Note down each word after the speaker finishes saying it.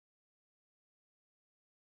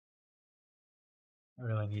I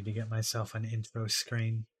really need to get myself an intro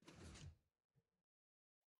screen.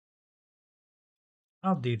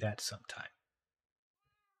 I'll do that sometime.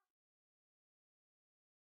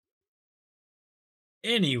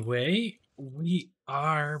 Anyway, we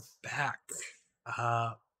are back.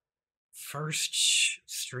 First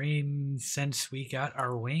stream since we got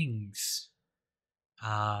our wings.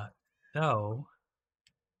 Uh, so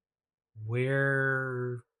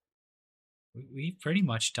we've pretty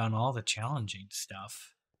much done all the challenging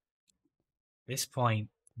stuff. At this point,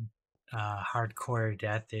 hardcore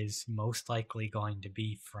death is most likely going to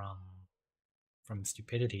be from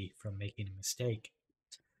stupidity, from making a mistake.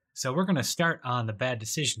 So we're going to start on the bad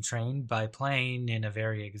decision train by playing in a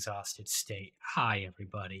very exhausted state. Hi,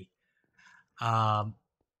 everybody. On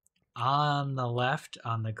the left,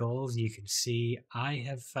 on the goals, you can see I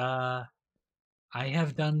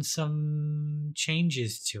have done some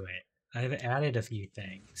changes to it. I've added a few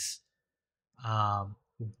things.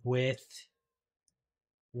 With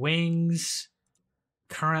wings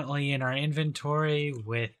currently in our inventory,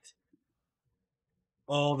 with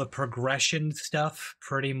all the progression stuff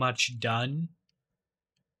pretty much done,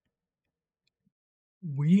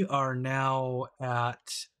 we are now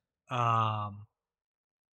at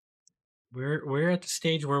we're at the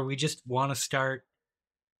stage where we just want to start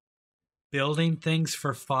building things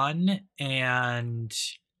for fun and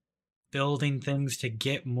building things to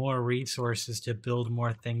get more resources to build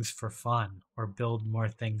more things for fun or build more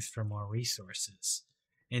things for more resources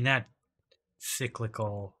in that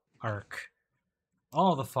cyclical arc.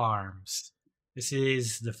 All the farms. This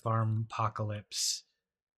is the farm apocalypse.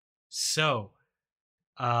 So,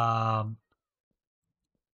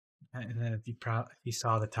 if you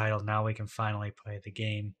saw the title, now we can finally play the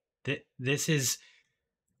game. This is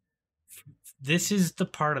the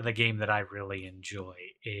part of the game that I really enjoy,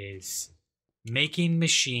 is making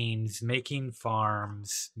machines, making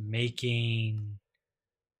farms, making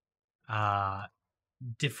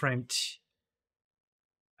different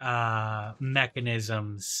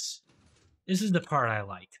mechanisms. This is the part I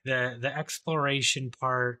like. The exploration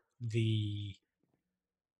part, the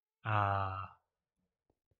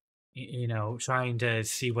trying to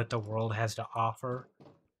see what the world has to offer.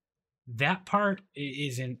 That part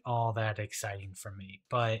isn't all that exciting for me,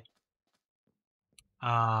 but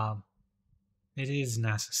it is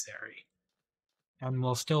necessary. And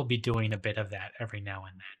we'll still be doing a bit of that every now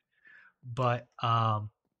and then. But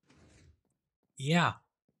yeah,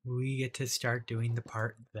 we get to start doing the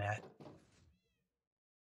part that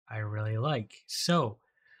I really like. So,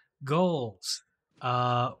 goals.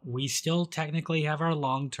 We still technically have our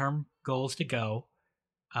long-term goals to go.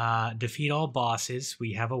 Defeat all bosses.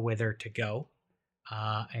 We have a wither to go.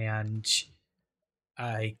 And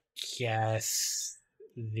I guess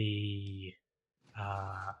the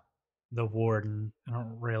warden. I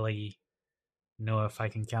don't really know if I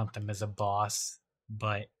can count them as a boss,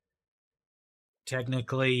 but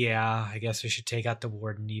technically, yeah, I guess I should take out the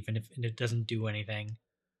warden even if it doesn't do anything.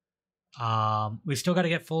 We still got to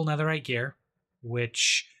get full netherite gear,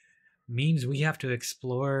 which means we have to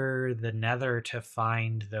explore the nether to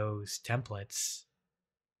find those templates.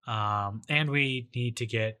 And we need to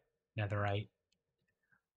get netherite.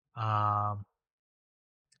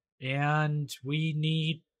 And we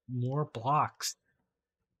need more blocks.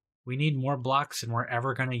 We need more blocks than we're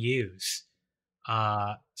ever going to use.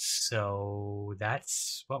 So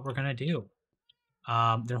that's what we're going to do.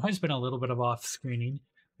 There has been a little bit of off-screening.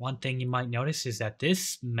 One thing you might notice is that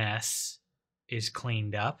this mess is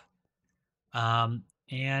cleaned up.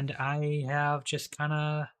 And I have just kind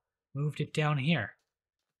of moved it down here.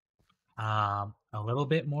 A little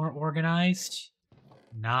bit more organized.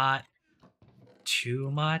 Not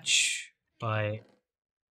too much, but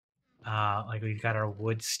like we've got our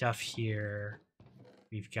wood stuff here.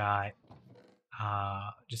 We've got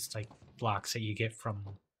just like blocks that you get from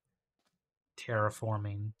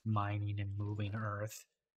terraforming, mining, and moving earth.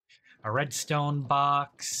 A redstone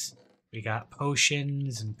box. We got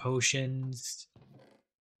potions and potions.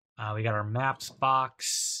 We got our maps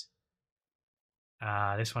box.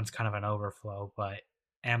 This one's kind of an overflow, but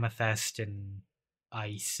amethyst and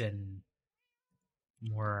ice and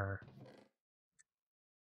more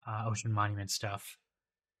ocean monument stuff.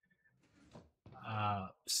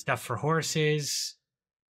 Stuff for horses.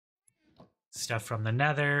 Stuff from the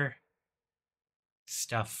nether.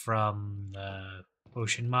 Stuff from the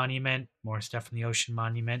ocean monument. More stuff from the ocean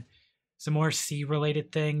monument. Some more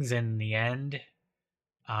sea-related things in the end.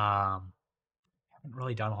 Haven't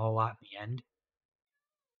really done a whole lot in the end.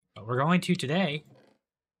 But we're going to today.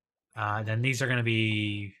 Then these are going to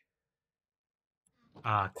be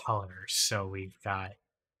colors. So we've got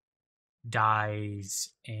dyes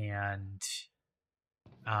and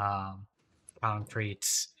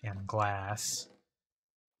concretes and glass.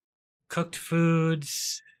 Cooked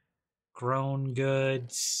foods, grown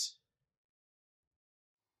goods,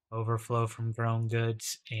 overflow from grown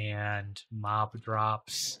goods, and mob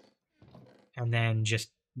drops. And then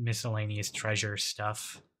just miscellaneous treasure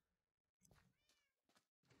stuff.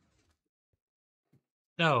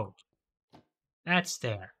 So, that's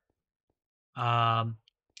there.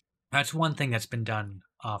 That's one thing that's been done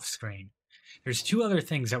off screen. There's two other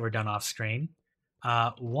things that were done off screen.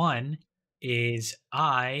 One is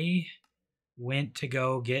I went to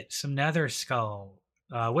go get some nether skull,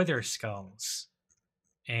 wither skulls,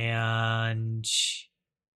 and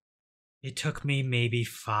it took me maybe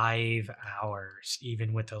 5 hours,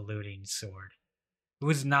 even with a looting sword. It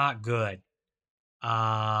was not good.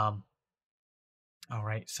 All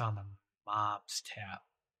right, it's on the mobs tab.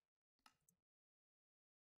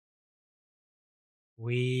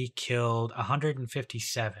 We killed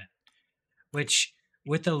 157, which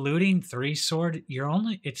with the looting 3 sword,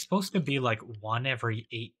 it's supposed to be like 1 every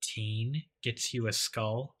 18 gets you a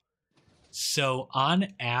skull. So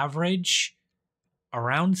on average,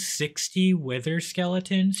 around 60 wither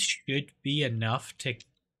skeletons should be enough to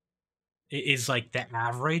is like the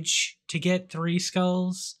average to get 3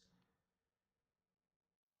 skulls.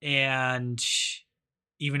 And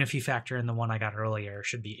even if you factor in the one I got earlier, it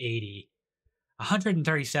should be 80.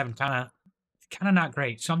 137 kind of not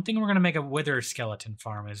great. So I'm thinking we're going to make a wither skeleton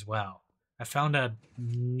farm as well. I found a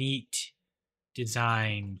neat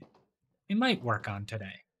design it might work on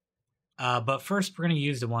today. But first we're going to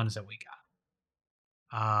use the ones that we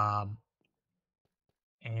got.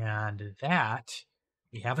 And that,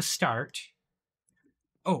 we have a start.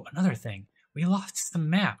 Oh, another thing. We lost some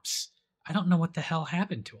maps. I don't know what the hell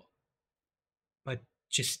happened to them. But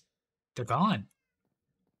just, they're gone.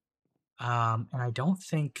 And I don't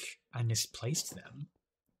think I misplaced them.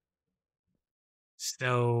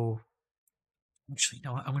 So, actually,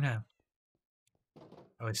 no,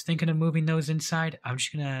 I was thinking of moving those inside. I'm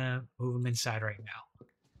just gonna move them inside right now.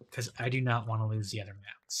 Because I do not want to lose the other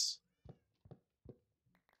maps.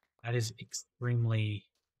 That is extremely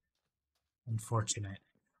unfortunate.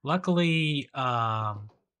 Luckily,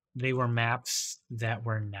 they were maps that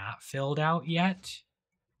were not filled out yet.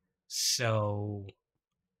 So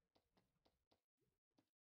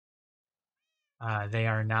they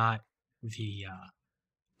are not the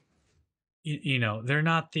they're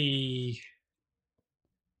not the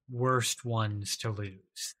worst ones to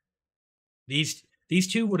lose. These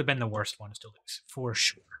two would have been the worst ones to lose for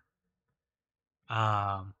sure.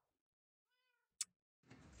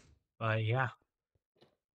 But yeah.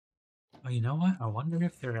 Oh, you know what? I wonder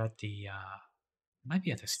if they're at the might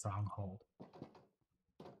be at the stronghold.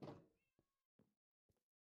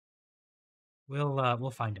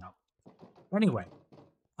 We'll find out. Anyway,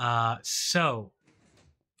 so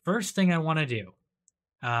first thing I want to do,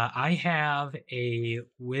 I have a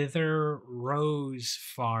wither rose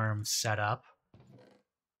farm set up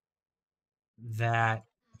that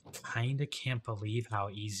kind of can't believe how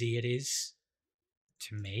easy it is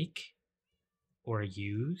to make or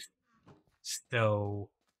use. So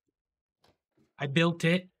I built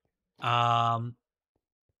it, and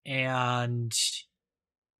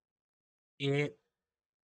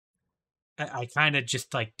I kind of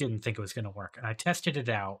just like didn't think it was going to work, and I tested it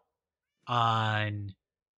out on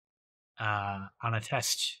a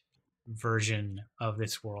test version of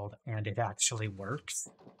this world, and it actually works.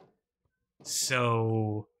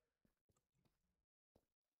 So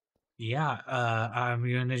yeah, I'm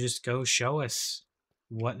gonna just go show us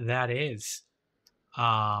what that is,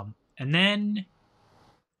 and then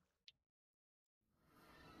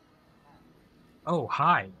oh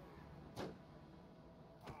hi.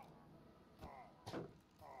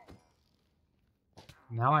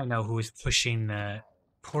 Now I know who is pushing the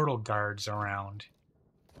portal guards around.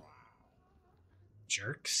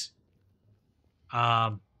 Jerks.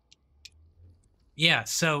 Yeah,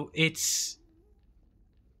 so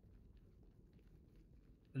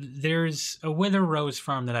there's a wither rose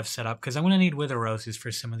farm that I've set up because I'm going to need wither roses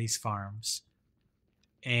for some of these farms.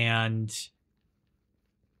 And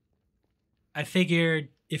I figured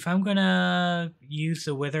if I'm going to use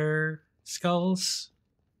the wither skulls,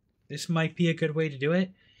 this might be a good way to do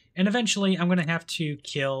it. And eventually I'm going to have to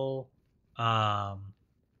kill the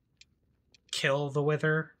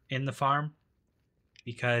wither in the farm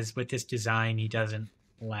because with this design he doesn't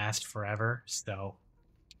last forever. So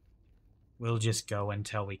we'll just go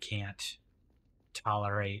until we can't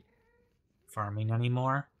tolerate farming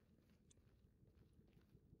anymore.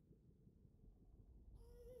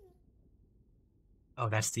 Oh,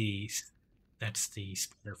 that's the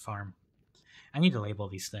spider farm. I need to label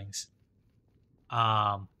these things.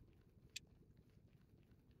 But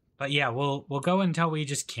yeah, we'll go until we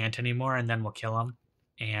just can't anymore, and then we'll kill them,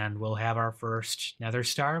 and we'll have our first Nether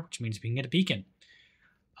Star, which means we can get a beacon.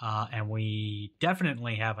 And we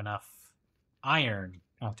definitely have enough iron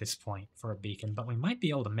at this point for a beacon, but we might be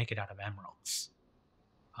able to make it out of emeralds.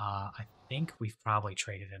 I think we've probably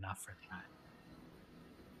traded enough for that.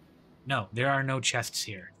 No, there are no chests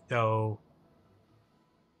here. So,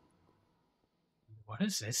 what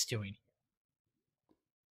is this doing?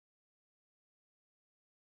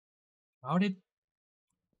 How did...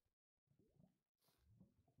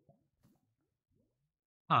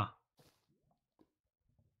 Huh.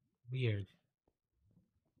 Weird.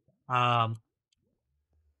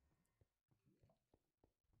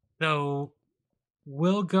 So,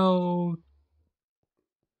 we'll go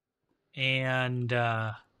and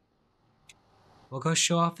we'll go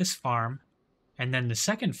show off this farm. And then the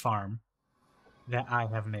second farm that I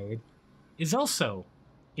have made is also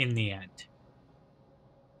in the end.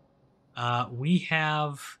 We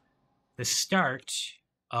have the start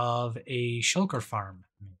of a shulker farm.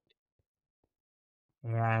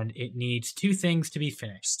 And it needs two things to be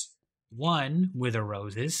finished. One, wither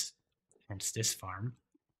roses, hence this farm.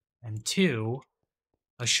 And two,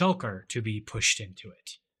 a shulker to be pushed into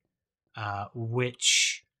it.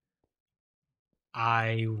 Which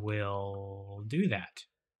I will do that.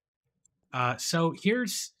 So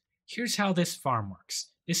here's how this farm works.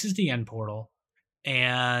 This is the end portal,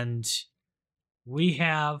 and we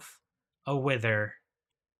have a wither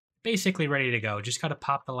basically ready to go. Just got to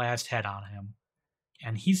pop the last head on him,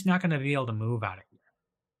 and he's not going to be able to move out of here.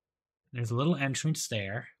 There's a little entrance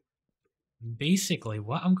there. Basically,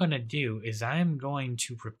 what I'm going to do is I'm going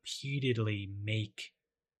to repeatedly make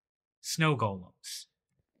snow golems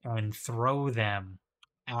and throw them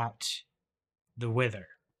at the wither.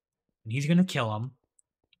 And he's going to kill him,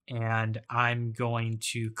 and I'm going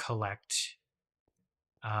to collect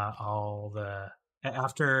all the...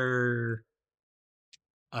 After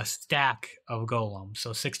a stack of golems,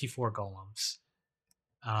 so 64 golems,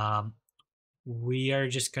 we are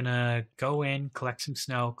just going to go in, collect some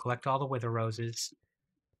snow, collect all the wither roses,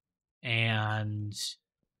 and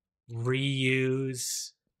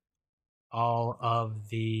reuse all of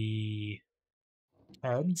the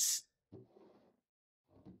heads.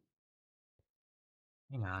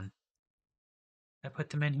 Hang on. Did I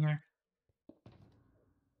put them in here?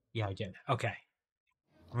 Yeah, I did. Okay.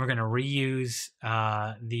 We're going to reuse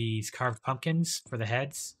these carved pumpkins for the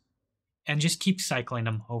heads and just keep cycling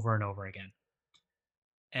them over and over again.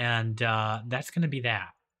 And that's going to be that.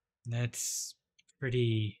 That's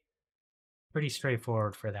pretty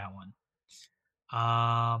straightforward for that one.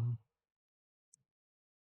 I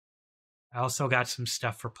also got some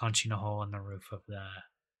stuff for punching a hole in the roof of the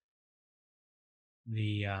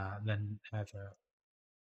nether.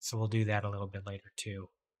 So we'll do that a little bit later too.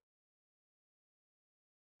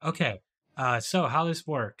 Okay, so how this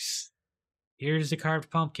works. Here's the carved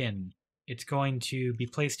pumpkin. It's going to be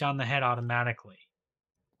placed on the head automatically.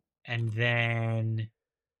 And then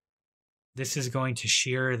this is going to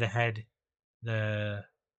shear the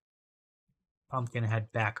pumpkin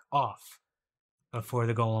head back off before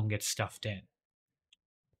the golem gets stuffed in.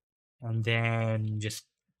 And then just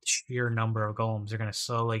sheer number of golems are going to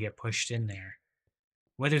slowly get pushed in there.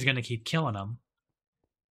 Wither's going to keep killing them.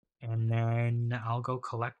 And then I'll go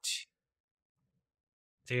collect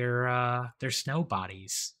their snow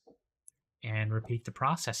bodies and repeat the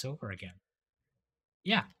process over again.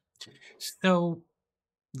 Yeah. So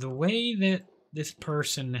the way that this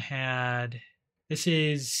person had... This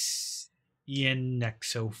is Ian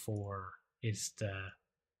Nexo4 is the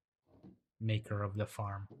maker of the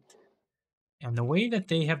farm. And the way that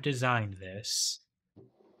they have designed this,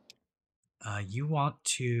 you want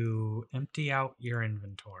to empty out your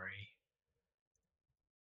inventory.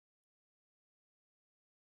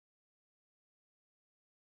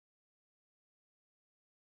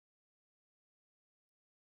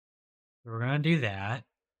 We're going to do that.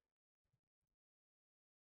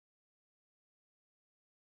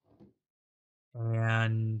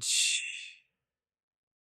 And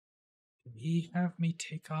did he have me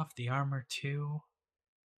take off the armor too?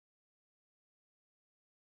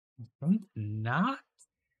 I think not.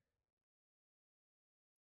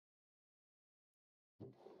 I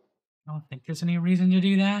don't think there's any reason to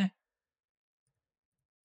do that.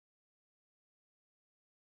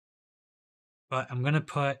 But I'm going to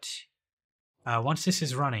put, once this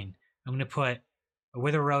is running, I'm going to put a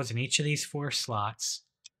wither rose in each of these 4 slots.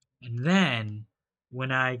 And then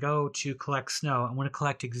when I go to collect snow, I'm going to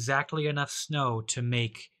collect exactly enough snow to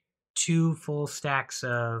make 2 full stacks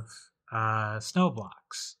of snow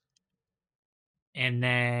blocks. And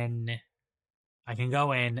then I can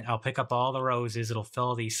go in, I'll pick up all the roses, it'll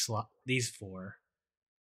fill these 4,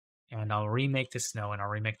 and I'll remake the snow and I'll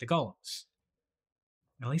remake the golems.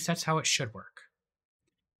 At least that's how it should work.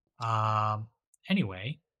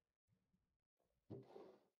 Anyway,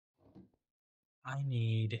 I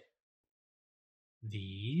need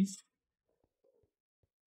these.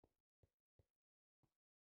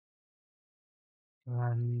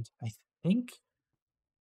 And I think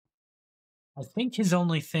his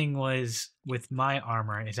only thing was with my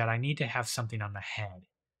armor is that I need to have something on the head,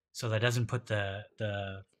 so that doesn't put the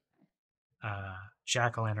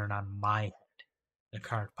jack-o'-lantern on my head, the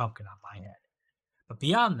carved pumpkin on my head. But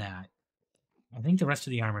beyond that, I think the rest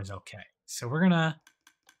of the armor is okay. So we're gonna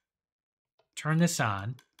turn this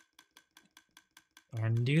on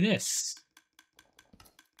and do this.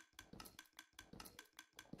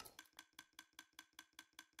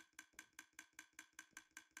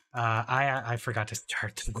 I forgot to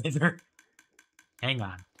start the wither. Hang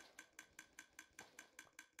on.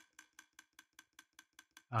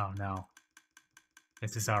 Oh no.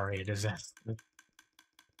 This is already a disaster.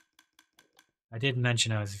 I did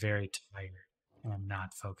mention I was very tired and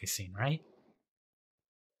not focusing, right?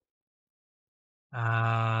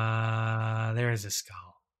 There's a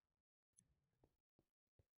skull.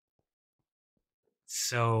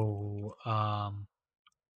 So,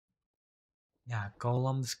 yeah,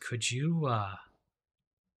 golems, could you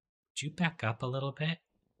back up a little bit?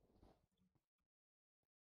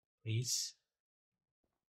 Please?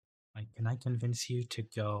 Like, can I convince you to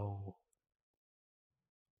go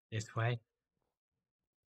this way?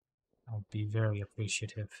 I'd be very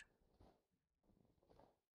appreciative.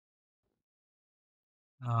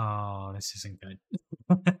 Oh, this isn't good.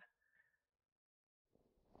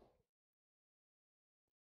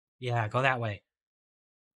 Yeah, go that way.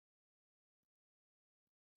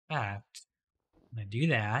 I'm gonna do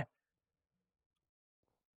that.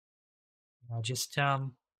 I'll just,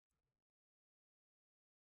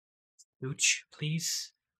 scooch,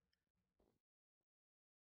 please.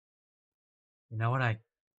 You know what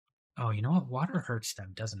oh, you know what? Water hurts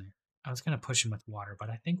them, doesn't it? I was gonna push them with water, but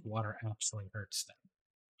I think water actually hurts them.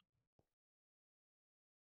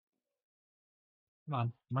 Come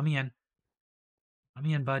on, let me in. Let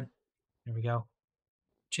me in, bud. There we go.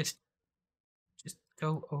 Just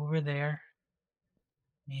go over there.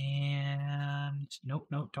 And nope,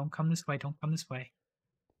 don't come this way. Don't come this way.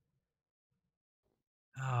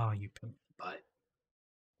 Oh, you poop butt.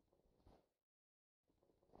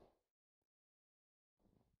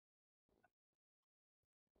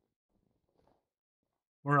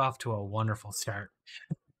 We're off to a wonderful start.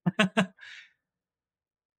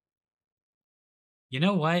 You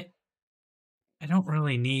know what? I don't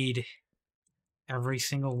really need every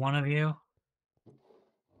single one of you.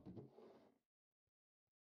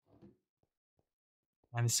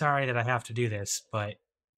 I'm sorry that I have to do this, but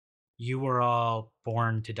you were all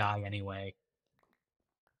born to die anyway.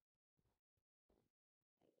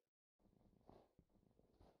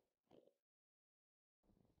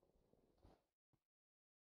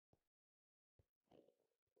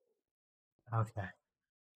 Okay.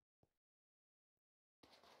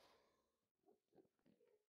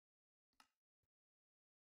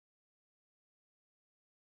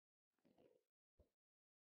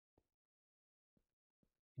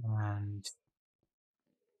 And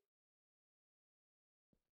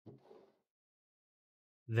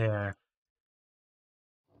there.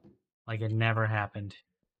 Like it never happened.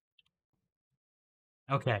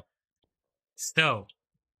 Okay. So,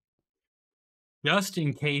 just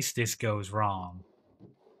in case this goes wrong,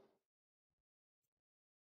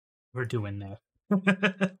 we're doing this.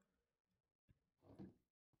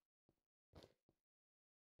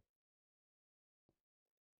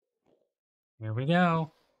 Here we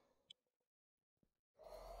go.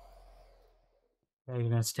 Okay, you're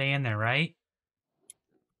gonna stay in there, right?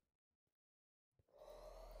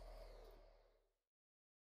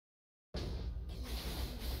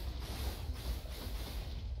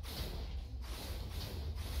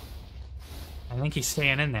 I think he's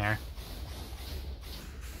staying in there.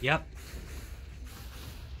 Yep.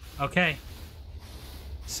 Okay.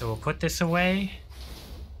 So we'll put this away.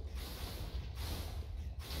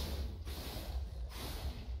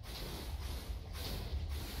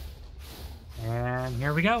 And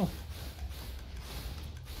here we go.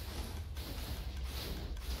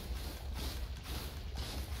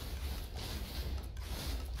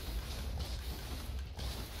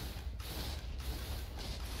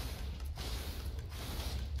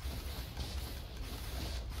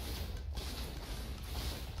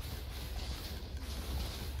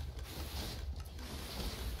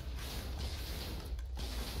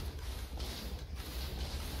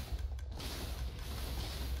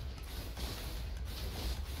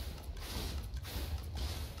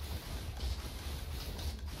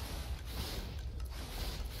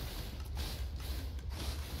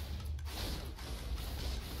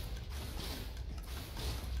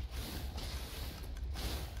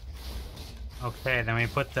 Okay, then we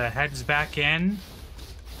put the heads back in.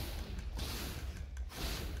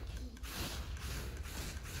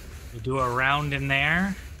 We do a round in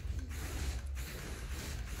there.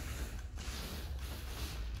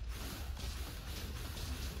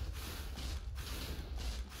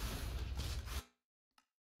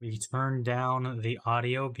 We turn down the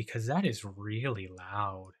audio because that is really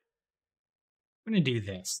loud. I'm gonna do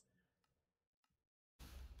this.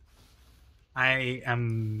 I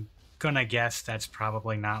am gonna guess that's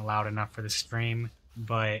probably not loud enough for the stream,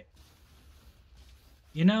 but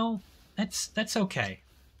you know, that's okay.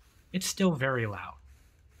 It's still very loud.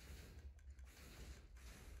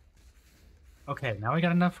 Okay, now we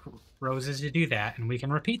got enough roses to do that, and we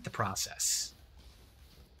can repeat the process.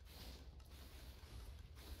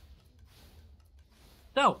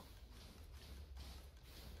 So,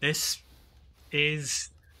 this is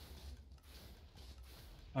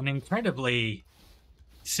an incredibly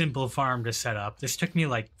simple farm to set up. This took me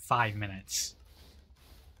like 5 minutes.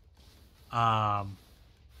 And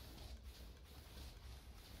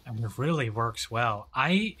it really works well.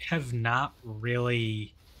 I have not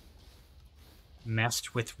really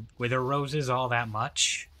messed with wither roses all that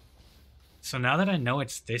much. So now that I know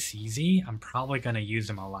it's this easy, I'm probably going to use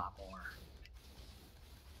them a lot more.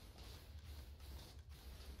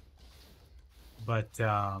 But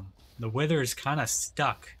the wither is kind of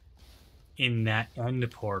stuck in that end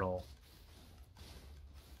portal.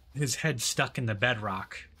 His head's stuck in the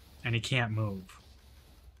bedrock, and he can't move.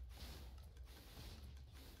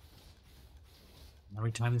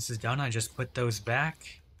 Every time this is done, I just put those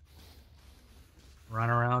back. Run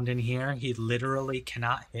around in here. He literally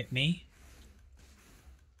cannot hit me.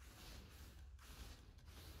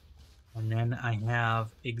 And then I have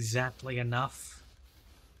exactly enough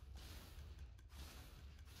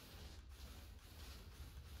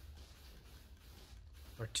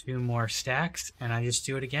for 2 more stacks, and I just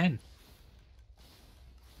do it again.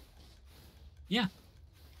 Yeah,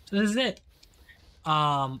 so this is it.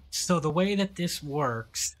 So the way that this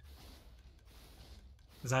works,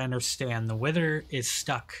 as I understand, the wither is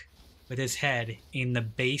stuck with his head in the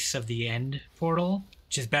base of the end portal,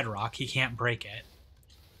 which is bedrock. He can't break it.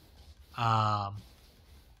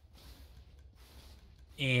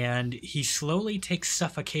 And he slowly takes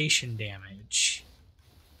suffocation damage.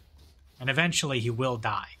 And eventually he will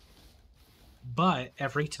die. But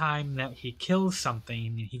every time that he kills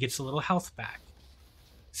something, he gets a little health back.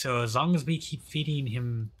 So as long as we keep feeding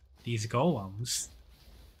him these golems,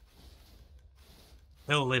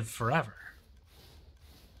 he'll live forever.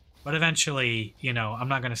 But eventually, you know, I'm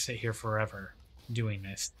not going to sit here forever doing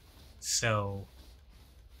this. So,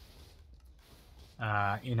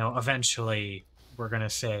 you know, eventually we're going to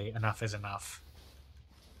say enough is enough.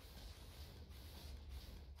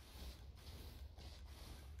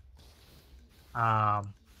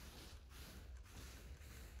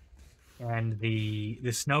 And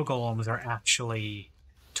the snow golems are actually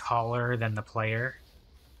taller than the player.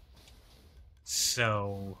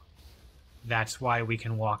 So that's why we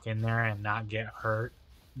can walk in there and not get hurt,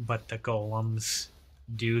 but the golems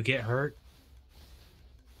do get hurt.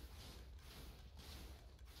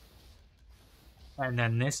 And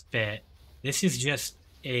then this bit, this is just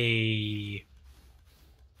an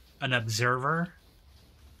observer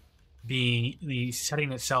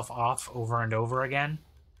setting itself off over and over again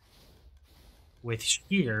with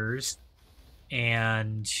shears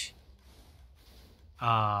and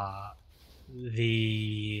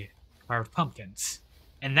the carved pumpkins.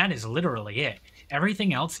 And that is literally it.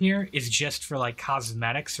 Everything else here is just for like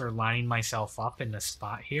cosmetics or lining myself up in the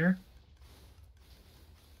spot here.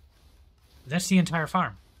 That's the entire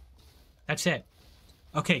farm. That's it.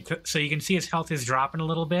 Okay, so you can see his health is dropping a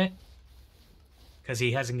little bit because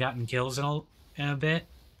he hasn't gotten kills in a bit.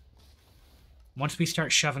 Once we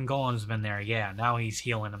start shoving golems in there, yeah, now he's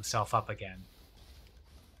healing himself up again.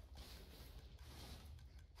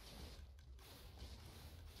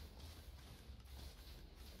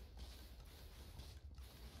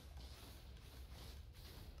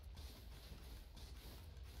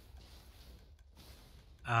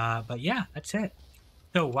 But yeah, that's it.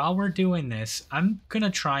 So while we're doing this, I'm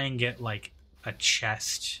gonna try and get like a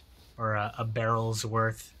chest or a barrel's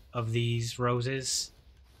worth of these roses.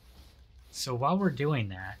 So while we're doing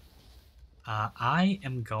that, I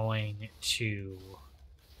am going to...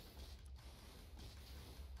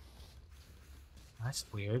 That's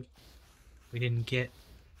weird. We didn't get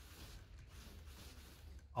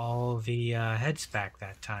all the heads back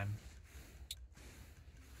that time.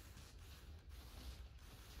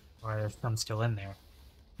 Or there's some still in there.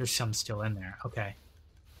 There's some still in there. Okay.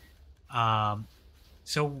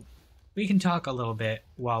 So we can talk a little bit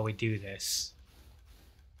while we do this.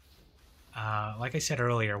 Like I said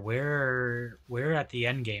earlier, we're at the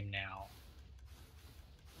end game now.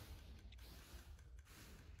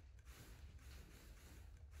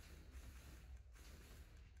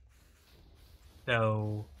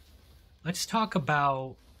 So let's talk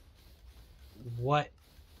about what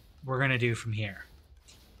we're gonna do from here.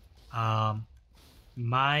 My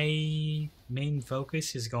main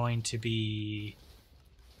focus is going to be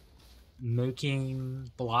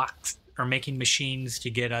making blocks or making machines to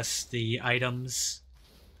get us the items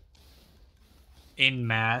in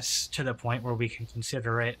mass to the point where we can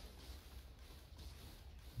consider it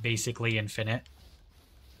basically infinite.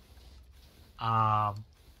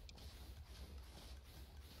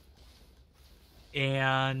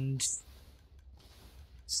 And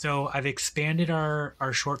so I've expanded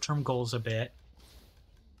our short-term goals a bit.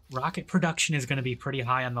 Rocket production is going to be pretty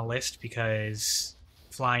high on the list because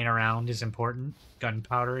flying around is important.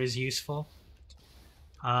 Gunpowder is useful.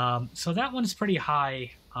 So that one's pretty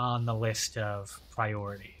high on the list of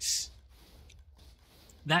priorities.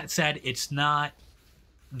 That said, it's not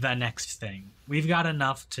the next thing. We've got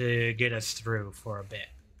enough to get us through for a bit.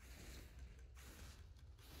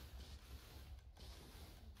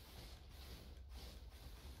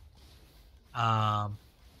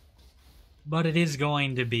 But it is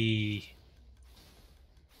going to be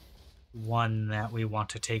one that we want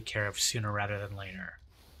to take care of sooner rather than later.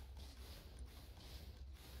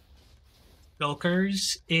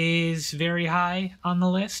 Shulkers is very high on the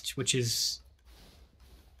list, which is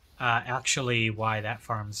actually why that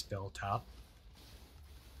farm's built up.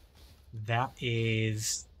 That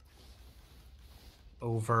is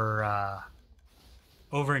over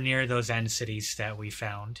near those end cities that we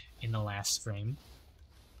found in the last stream.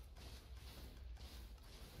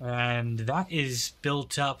 And that is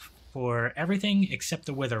built up for everything except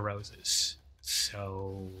the wither roses.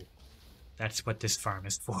 So that's what this farm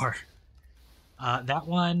is for. That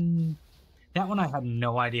one I had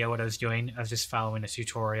no idea what I was doing. I was just following a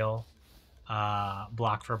tutorial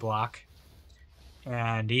block for block.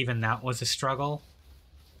 And even that was a struggle,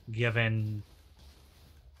 given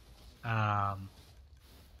I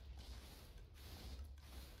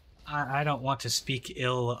don't want to speak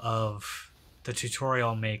ill of the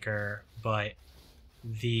tutorial maker, but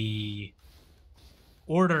the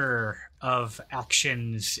order of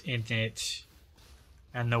actions in it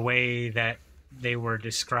and the way that they were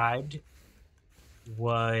described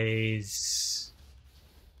was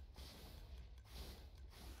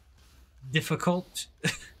difficult.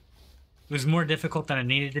 It was more difficult than it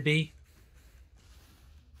needed to be.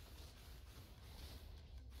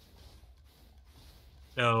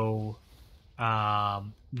 So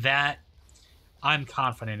that I'm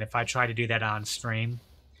confident if I try to do that on stream,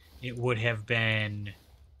 it would have been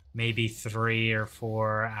maybe 3 or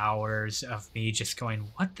 4 hours of me just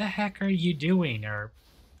going, "What the heck are you doing?" or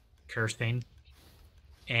cursing.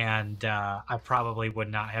 And I probably would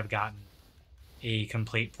not have gotten a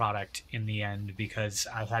complete product in the end because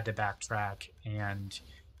I had to backtrack and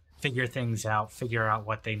figure things out, figure out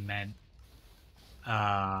what they meant.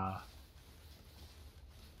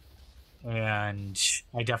 And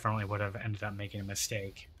I definitely would have ended up making a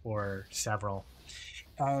mistake or several.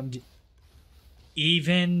 And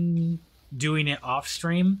even doing it off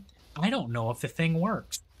stream, I don't know if the thing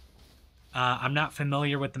works. I'm not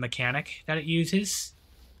familiar with the mechanic that it uses.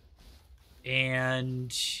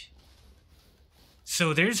 And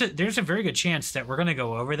so there's a very good chance that we're going to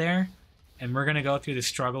go over there and we're going to go through the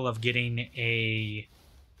struggle of getting a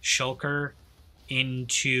shulker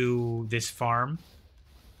into this farm,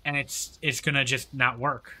 and it's going to just not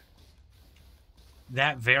work.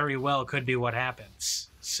 That very well could be what happens.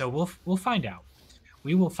 So we'll find out.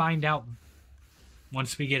 We will find out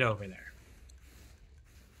once we get over there.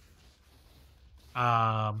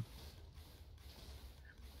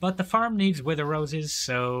 But the farm needs wither roses,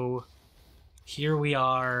 so here we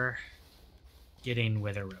are getting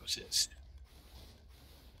wither roses.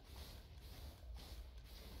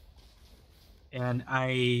 And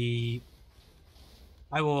I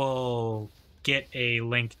will get a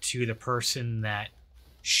link to the person that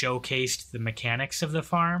showcased the mechanics of the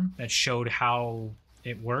farm, that showed how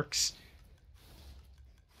it works.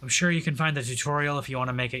 I'm sure you can find the tutorial if you want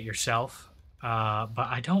to make it yourself, but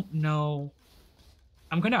I don't know.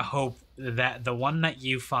 I'm going to hope that the one that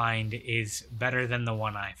you find is better than the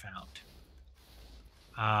one I found.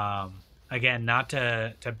 Again, not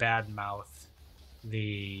to badmouth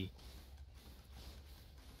the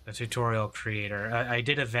tutorial creator. I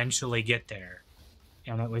did eventually get there,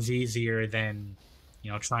 and it was easier than,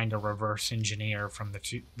 trying to reverse engineer from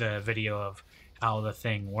the video of how the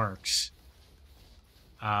thing works.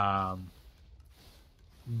 But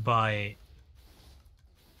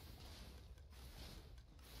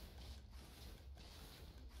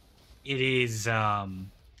it is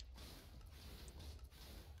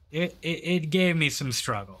it gave me some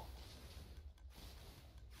struggle.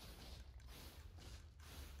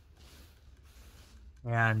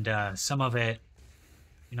 And some of it,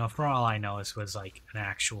 you know, for all I know, this was like an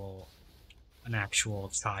actual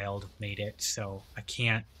child made it, so I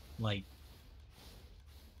can't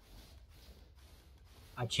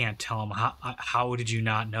tell them how did you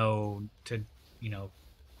not know to, you know,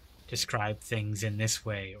 describe things in this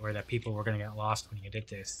way, or that people were going to get lost when you did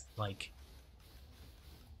this. Like,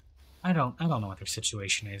 I don't know what their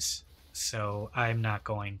situation is, so I'm not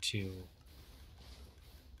going to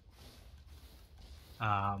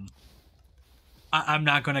I'm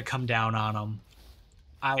not going to come down on them.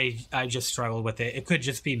 I just struggled with it. It could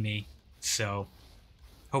just be me, so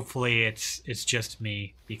hopefully it's just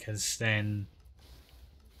me, because then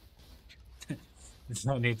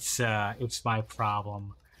it's my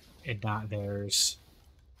problem and not theirs.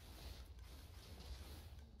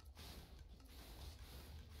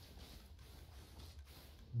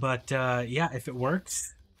 But yeah, if it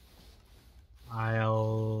works,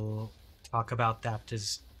 I'll talk about that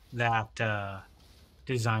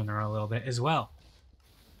designer a little bit as well.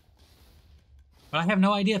 But I have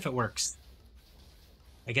no idea if it works.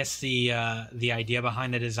 I guess the idea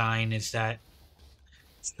behind the design is that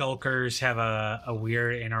Skulkers have a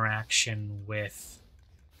weird interaction with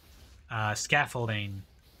scaffolding,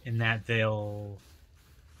 in that they'll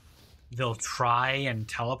try and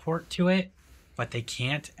teleport to it, but they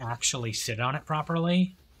can't actually sit on it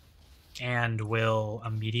properly, and will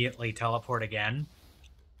immediately teleport again.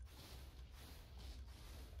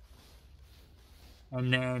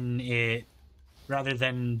 And then it, rather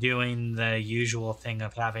than doing the usual thing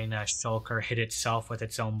of having a shulker hit itself with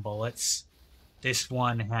its own bullets, this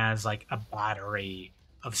one has like a battery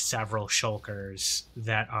of several shulkers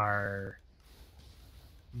that are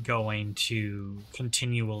going to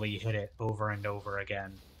continually hit it over and over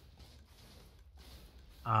again.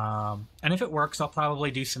 And if it works, I'll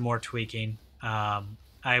probably do some more tweaking.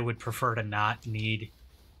 I would prefer to not need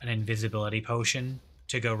an invisibility potion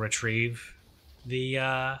to go retrieve the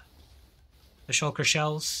shulker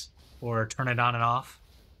shells or turn it on and off.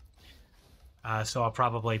 So I'll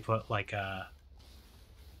probably put like a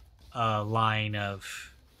line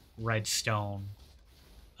of redstone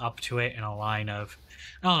up to it, and a line of,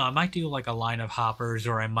 I don't know, I might do like a line of hoppers,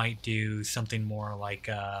 or I might do something more like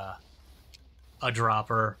a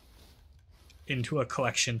dropper into a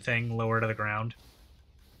collection thing lower to the ground.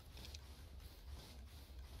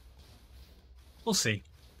 We'll see.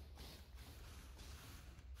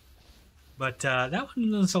 But that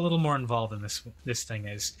one is a little more involved than this thing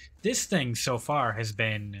is. This thing so far has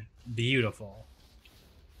been beautiful.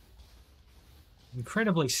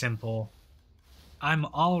 Incredibly simple. I'm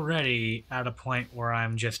already at a point where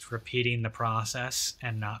I'm just repeating the process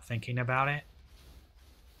and not thinking about it.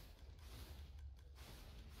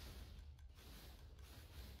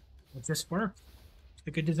 It just worked. It's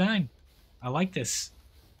a good design. I like this.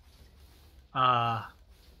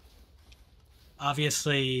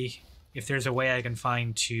 Obviously, if there's a way I can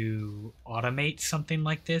find to automate something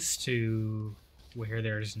like this to where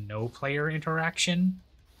there's no player interaction,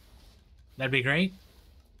 that'd be great.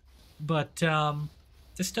 But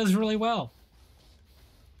this does really well.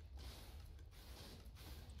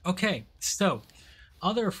 Okay, so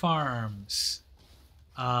other farms.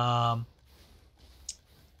 Oh,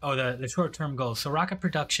 the short-term goals. So rocket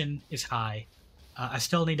production is high. I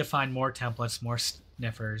still need to find more templates, more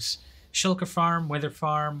sniffers. Shulker farm, Wither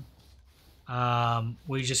farm.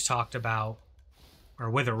 We just talked about, or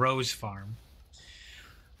Wither Rose farm.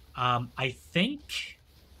 I think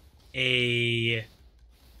a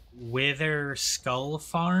Wither Skull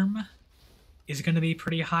farm is going to be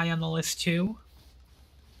pretty high on the list too.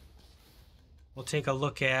 We'll take a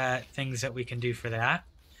look at things that we can do for that,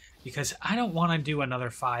 because I don't want to do another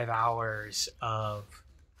 5 hours of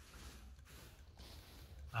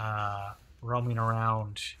roaming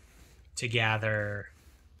around to gather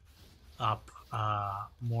up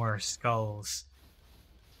more skulls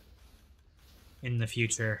in the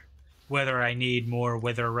future. Whether I need more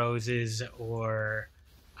Wither Roses or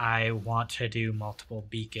I want to do multiple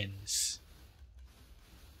beacons.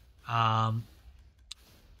 5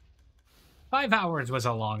 hours was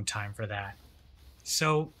a long time for that.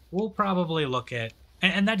 So we'll probably look at,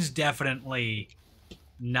 and that's definitely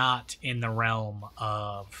not in the realm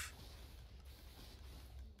of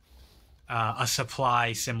a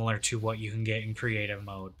supply similar to what you can get in creative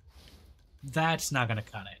mode. that's not going to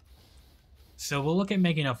cut it. So we'll look at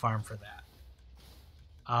making a farm for that.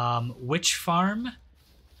 Witch farm,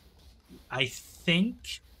 I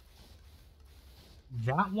think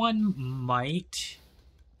that one might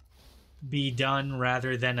be done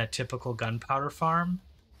rather than a typical gunpowder farm,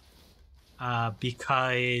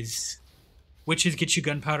 because witches get you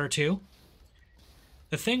gunpowder too.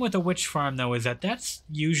 The thing with a witch farm, though, is that that's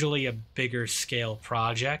usually a bigger scale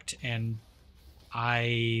project, and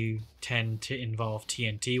I tend to involve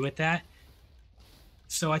TNT with that.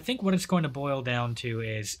 So I think what it's going to boil down to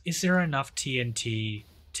is there enough TNT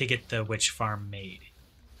to get the witch farm made?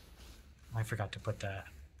 I forgot to put the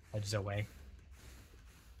heads away.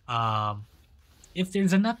 If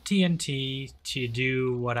there's enough TNT to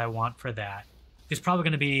do what I want for that, there's probably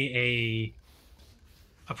going to be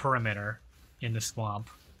a perimeter in the swamp.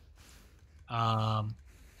 Then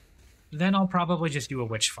I'll probably just do a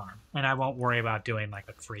witch farm, and I won't worry about doing like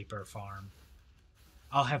a creeper farm.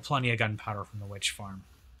 I'll have plenty of gunpowder from the witch farm.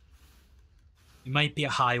 It might be a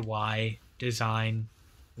high Y design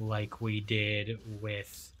like we did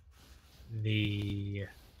with the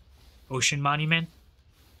Ocean Monument,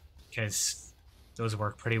 because those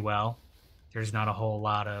work pretty well. There's not a whole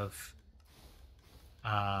lot of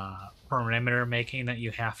perimeter making that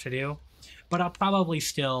you have to do, but I'll probably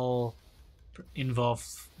still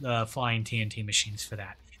involve the flying TNT machines for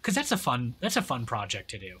that, because that's a fun project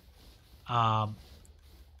to do.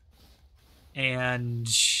 And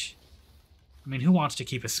I mean, who wants to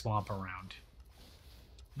keep a swamp around?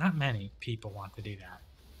 Not many people want to do that.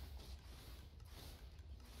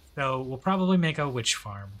 So we'll probably make a witch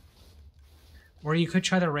farm. Or you could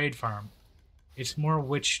try the raid farm. It's more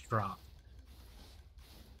witch drop.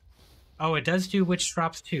 Oh, it does do witch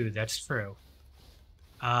drops too. That's true.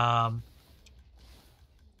 So I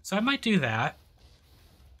might do that.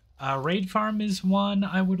 Raid farm is one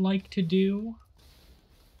I would like to do.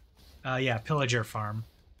 Yeah, pillager farm.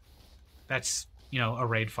 That's, a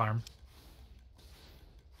raid farm.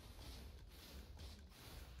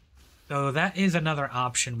 So that is another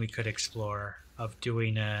option we could explore, of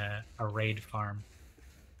doing a raid farm.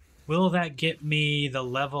 Will that get me the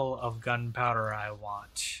level of gunpowder I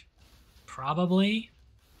want? Probably.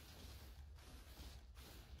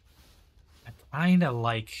 I kind of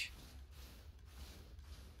like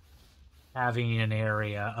having an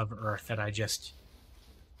area of Earth that I just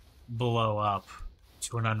blow up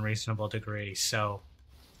to an unreasonable degree. So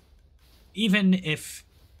even if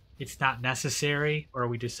it's not necessary, or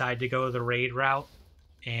we decide to go the raid route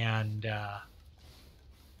and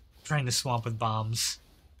trying to swamp with bombs,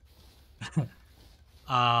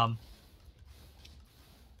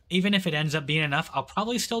 even if it ends up being enough, I'll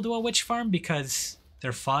probably still do a witch farm because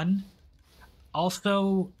they're fun.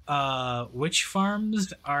 Also, witch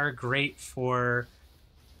farms are great for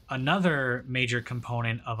another major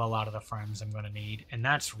component of a lot of the farms I'm going to need, and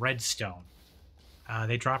that's redstone.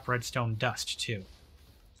 They drop redstone dust too.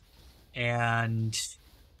 And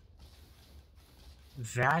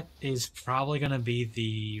that is probably going to be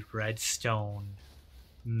the redstone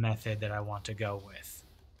method that I want to go with.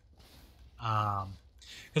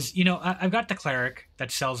 Because, I've got the cleric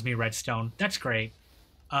that sells me redstone. That's great.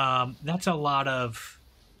 That's a lot of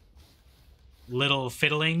little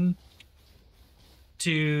fiddling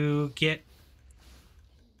to get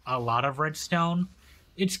a lot of redstone.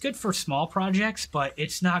 It's good for small projects, but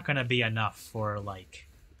it's not going to be enough for, like,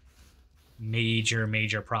 major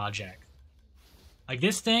project. Like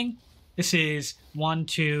this thing, this is 1,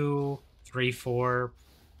 2, 3, 4,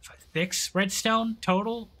 5, 6 redstone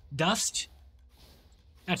total dust.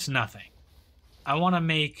 That's nothing. I want to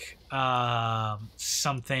make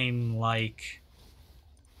something like,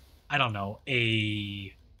 I don't know,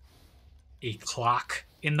 a clock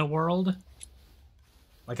in the world,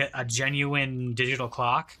 like a genuine digital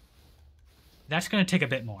clock. That's going to take a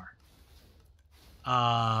bit more.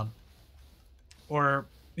 Or,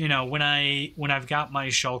 when I've got my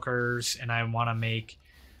shulkers and I want to make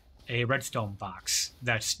a redstone box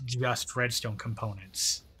that's just redstone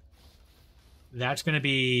components, that's going to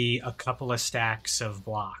be a couple of stacks of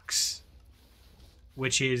blocks,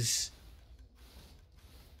 which is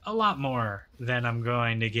a lot more than I'm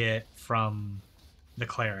going to get from the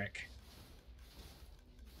cleric.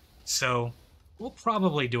 So we'll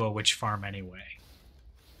probably do a witch farm anyway.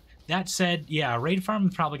 That said, yeah, raid farm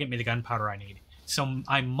would probably get me the gunpowder I need. So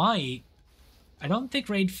I don't think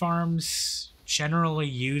raid farms generally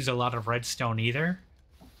use a lot of redstone either.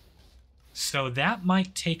 So that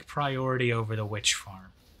might take priority over the witch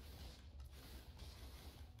farm.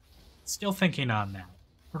 Still thinking on that.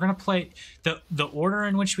 We're going to play... The order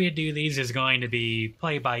in which we do these is going to be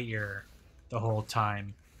play by ear the whole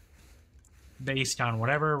time. based on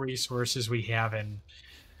whatever resources we have and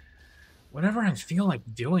whatever I feel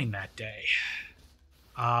like doing that day.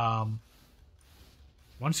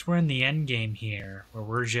 Once we're in the end game here, where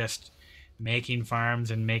we're just making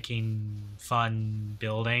farms and making fun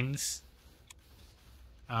buildings,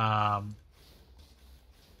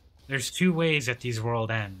 there's two ways that these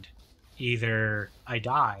world end. Either I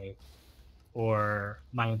die, or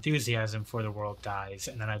my enthusiasm for the world dies,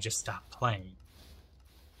 and then I just stop playing.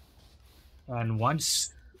 And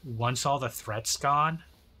once all the threats gone,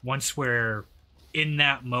 once we're in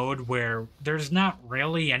that mode where there's not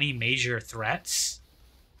really any major threats,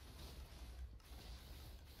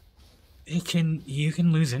 you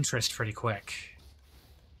can lose interest pretty quick.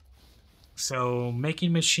 So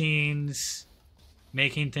making machines,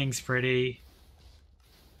 making things pretty,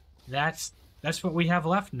 that's what we have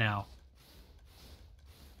left now.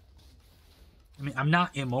 I mean, I'm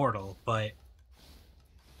not immortal, but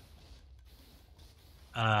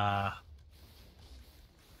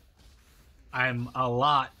I'm a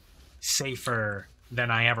lot safer than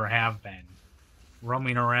I ever have been.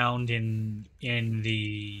 Roaming around in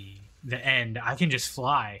the end, I can just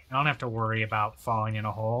fly. I don't have to worry about falling in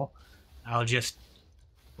a hole. I'll just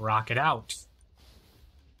rocket out.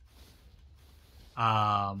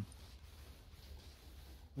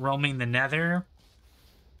 Roaming the nether,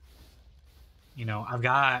 you know, I've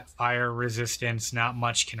got fire resistance. Not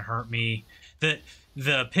much can hurt me. The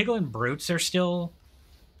piglin brutes are still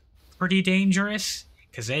pretty dangerous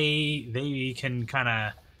because they can kind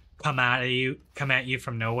of come at you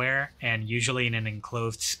from nowhere, and usually in an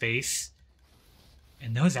enclosed space.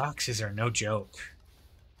 And those axes are no joke.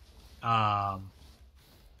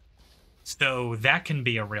 So that can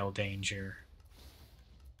be a real danger.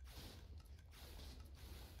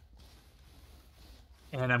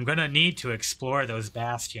 And I'm gonna need to explore those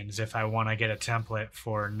bastions if I want to get a template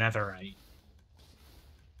for netherite.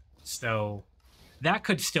 So that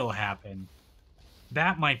could still happen.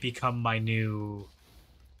 That might become my new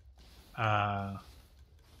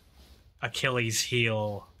Achilles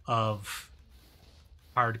heel of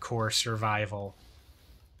hardcore survival.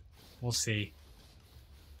 We'll see.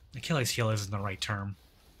 Achilles heel isn't the right term.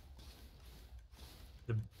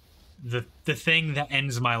 The thing that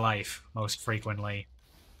ends my life most frequently.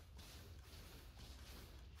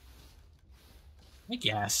 I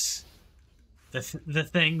guess. The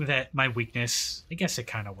thing that my weakness, I guess it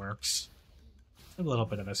kind of works. A little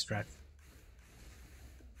bit of a stretch.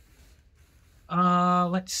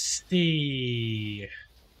 Let's see.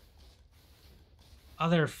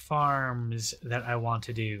 Other farms that I want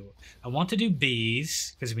to do. I want to do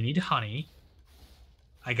bees, because we need honey.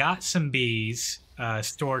 I got some bees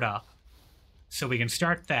stored up, so we can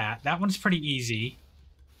start that. That one's pretty easy.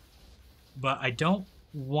 But I don't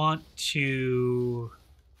want to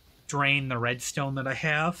drain the redstone that I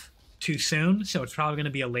have too soon, so it's probably going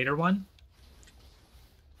to be a later one.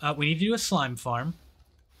 We need to do a slime farm.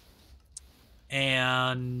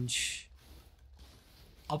 And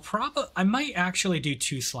I might actually do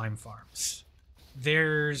 2 slime farms.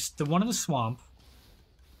 There's the one in the swamp,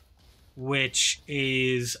 which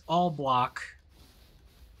is all block,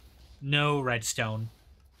 no redstone.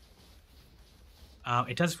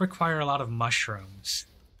 It does require a lot of mushrooms,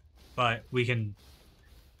 but we can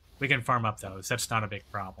farm up those. That's not a big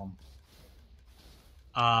problem.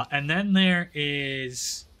 And then there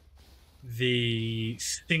is the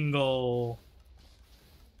single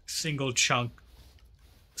chunk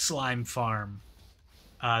slime farm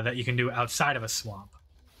that you can do outside of a swamp.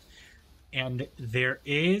 And there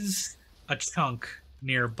is a chunk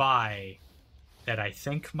nearby that I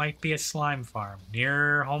think might be a slime farm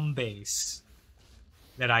near home base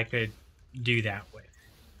that I could do that with.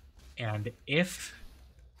 And if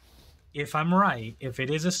I'm right, if it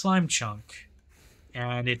is a slime chunk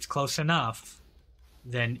and it's close enough,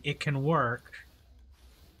 then it can work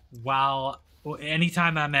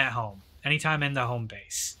anytime I'm at home, anytime in the home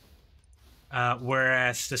base.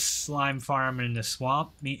 Whereas the slime farm in the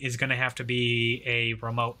swamp is going to have to be a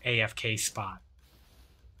remote AFK spot.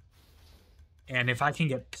 And if I can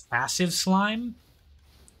get passive slime,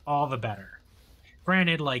 all the better.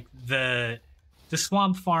 Granted, like, the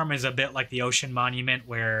swamp farm is a bit like the Ocean Monument,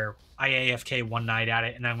 where I AFK one night at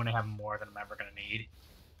it, and I'm going to have more than I'm ever going to need.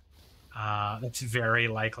 That's very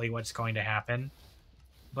likely what's going to happen.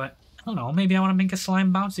 But, I don't know, maybe I want to make a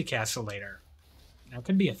slime bouncy castle later. That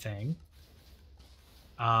could be a thing.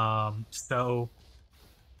 So...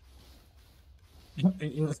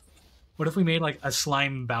 what if we made, like, a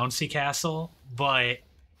slime bouncy castle, but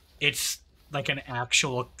it's like an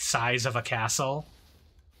actual size of a castle?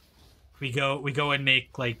 We go and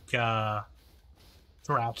make, like,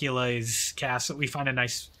 Dracula's castle. We find a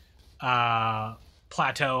nice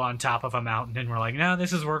plateau on top of a mountain, and we're like, no,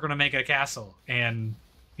 this is where we're going to make a castle. And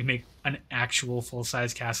we make an actual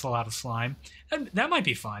full-size castle out of slime. And that might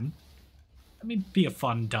be fun. That might be a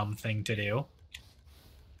fun, dumb thing to do.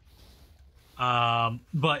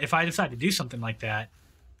 But if I decide to do something like that,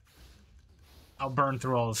 I'll burn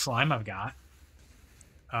through all the slime I've got.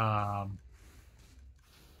 But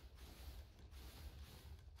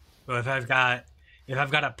if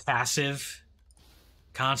I've got a passive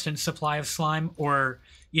constant supply of slime, or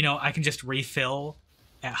I can just refill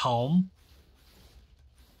at home,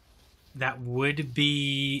 that would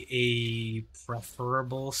be a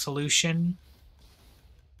preferable solution.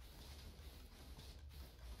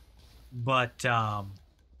 But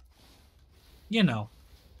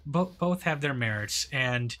both have their merits,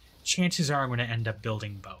 and chances are I'm going to end up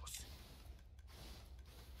building both.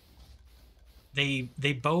 They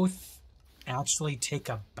both actually take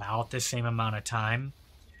about the same amount of time,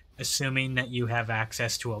 assuming that you have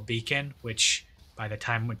access to a beacon, which by the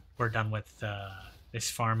time we're done with this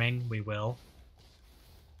farming, we will.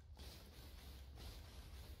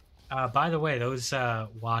 By the way, those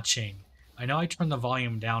watching, I know I turned the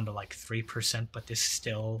volume down to like 3%, but this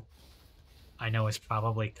still, I know, is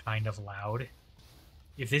probably kind of loud.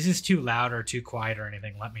 If this is too loud or too quiet or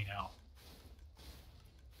anything, let me know.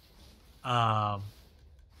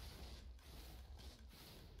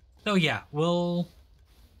 So yeah, we'll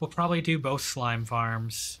probably do both slime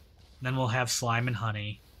farms, then we'll have slime and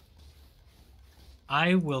honey.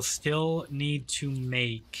 I will still need to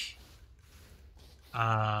make,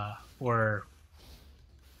 or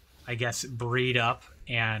I guess breed up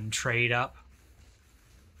and trade up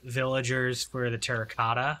villagers for the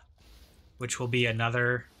terracotta, which will be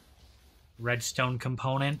another redstone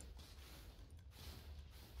component.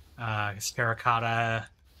 Terracotta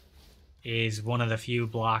is one of the few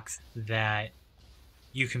blocks that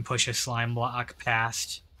you can push a slime block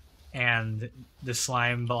past, and the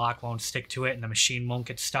slime block won't stick to it, and the machine won't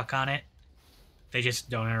get stuck on it. They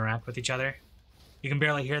just don't interact with each other. You can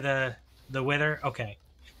barely hear the wither. Okay,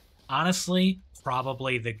 honestly,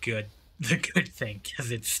 probably the good thing,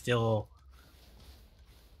 because it's still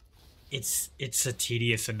it's a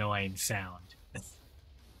tedious, annoying sound.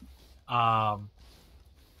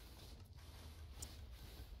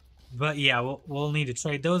 But yeah, we'll need to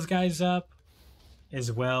trade those guys up, as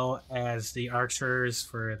well as the archers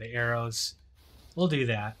for the arrows. We'll do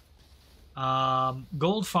that.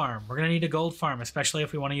 Gold farm. We're going to need a gold farm, especially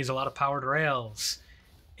if we want to use a lot of powered rails.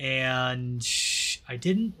 And I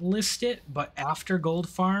didn't list it, but after gold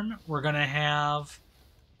farm, we're going to have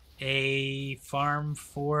a farm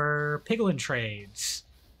for piglin trades.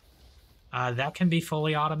 That can be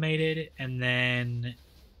fully automated, and then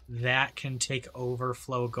that can take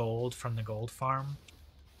overflow gold from the gold farm.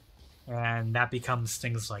 And that becomes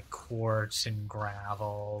things like quartz and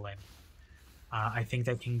gravel, and I think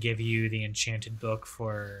that can give you the enchanted book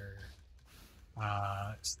for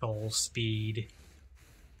soul speed,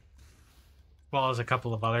 as well as a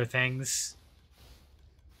couple of other things.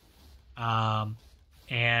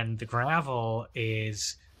 And the gravel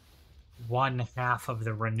is 1/2 of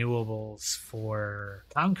the renewables for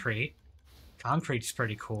concrete. Concrete's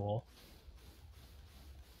pretty cool.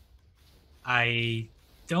 I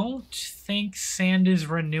don't think sand is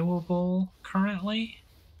renewable currently.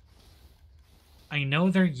 I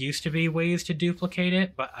know there used to be ways to duplicate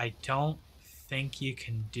it, but I don't think you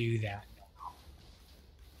can do that now.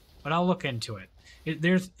 But I'll look into it.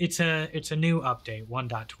 It's a new update,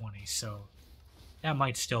 1.20, so that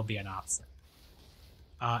might still be an option.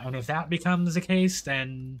 And if that becomes the case,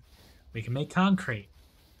 then we can make concrete.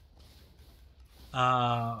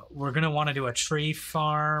 We're gonna want to do a tree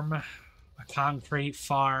farm, a concrete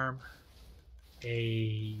farm,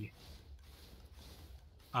 a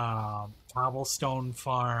cobblestone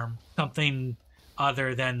farm, something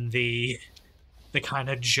other than the kind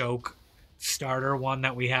of joke starter one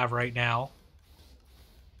that we have right now.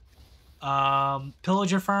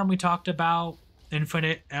 Pillager farm we talked about,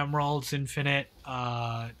 infinite emeralds, infinite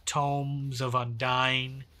tomes of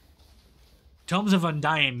undying. Tomes of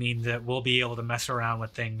undying mean that we'll be able to mess around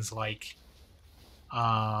with things like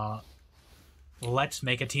let's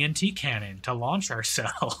make a TNT cannon to launch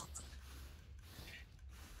ourselves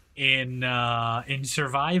in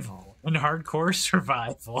survival, in hardcore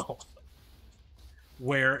survival,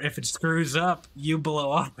 where if it screws up, you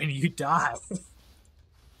blow up and you die.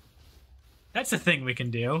 That's a thing we can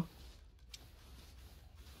do.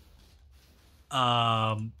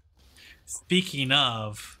 Speaking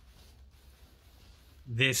of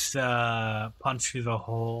this punch through the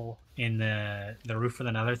hole in the roof of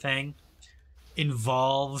another thing,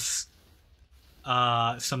 involves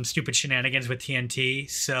some stupid shenanigans with TNT.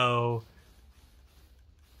 So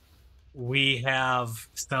we have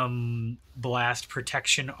some blast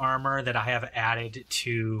protection armor that I have added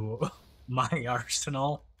to my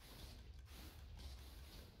arsenal,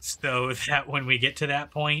 so that when we get to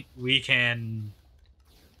that point, we can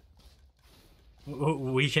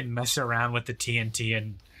mess around with the TNT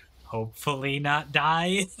and hopefully not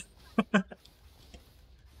die.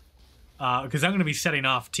 Because I'm going to be setting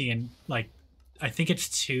off TNT, like, I think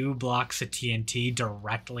it's 2 blocks of TNT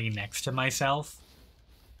directly next to myself.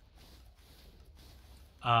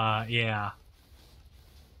 Yeah.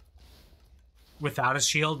 Without a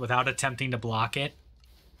shield, without attempting to block it.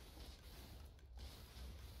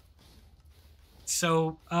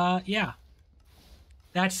 So, yeah.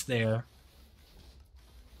 That's there.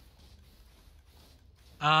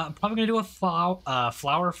 I'm probably going to do a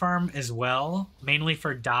flower farm as well, mainly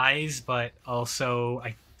for dyes, but also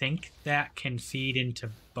I think that can feed into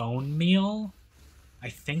bone meal. I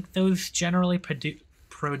think those generally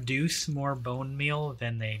produce more bone meal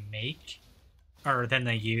than they make, or than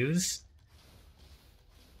they use.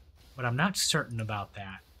 But I'm not certain about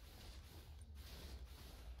that.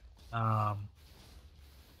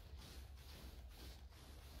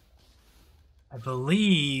 I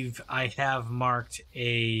believe I have marked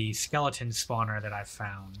a skeleton spawner that I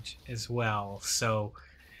found as well. So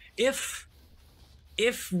if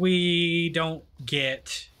we don't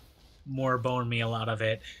get more bone meal out of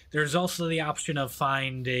it, there's also the option of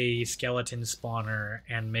find a skeleton spawner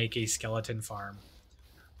and make a skeleton farm.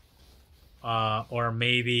 Or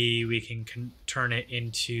maybe we can turn it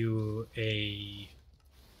into a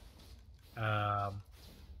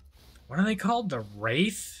what are they called? The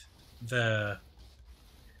Wraith? The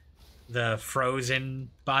frozen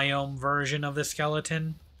biome version of the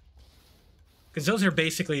skeleton? Because those are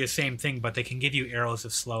basically the same thing, but they can give you arrows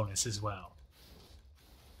of slowness as well,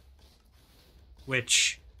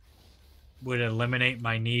 which would eliminate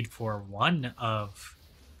my need for one of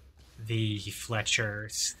the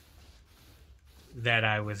Fletchers that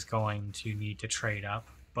I was going to need to trade up.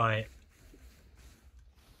 But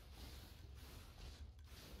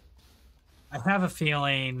I have a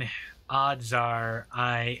feeling odds are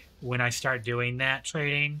when I start doing that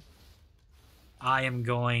trading, I am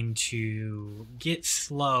going to get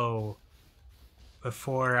slow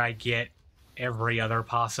before I get every other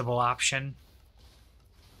possible option.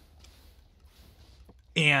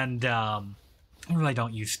 And I really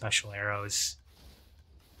don't use special arrows,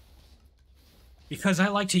 because I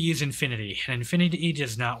like to use Infinity, and Infinity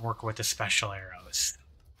does not work with the special arrows.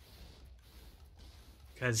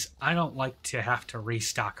 Because I don't like to have to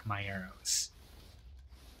restock my arrows.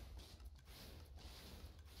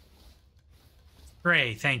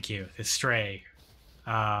 Stray, thank you. The Stray.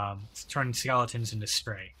 It's turning skeletons into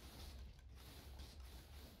Stray.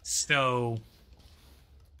 So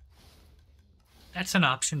that's an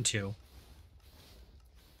option too.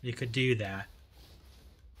 You could do that.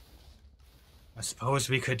 I suppose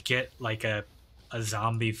we could get like a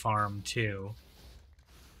zombie farm too,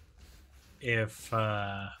 if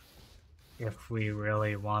we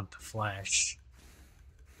really want the flesh.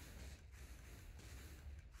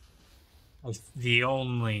 The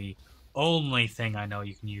only thing I know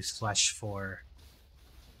you can use flesh for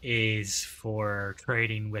is for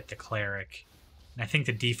trading with the cleric. And I think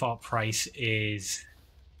the default price is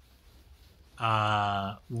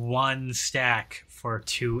 1 stack for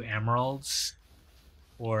 2 emeralds,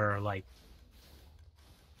 or like,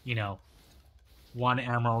 1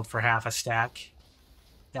 emerald for half a stack.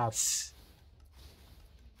 That's,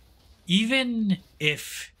 even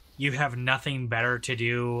if you have nothing better to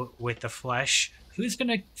do with the flesh, who's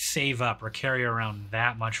gonna save up or carry around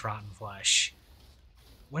that much rotten flesh?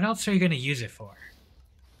 What else are you gonna use it for?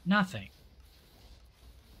 Nothing.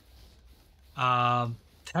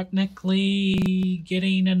 Technically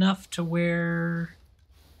getting enough to where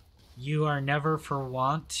you are never for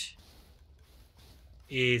want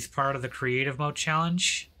is part of the creative mode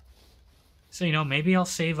challenge. So, maybe I'll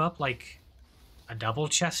save up like a double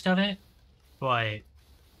chest of it, but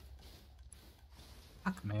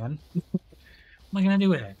fuck, man. What am I gonna do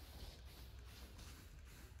with it?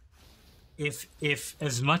 If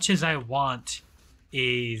as much as I want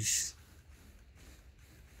is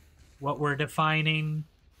what we're defining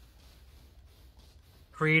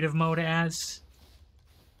creative mode as,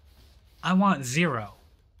 I want 0.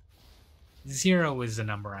 0 is the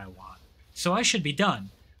number I want. So I should be done,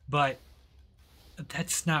 but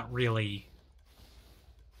that's not really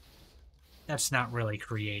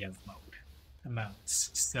creative mode amounts.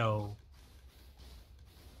 So,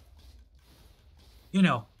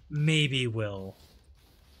 maybe we'll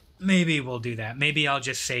do that. Maybe I'll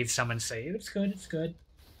just save some and say it's good, it's good.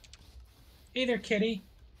 Hey there, kitty.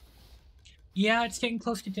 Yeah, it's getting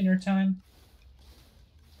close to dinner time.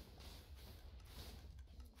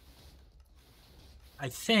 I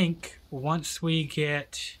think once we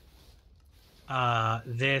get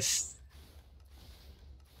this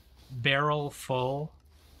barrel full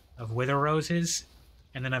of wither roses,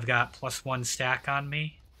 and then I've got +1 stack on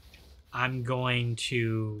me, I'm going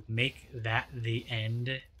to make that the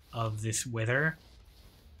end of this wither.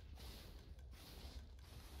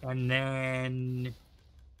 And then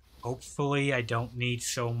hopefully I don't need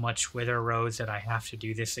so much wither rose that I have to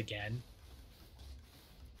do this again.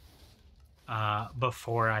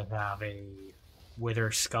 Before I have a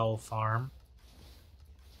wither skull farm.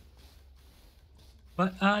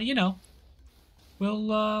 But you know,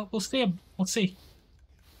 we'll see. We'll see.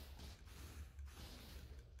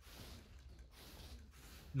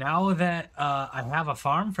 Now that I have a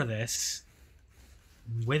farm for this,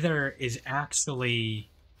 wither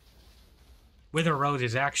rose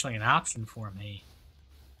is actually an option for me.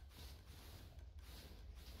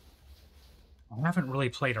 I haven't really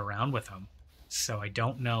played around with them, so I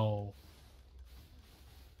don't know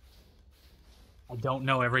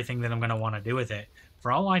everything that I'm going to want to do with it.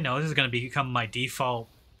 For all I know, this is going to become my default,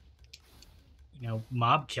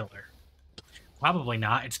 mob killer. Probably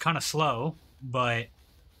not. It's kind of slow, but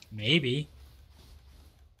maybe.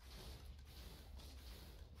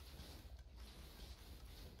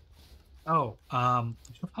 Oh, I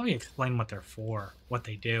should probably explain what they're for, what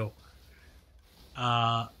they do.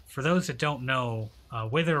 For those that don't know,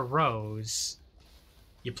 wither rose,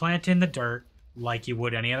 you plant in the dirt like you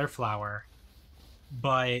would any other flower,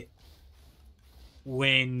 but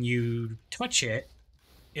when you touch it,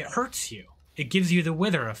 it hurts you. It gives you the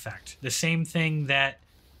wither effect, the same thing that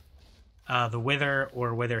the wither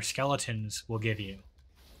or wither skeletons will give you,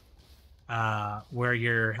 where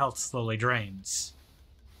your health slowly drains.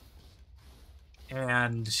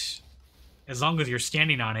 And as long as you're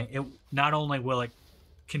standing on it, it not only will it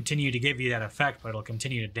continue to give you that effect, but it'll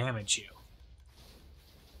continue to damage you.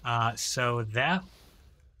 So that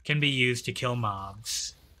can be used to kill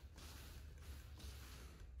mobs.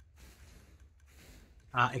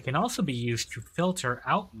 It can also be used to filter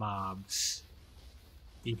out mobs,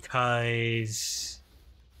 because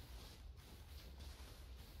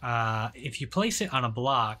if you place it on a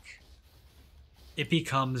block, it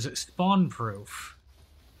becomes spawn-proof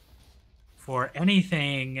for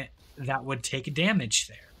anything that would take damage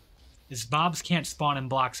there. As mobs can't spawn in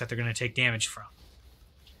blocks that they're going to take damage from.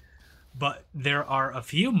 But there are a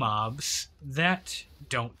few mobs that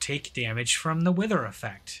don't take damage from the wither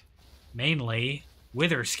effect. Mainly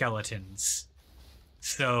wither skeletons.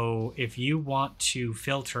 So if you want to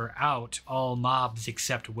filter out all mobs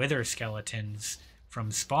except wither skeletons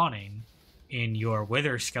from spawning in your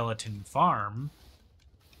wither skeleton farm,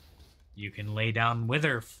 you can lay down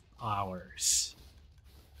wither flowers.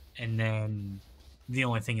 And then the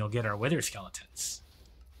only thing you'll get are wither skeletons.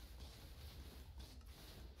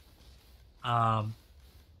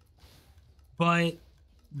 But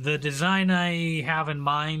the design I have in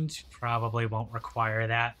mind probably won't require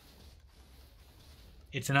that.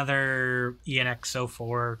 It's another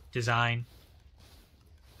ENX04 design.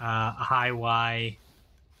 A high Y,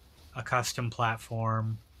 a custom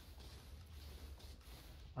platform,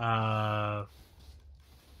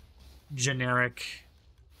 generic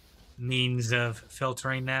means of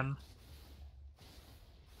filtering them.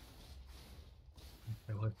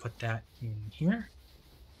 I would put that in here.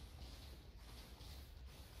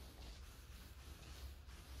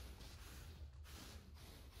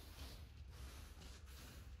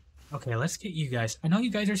 Okay, let's get you guys. I know you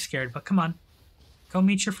guys are scared, but come on. Go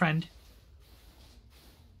meet your friend.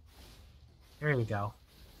 There we go.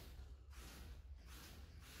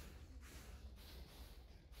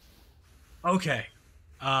 Okay.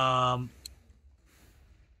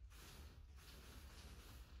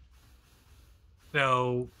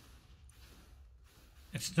 So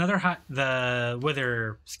it's another the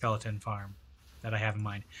wither skeleton farm that I have in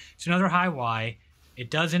mind. It's another high Y. It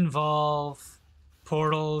does involve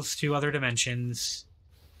portals to other dimensions.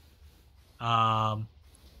 It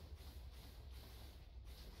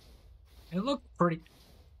looked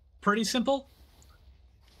pretty simple,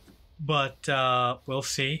 but we'll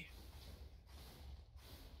see.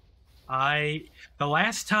 The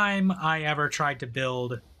last time I ever tried to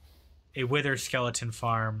build a wither skeleton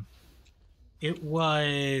farm, it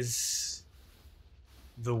was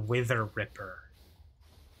the Wither Ripper,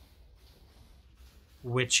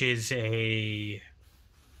 which is a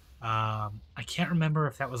I can't remember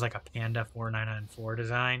if that was like a Panda 4994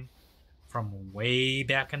 design from way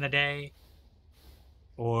back in the day,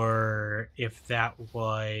 or if that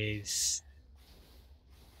was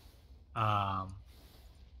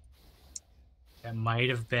that might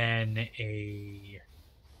have been a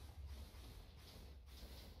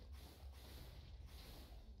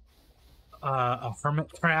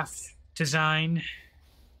Hermitcraft design.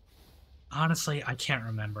 Honestly, I can't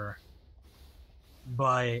remember,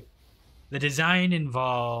 but the design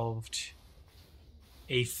involved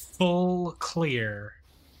a full clear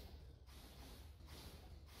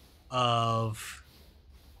of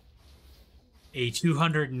a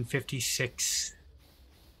 256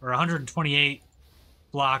 or 128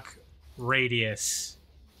 block radius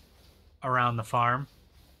around the farm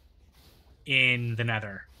in the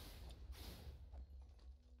Nether.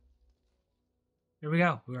 Here we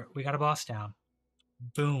go. We got a boss down.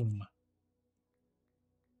 Boom.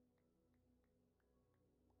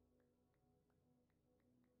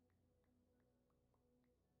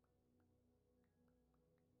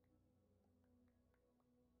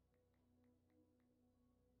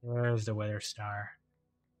 There's the Wither Star.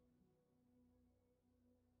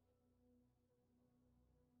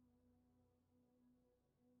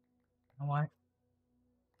 You know what?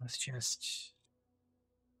 Let's just...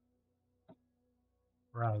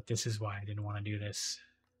 Right, this is why I didn't want to do this.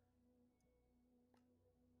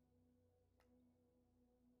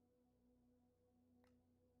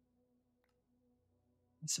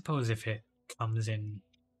 I suppose if it comes in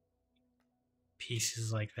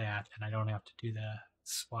pieces like that, then I don't have to do the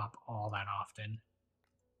swap all that often.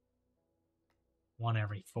 1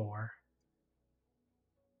 every 4.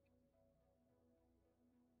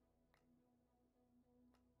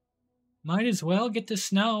 Might as well get the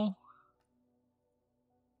snow.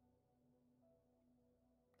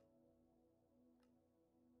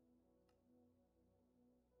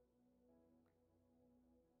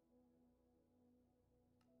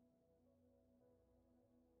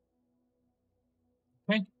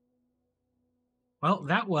 Okay. Well,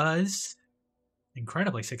 that was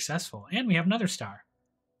incredibly successful. And we have another star.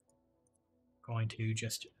 Going to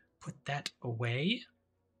just put that away.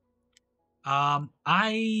 I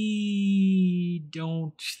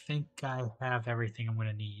don't think I have everything I'm going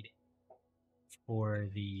to need for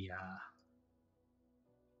the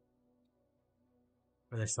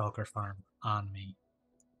shulker farm on me.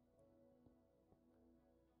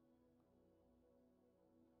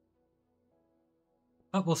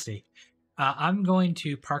 But we'll see. I'm going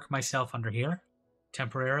to park myself under here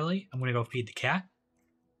temporarily. I'm going to go feed the cat.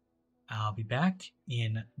 I'll be back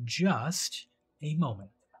in just a moment.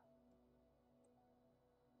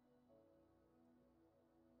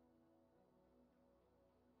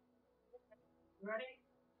 Ready?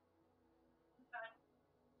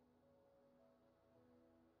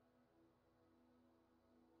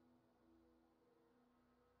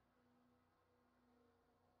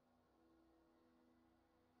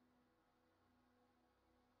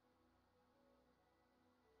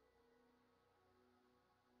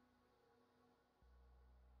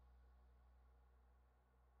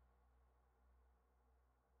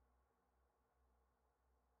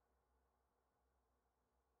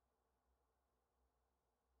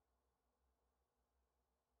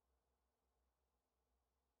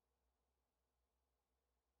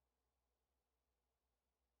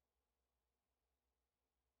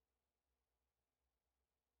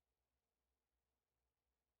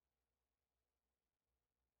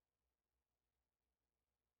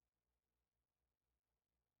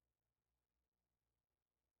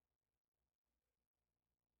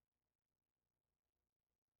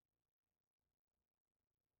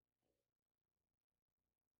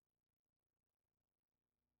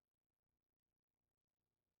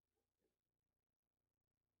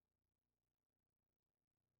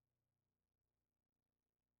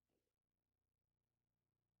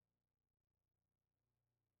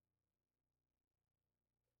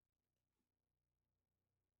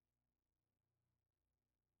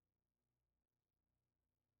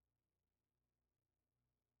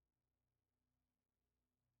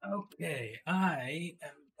 Okay, I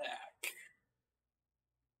am back.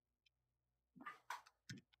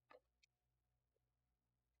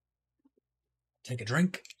 Take a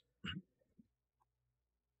drink.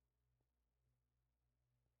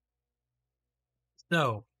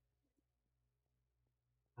 So,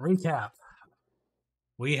 recap.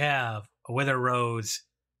 We have a Wither Rose,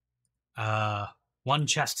 1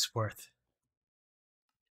 chest's worth.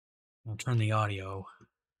 I'll turn the audio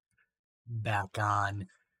back on.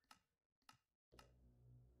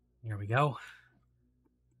 Here we go.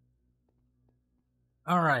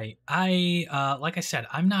 All right. Like I said,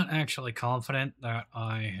 I'm not actually confident that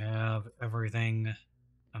I have everything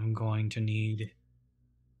I'm going to need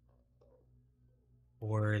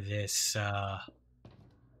for this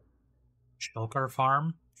shulker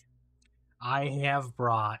farm. I have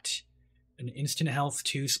brought an instant health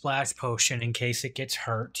 2 splash potion in case it gets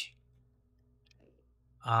hurt,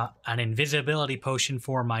 an invisibility potion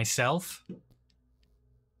for myself,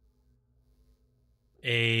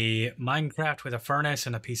 a Minecraft with a furnace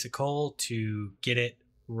and a piece of coal to get it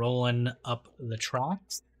rolling up the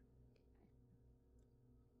tracks,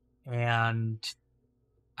 and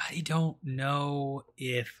I don't know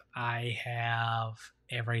if I have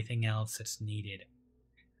everything else that's needed.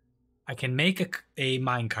 I can make a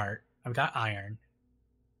minecart. I've got iron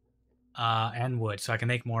and wood, so I can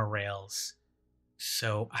make more rails.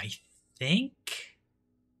 So I think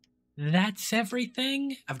that's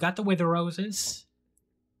everything. I've got the wither roses.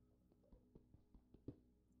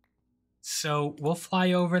 So we'll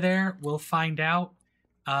fly over there. We'll find out.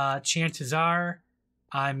 Chances are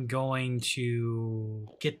I'm going to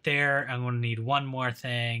get there. I'm going to need one more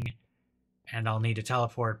thing, and I'll need to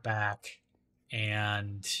teleport back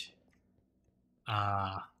and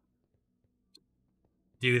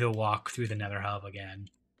do the walk through the Nether Hub again.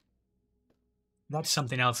 That's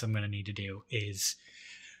something else I'm going to need to do is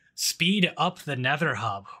speed up the Nether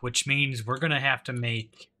Hub, which means we're going to have to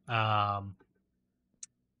make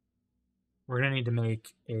we're going to need to make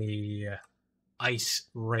a ice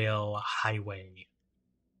rail highway.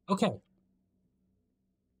 Okay.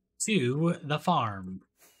 To the farm.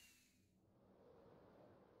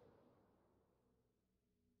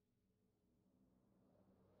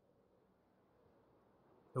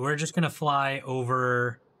 We're just going to fly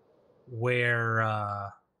over where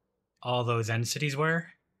all those end cities were.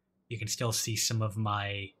 You can still see some of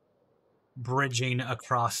my bridging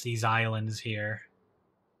across these islands here.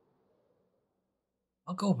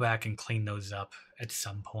 I'll go back and clean those up at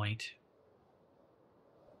some point.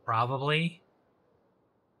 Probably.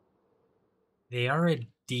 They are a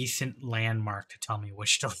decent landmark to tell me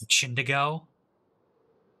which direction to go.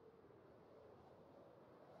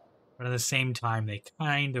 But at the same time, they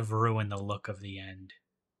kind of ruin the look of the end.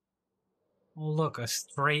 Oh, look, a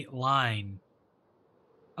straight line.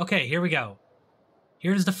 Okay, here we go.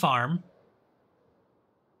 Here's the farm.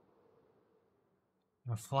 I'm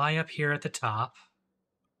going to fly up here at the top.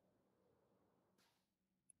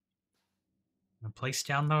 I'm going to place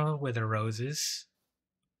down the wither roses.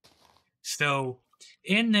 So,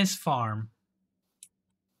 in this farm,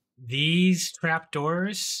 these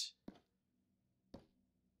trapdoors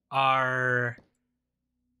are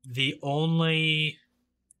the only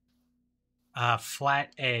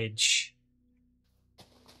flat edge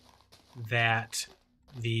that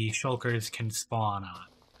the shulkers can spawn on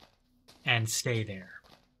and stay there,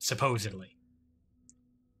 supposedly.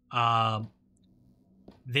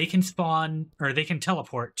 They can spawn, or they can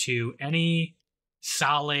teleport to any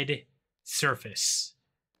solid surface.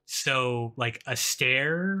 So, like a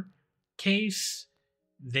staircase,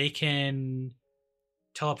 they can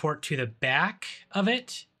teleport to the back of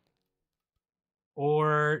it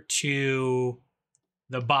or to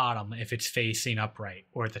the bottom if it's facing upright,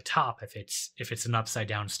 or the top if it's an upside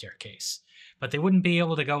down staircase. But they wouldn't be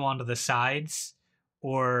able to go onto the sides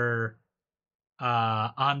or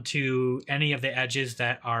onto any of the edges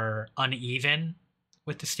that are uneven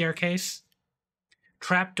with the staircase.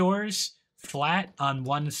 Trapdoors flat on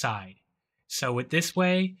one side. So with this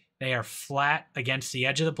way, they are flat against the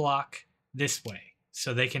edge of the block this way.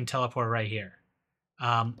 So they can teleport right here.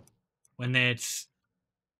 When it's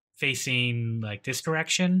facing like this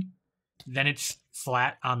direction, then it's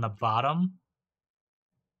flat on the bottom.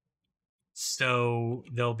 So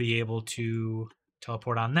they'll be able to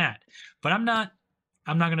teleport on that. But I'm not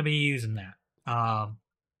going to be using that.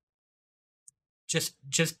 Just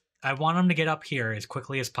I want them to get up here as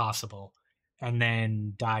quickly as possible and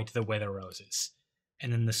then die to the wither roses.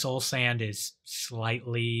 And then the soul sand is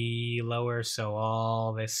slightly lower, so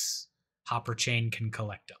all this hopper chain can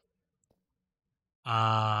collect them.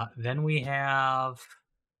 Then we have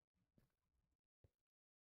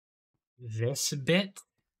this bit,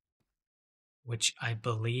 which I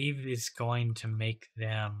believe is going to make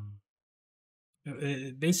them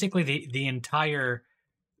basically the entire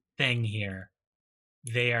thing here.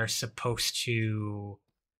 They are supposed to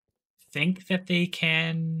think that they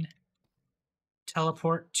can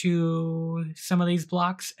teleport to some of these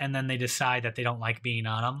blocks, and then they decide that they don't like being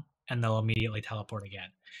on them, and they'll immediately teleport again.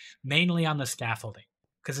 Mainly on the scaffolding,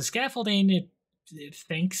 because the scaffolding it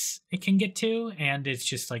thinks it can get to, and it's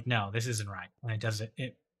just like, no, this isn't right, and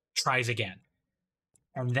it tries again.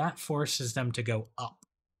 and that forces them to go up,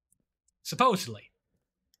 supposedly.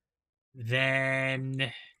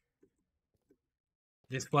 Then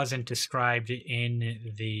this wasn't described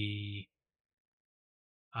in the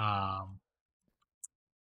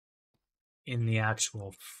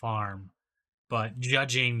actual farm, but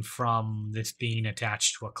judging from this being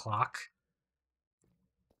attached to a clock,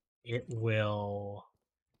 it will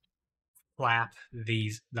flap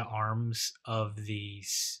the arms of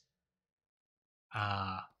these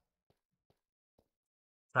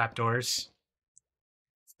trapdoors,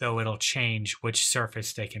 so it'll change which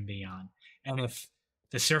surface they can be on. And if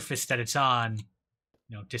the surface that it's on,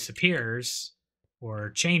 disappears or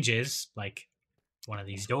changes, like one of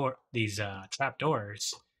these trap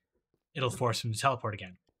doors, it'll force them to teleport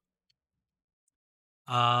again.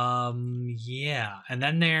 Yeah. And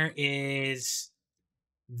then there is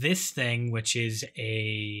this thing, which is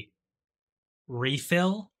a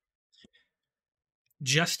refill.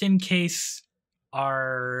 Just in case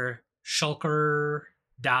our shulker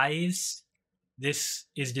dies, this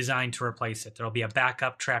is designed to replace it. There'll be a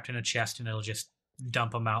backup trapped in a chest, and it'll just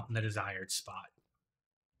dump them out in the desired spot.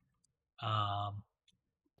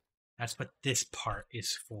 That's what this part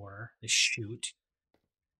is for, the chute.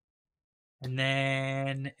 And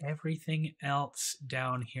then everything else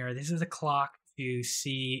down here. This is a clock to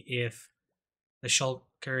see if the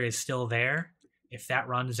shulker is still there. If that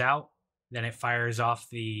runs out, then it fires off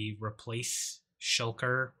the replace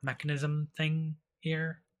shulker mechanism thing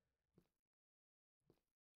here.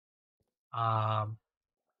 Then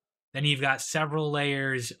you've got several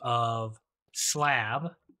layers of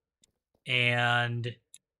slab and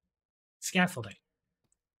scaffolding.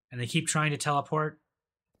 And they keep trying to teleport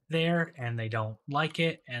there, and they don't like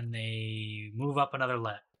it, and they move up another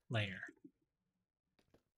layer.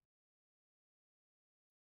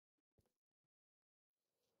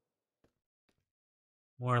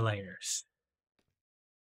 More layers.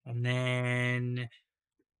 And then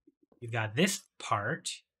you've got this part,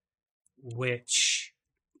 which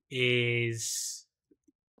is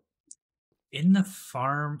in the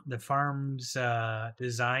farm. The farm's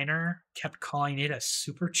designer kept calling it a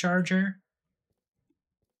supercharger.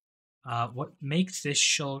 What makes this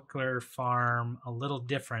shulker farm a little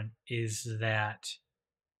different is that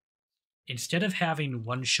instead of having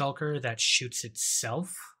one shulker that shoots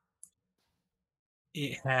itself,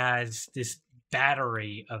 it has this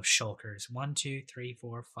battery of shulkers. 1, 2, 3,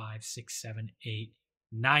 4, 5, 6, 7, 8,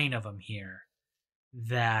 9 of them here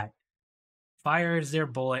that fires their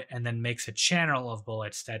bullet and then makes a channel of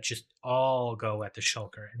bullets that just all go at the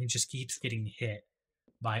shulker, and it just keeps getting hit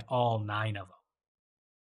by all 9 of them.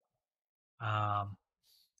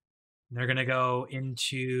 They're going to go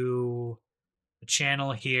into the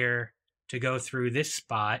channel here to go through this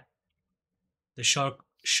spot. The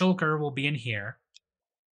shulker will be in here.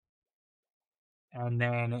 And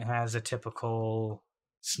then it has a typical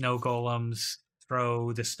snow golems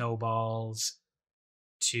throw the snowballs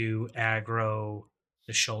to aggro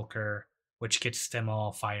the shulker, which gets them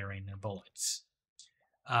all firing their bullets.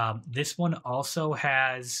 This one also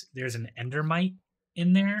there's an endermite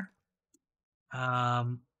in there. I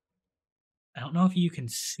don't know if you can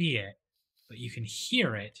see it, but you can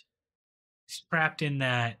hear it. It's trapped in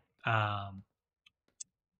that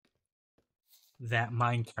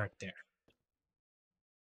minecart there.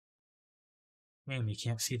 Man, you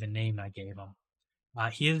can't see the name I gave him.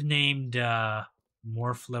 He is named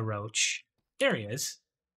Morphla Roach. There he is.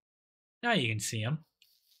 Now you can see him.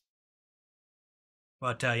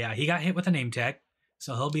 But yeah, he got hit with a name tag,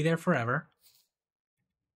 so he'll be there forever.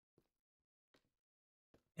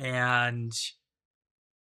 And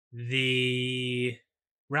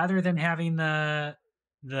rather than having the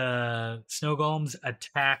snow golems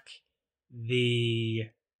attack the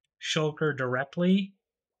shulker directly,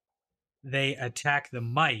 they attack the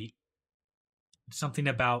mite. Something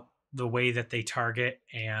about the way that they target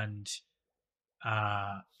and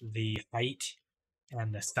the height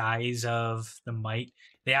and the size of the mite,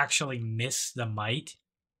 they actually miss the mite,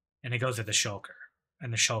 and it goes at the shulker,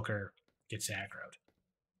 and the shulker gets aggroed,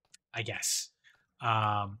 I guess.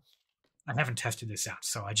 I haven't tested this out,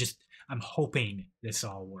 so I'm hoping this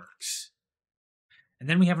all works. And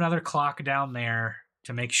then we have another clock down there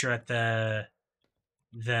to make sure that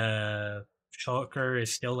the shulker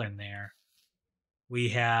is still in there. We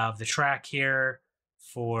have the track here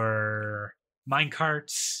for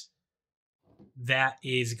minecarts. That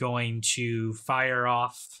is going to fire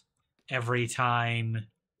off every time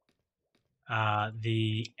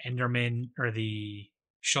the Enderman or the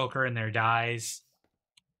shulker in there dies,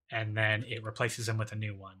 and then it replaces them with a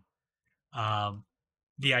new one.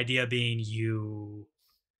 The idea being you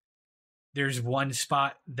there's one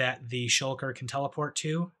spot that the shulker can teleport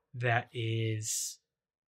to that is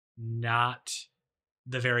not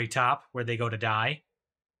the very top where they go to die.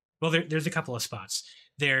 Well, there's a couple of spots.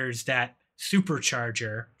 There's that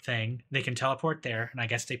supercharger thing. They can teleport there, and I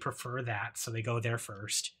guess they prefer that, so they go there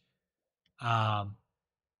first. And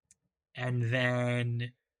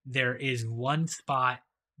then there is one spot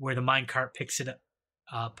where the minecart picks it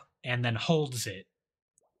up and then holds it,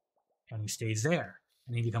 and he stays there,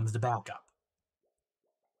 and he becomes the backup.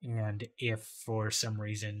 And if for some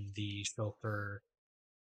reason the shulker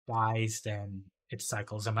dies, then it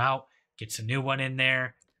cycles them out, gets a new one in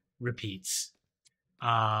there, repeats.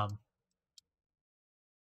 But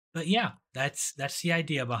yeah, that's the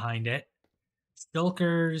idea behind it.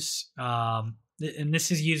 Shulkers, and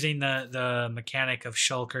this is using the mechanic of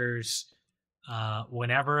shulkers.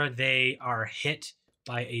 Whenever they are hit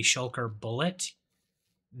by a shulker bullet,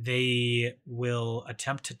 they will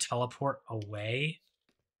attempt to teleport away,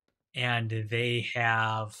 and they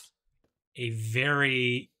have a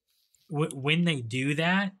very when they do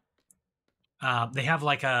that, they have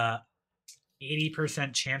like a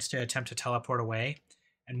 80% chance to attempt to teleport away.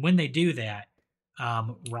 And when they do that,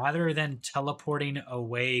 rather than teleporting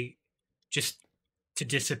away just to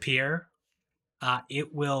disappear,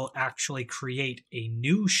 it will actually create a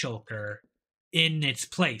new shulker in its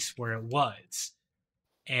place where it was.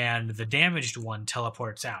 And the damaged one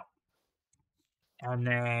teleports out. And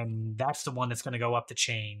then that's the one that's going to go up the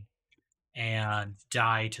chain and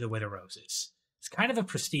die to the Wither Roses. It's kind of a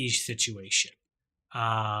prestige situation.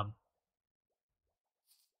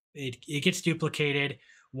 It gets duplicated.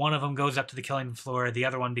 One of them goes up to the killing floor. The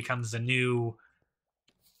other one becomes a new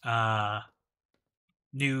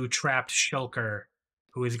trapped shulker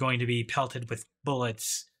who is going to be pelted with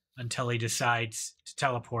bullets until he decides to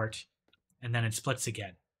teleport, and then it splits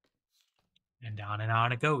again. And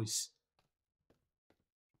on it goes.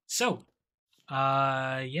 So,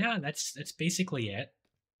 yeah, that's basically it.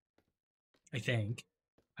 I think.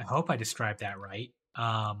 I hope I described that right.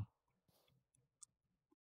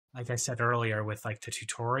 Like I said earlier, with like the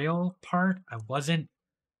tutorial part, I wasn't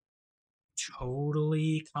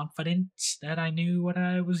totally confident that I knew what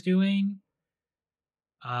I was doing.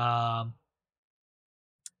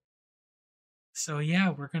 So yeah,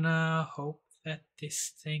 we're gonna hope that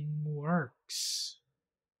this thing works.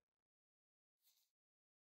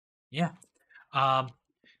 Yeah.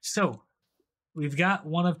 So we've got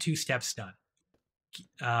one of two steps done.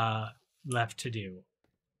 Left to do.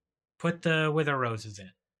 Put the Wither Roses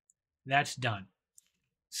in. That's done.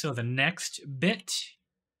 So the next bit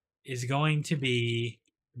is going to be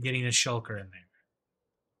getting a shulker in there.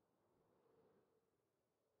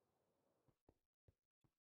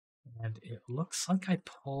 And it looks like I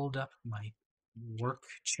pulled up my work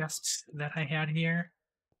chests that I had here.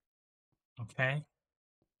 Okay.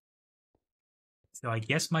 So I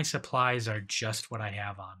guess my supplies are just what I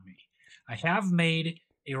have on me. I have made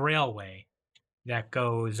a railway that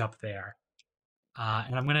goes up there.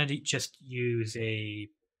 And I'm going to just use a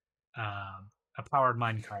powered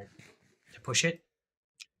minecart to push it.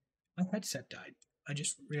 My headset died. I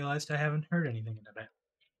just realized I haven't heard anything in a bit.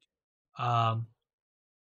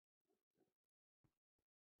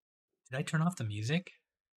 Did I turn off the music?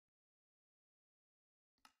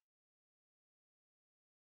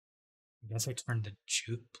 I guess I turned the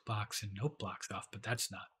jukebox and note blocks off, but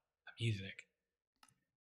that's not the music.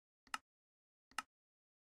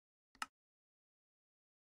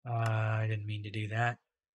 I didn't mean to do that.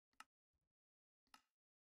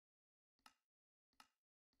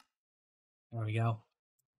 There we go.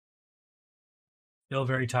 Still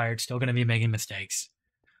very tired. Still going to be making mistakes.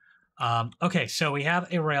 Okay, so we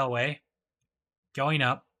have a railway going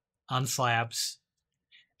up on slabs.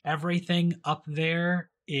 Everything up there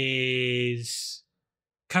is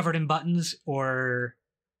covered in buttons or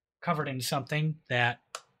covered in something that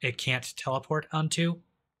it can't teleport onto.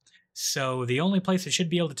 So the only place it should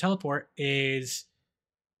be able to teleport is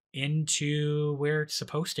into where it's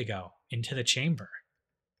supposed to go, into the chamber.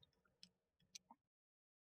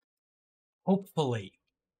 Hopefully.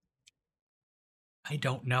 I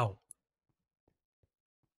don't know.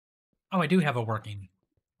 Oh, I do have a working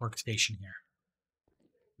workstation here.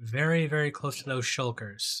 Very, very close to those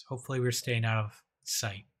shulkers. Hopefully we're staying out of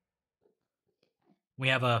sight. We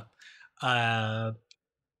have a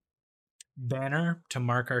banner to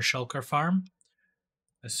mark our shulker farm,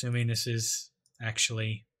 assuming this is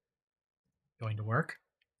actually going to work.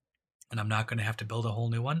 And I'm not going to have to build a whole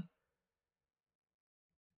new one.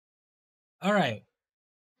 All right.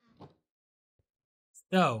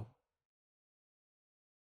 So,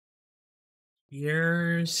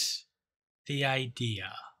 here's the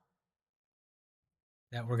idea.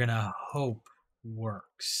 that we're gonna hope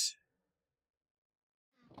works.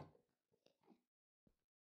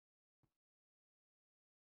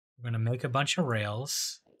 We're gonna make a bunch of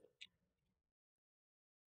rails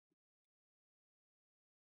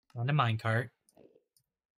and a minecart.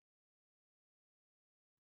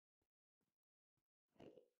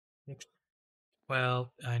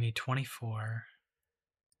 Well, I need 24.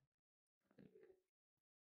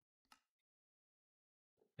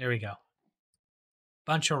 There we go.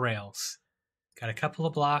 Bunch of rails. Got a couple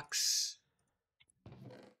of blocks.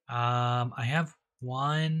 I have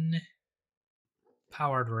one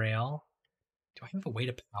powered rail. Do I have a way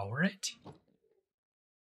to power it?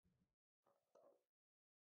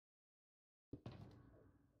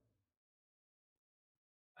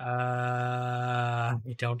 I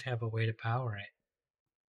don't have a way to power it.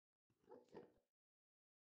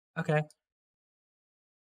 Okay.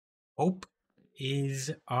 Hope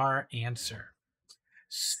is our answer.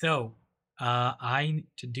 So, to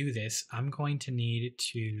do this, I'm going to need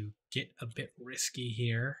to get a bit risky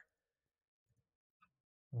here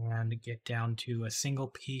and get down to a single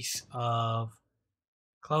piece of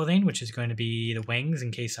clothing, which is going to be the wings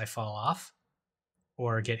in case I fall off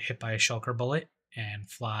or get hit by a shulker bullet and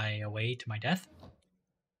fly away to my death.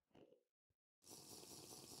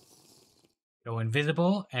 Go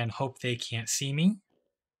invisible and hope they can't see me.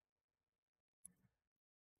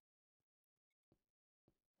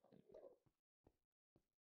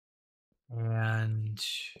 And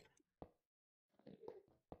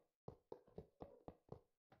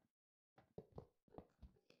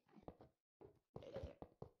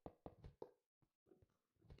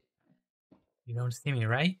you don't see me,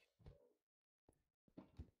 right?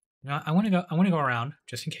 No, I want to go around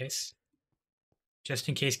just in case. Just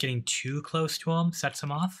in case getting too close to him sets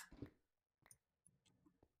him off.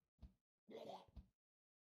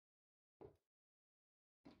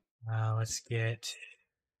 Let's get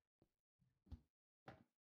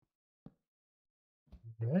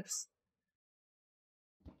this.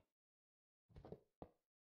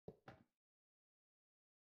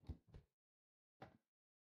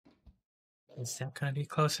 Is that going to be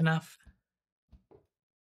close enough?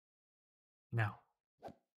 No.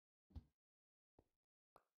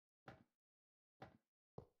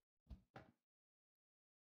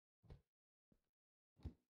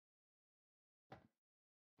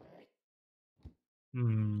 How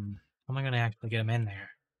am I going to actually get him in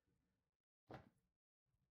there?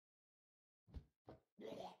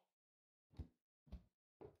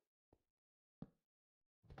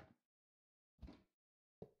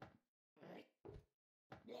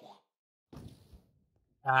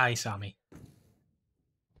 Ah, he saw me.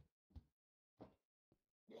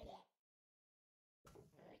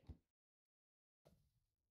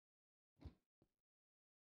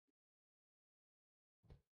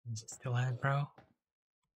 Is it still aggro?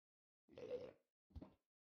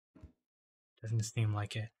 Doesn't seem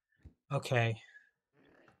like it. Okay.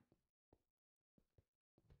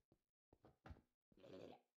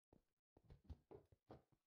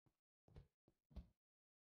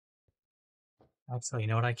 Actually, you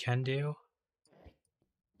know what I can do?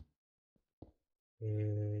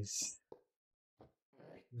 Is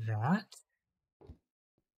that?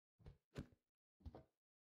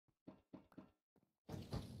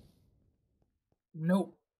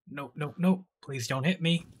 Nope. Nope, nope, nope. Please don't hit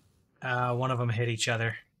me. One of them hit each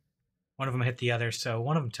other. One of them hit the other, so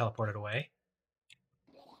one of them teleported away.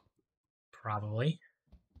 Probably.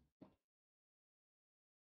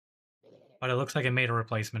 But it looks like it made a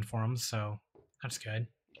replacement for him, so that's good.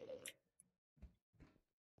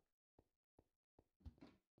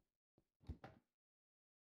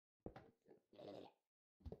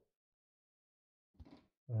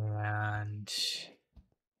 And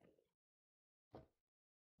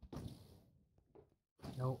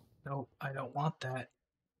no, no, I don't want that.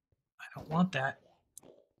 I don't want that.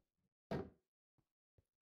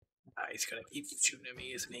 He's gonna keep shooting at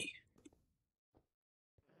me, isn't he?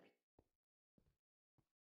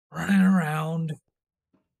 Running around.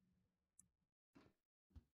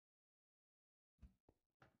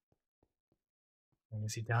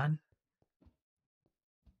 Is he done?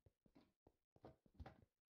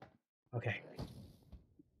 Okay.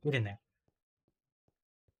 Get in there.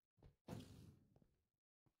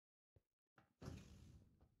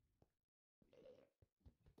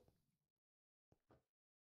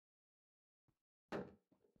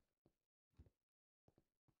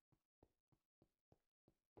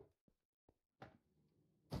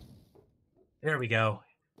 There we go.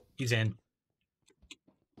 He's in.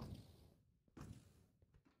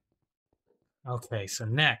 Okay, so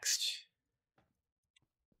next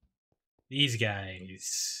These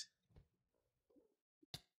guys.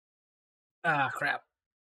 Ah, crap.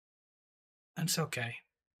 That's okay.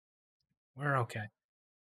 We're okay.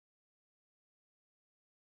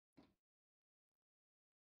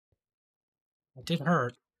 It did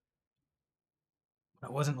hurt.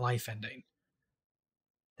 But it wasn't life-ending.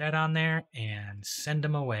 That on there, and send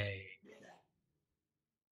them away.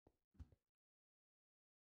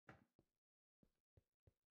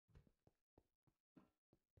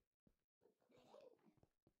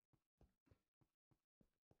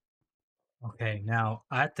 Okay, now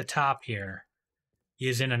at the top here, he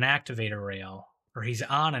is in an activator rail, or he's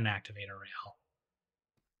on an activator rail.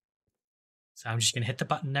 So I'm just going to hit the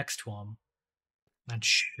button next to him. That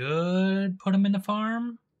should put him in the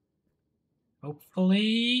farm.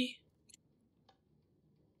 Hopefully.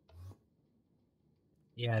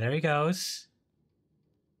 Yeah, there he goes.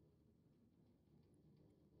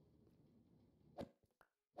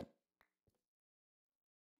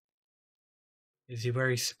 Is he where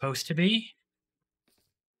he's supposed to be?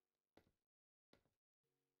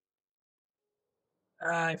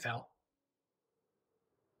 I fell.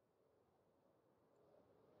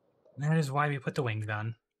 That is why we put the wings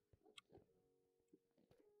on.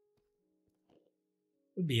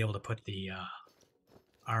 We'll be able to put the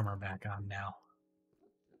armor back on now.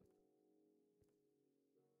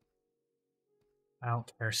 I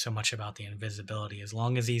don't care so much about the invisibility as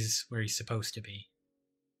long as he's where he's supposed to be.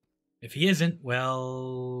 If he isn't,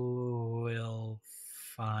 well, we'll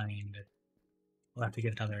find. We'll have to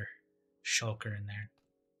get another shulker in there.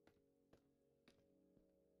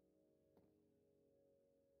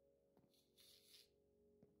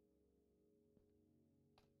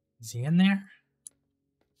 Is he in there?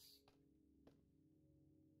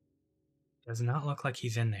 Does not look like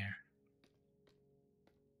he's in there.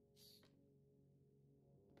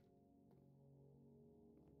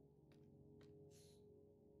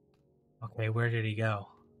 Okay, where did he go?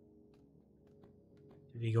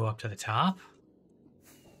 Did he go up to the top?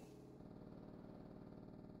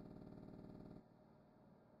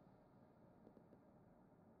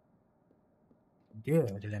 He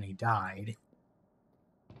did, and then he died.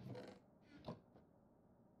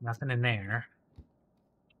 Nothing in there.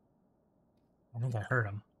 I think I heard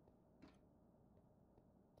him.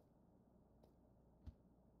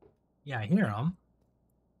 Yeah, I hear him.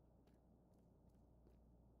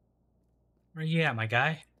 Where you at, my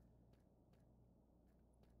guy?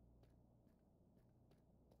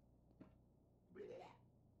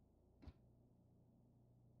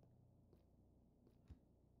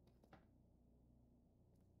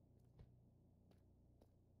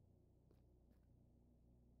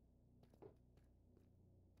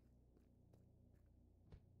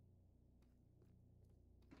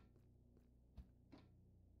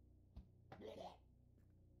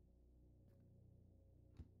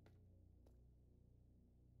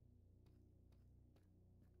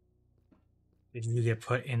 Did you get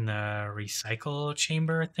put in the recycle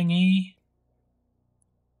chamber thingy?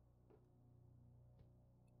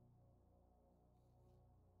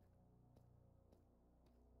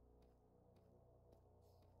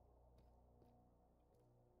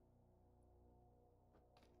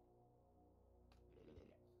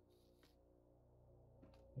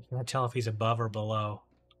 I can't tell if he's above or below.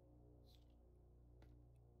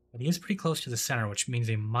 But he is pretty close to the center, which means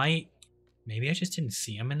he might... Maybe I just didn't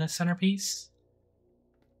see him in the centerpiece?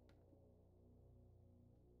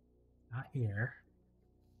 Not here.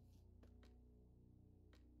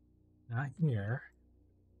 Not here.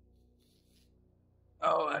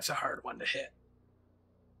 Oh, that's a hard one to hit.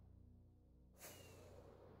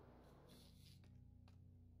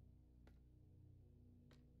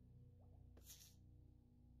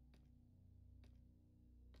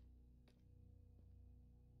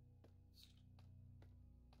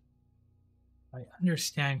 If I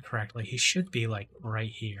understand correctly, he should be, like,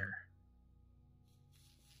 right here.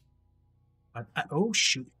 But, oh,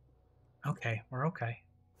 shoot. Okay, we're okay.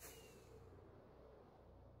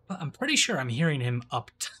 But I'm pretty sure I'm hearing him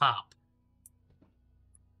up top.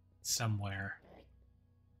 Somewhere.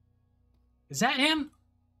 Is that him?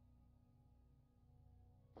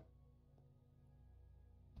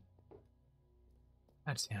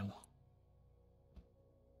 That's him.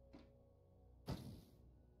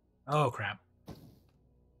 Oh, crap.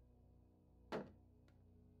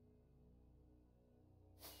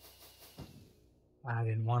 I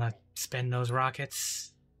didn't want to spend those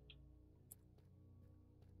rockets.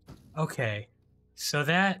 Okay. So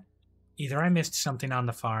that... Either I missed something on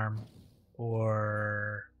the farm,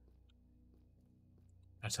 or...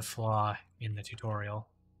 That's a flaw in the tutorial.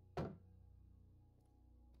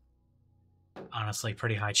 Honestly,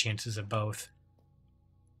 pretty high chances of both.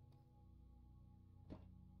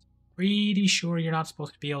 Pretty sure you're not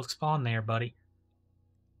supposed to be able to spawn there, buddy.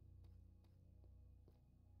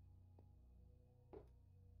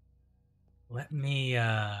 Let me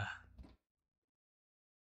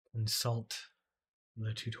consult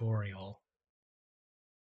the tutorial.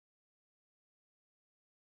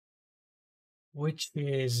 Which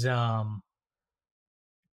is a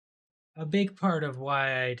big part of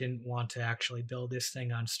why I didn't want to actually build this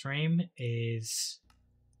thing on stream is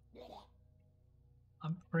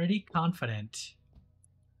I'm pretty confident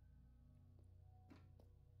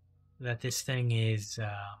that this thing is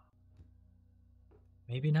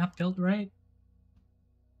maybe not built right.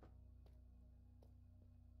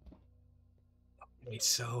 Okay,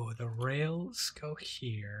 so the rails go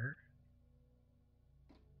here.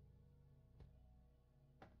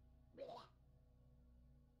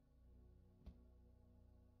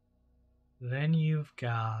 Then you've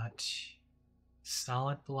got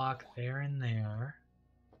solid block there and there.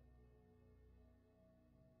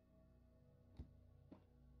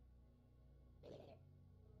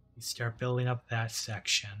 You start building up that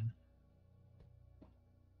section.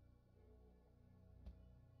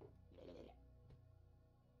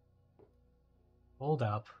 Hold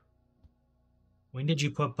up. When did you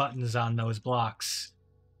put buttons on those blocks?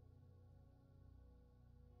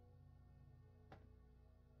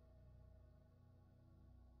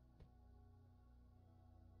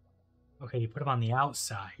 Okay, you put them on the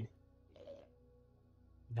outside.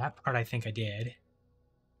 That part I think I did.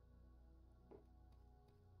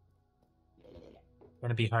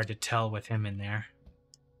 Gonna be hard to tell with him in there.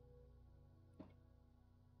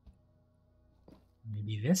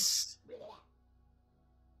 Maybe this?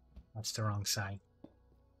 That's the wrong side.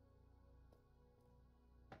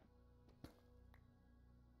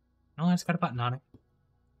 No, it's got a button on it.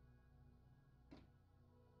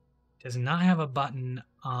 Does not have a button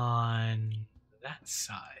on that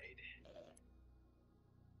side.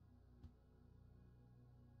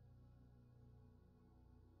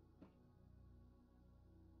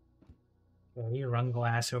 Okay, you run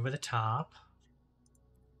glass over the top.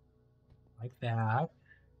 Like that.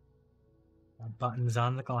 Got buttons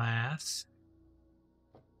on the glass.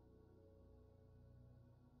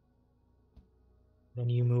 Then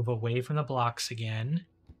you move away from the blocks again.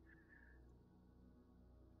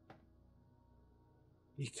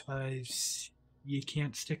 Because you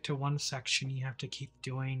can't stick to one section, you have to keep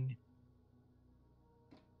doing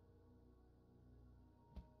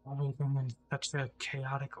everything in such a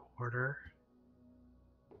chaotic order.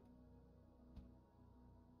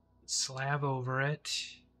 Slab over it.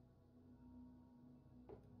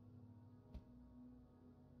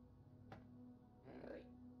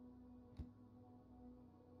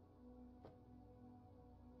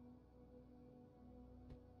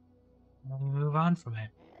 And move on from it.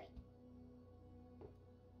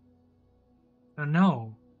 Oh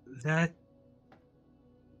no, that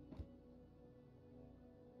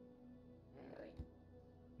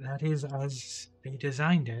is as they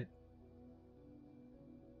designed it.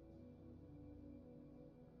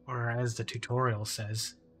 Or as the tutorial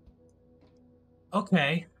says.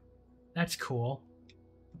 Okay, that's cool.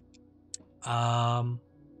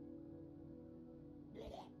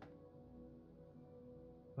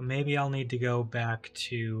 Maybe I'll need to go back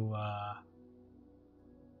to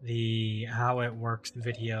the how it works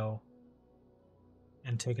video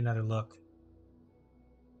and take another look.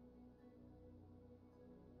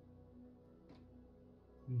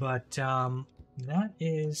 But that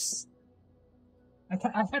is...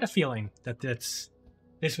 I had a feeling that this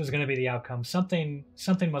was going to be the outcome. Something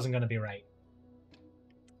wasn't going to be right.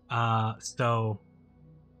 So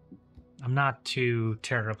I'm not too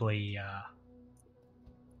terribly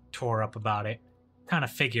tore up about it. Kind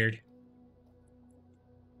of figured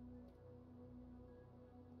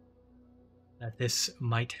that this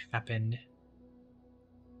might happen.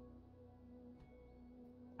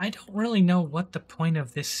 I don't really know what the point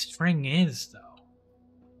of this string is, though.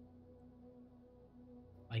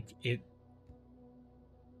 Like, it...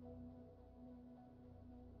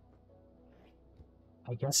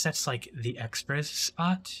 I guess that's like the extras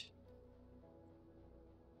spot.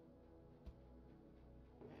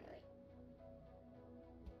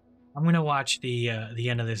 I'm gonna watch the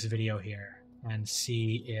end of this video here and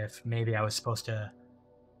see if maybe I was supposed to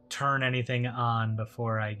turn anything on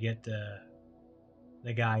before I get the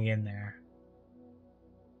guy in there.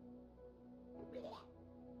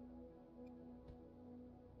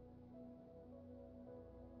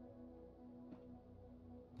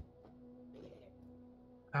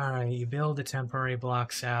 Alright, you build the temporary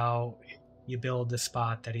blocks out. you build the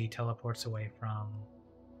spot that he teleports away from.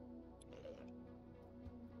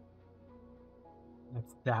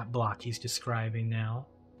 That's that block he's describing now.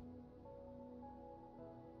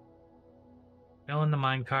 Fill in the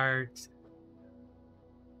minecart.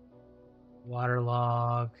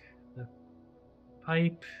 Waterlog. The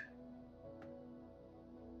pipe.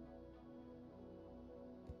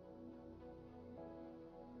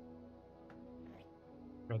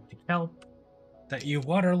 Broke the kelp that you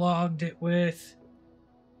waterlogged it with.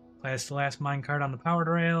 Place the last minecart on the powered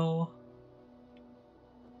rail.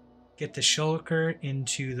 Get the shulker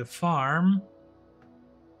into the farm.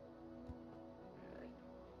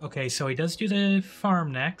 Okay, so he does do the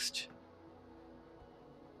farm next.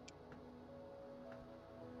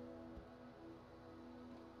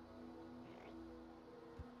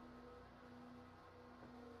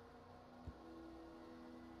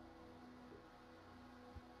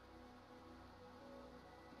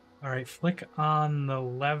 All right, flick on the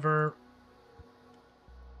lever.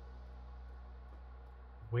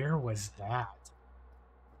 Where was that?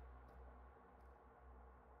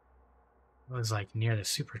 It was like near the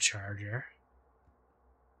supercharger.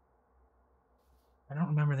 I don't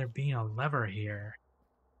remember there being a lever here.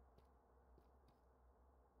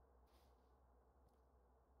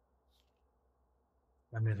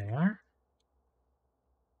 Under there?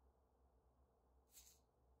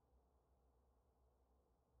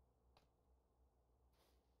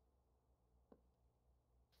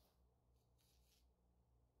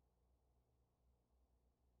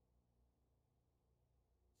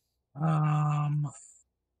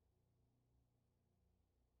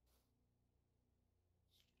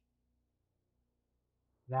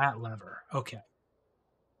 That lever. Okay.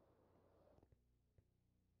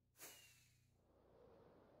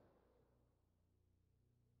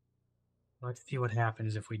 Let's see what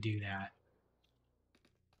happens if we do that.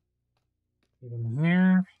 Get in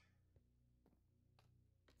here.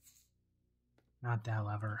 Not that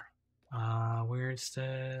lever. Where's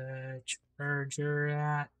the charger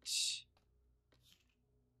at?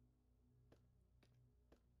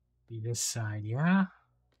 Be this side, yeah?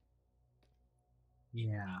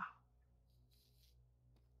 Yeah.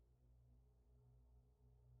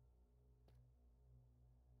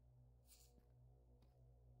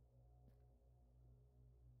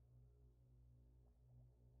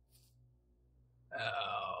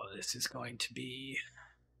 Oh, this is going to be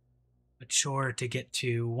a chore to get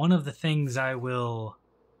to. One of the things I will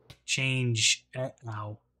change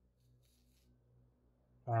now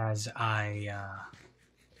as I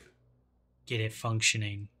get it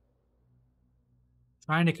functioning.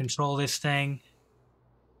 Trying to control this thing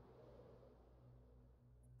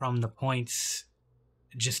from the points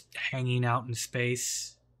just hanging out in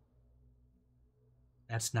space.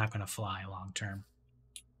 That's not going to fly long term.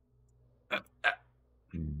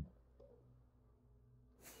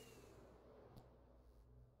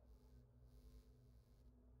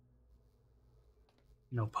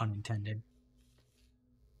 No pun intended.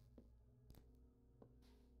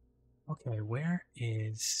 Okay, where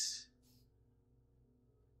is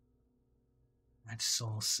that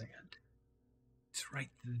soul sand? It's right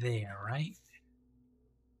there, right?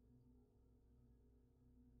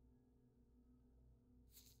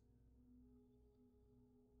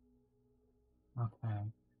 Okay.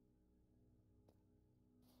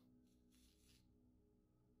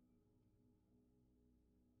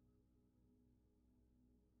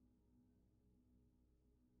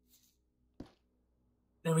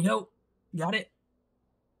 There we go. Got it.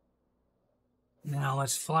 Now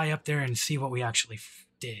let's fly up there and see what we actually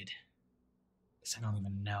did. Because I don't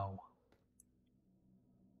even know.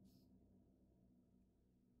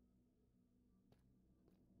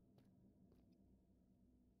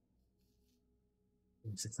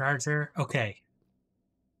 It's the charger. Okay.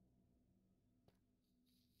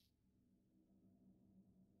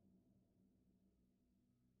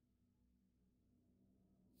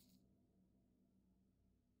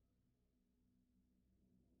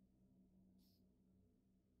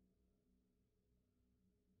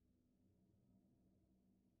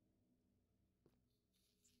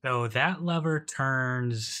 So that lever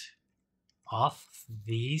turns off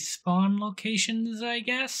these spawn locations, I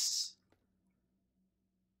guess.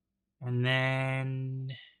 And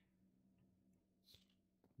then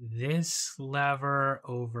this lever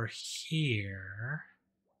over here,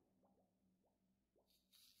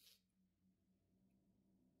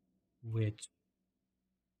 which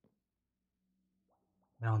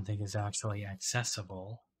I don't think is actually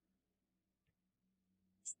accessible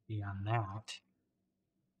beyond that.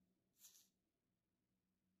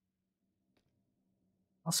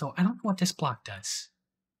 Also, I don't know what this block does.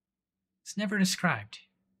 It's never described.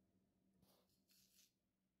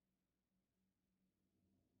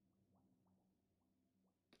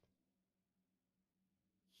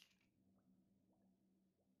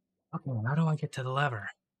 Okay, how do I get to the lever?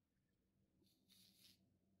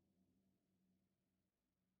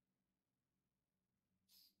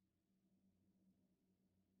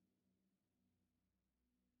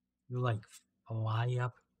 You like fly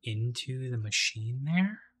up into the machine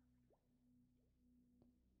there?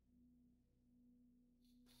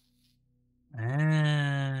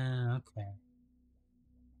 Ah, okay.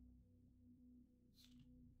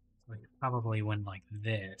 So you probably went like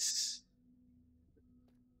this.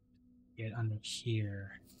 Get under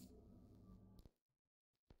here.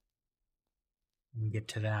 And get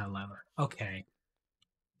to that lever. Okay.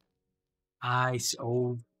 Okay.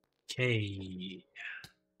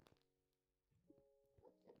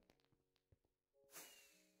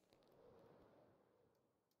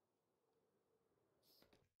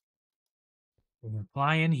 We can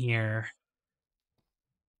fly in here.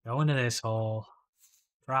 Go into this hole.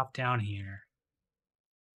 Drop down here.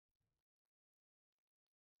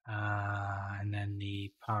 And then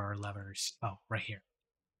the power levers. Oh, right here.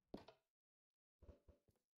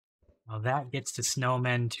 Well, that gets the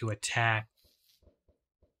snowmen to attack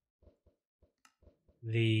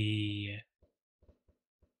the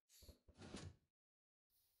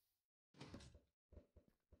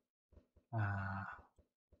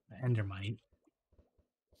Endermite.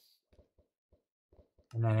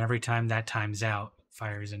 And then every time that times out,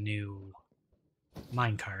 fires a new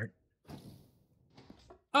minecart.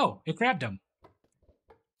 Oh, it grabbed him.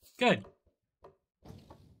 Good.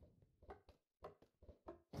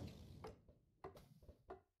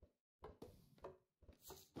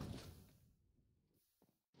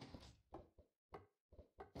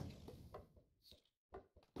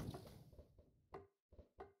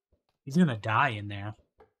 He's gonna die in there.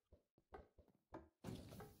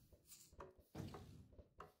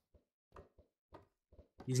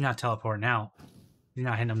 He's not teleporting out. He's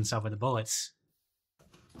not hitting himself with the bullets.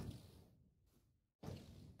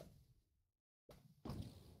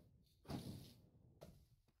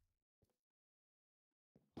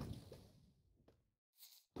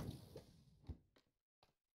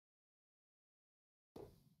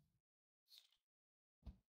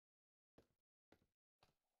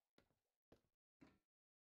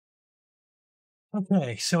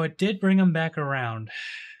 Okay, so it did bring him back around.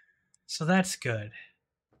 So that's good.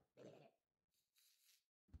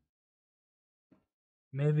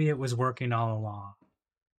 Maybe it was working all along.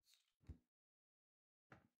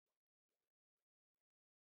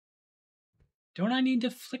 Don't I need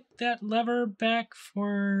to flick that lever back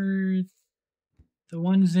for the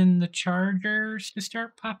ones in the chargers to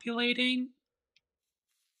start populating?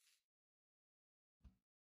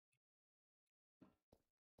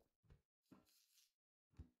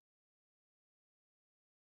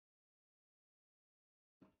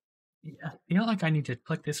 Yeah, I feel like I need to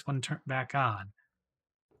click this one back on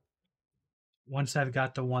once I've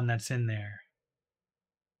got the one that's in there.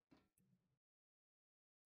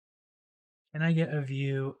 Can I get a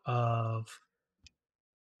view of...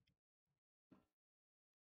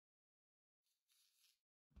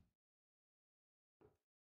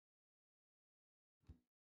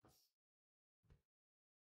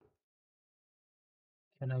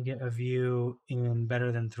 Can I get a view in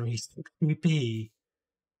better than 360p?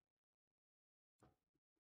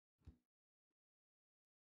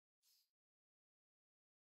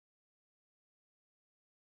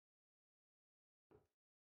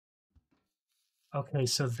 Okay,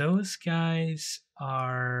 so those guys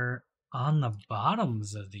are on the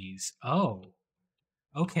bottoms of these. Oh.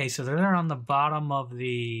 Okay, so they're on the bottom of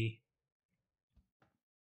the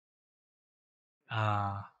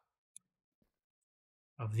of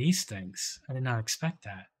these things. I did not expect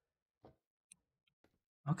that.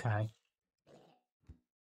 Okay.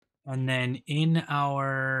 And then in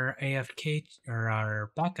our AFK or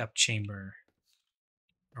our backup chamber,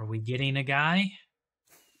 are we getting a guy?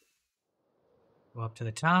 Go up to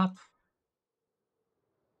the top.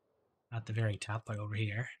 Not the very top, but over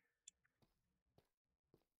here.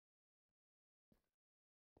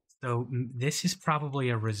 So this is probably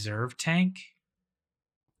a reserve tank.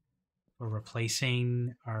 We're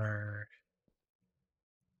replacing our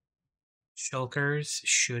shulkers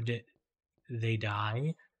should they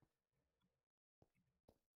die.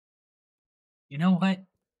 You know what?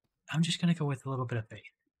 I'm just gonna go with a little bit of faith.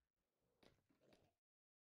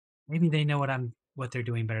 Maybe they know what they're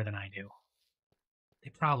doing better than I do.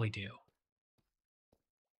 They probably do.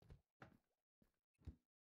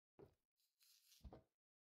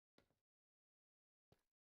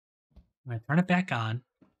 I'm gonna turn it back on.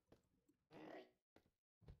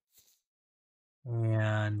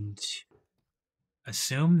 And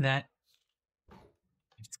assume that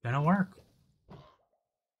it's gonna work.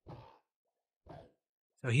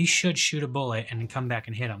 So he should shoot a bullet and then come back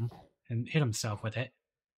and hit him and hit himself with it.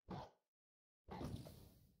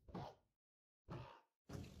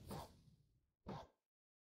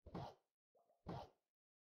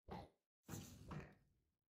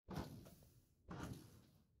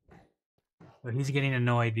 So he's getting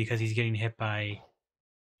annoyed because he's getting hit by...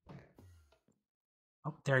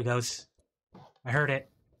 Oh, there he goes. I heard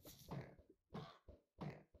it.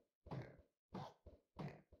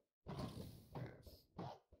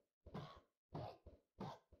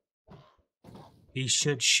 He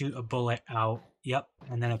should shoot a bullet out. Yep,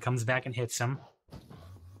 and then it comes back and hits him.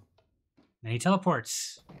 Then he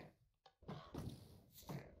teleports.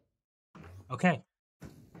 Okay.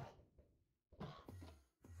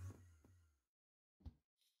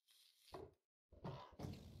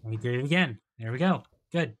 We did it again. There we go.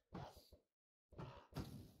 Good.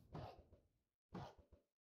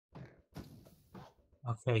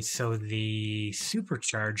 Okay, so the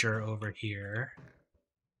supercharger over here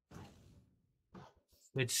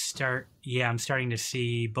should start... Yeah, I'm starting to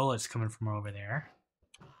see bullets coming from over there.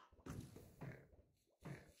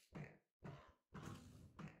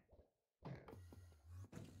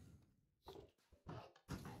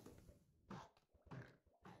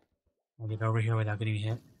 I'll get over here without getting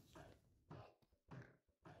hit.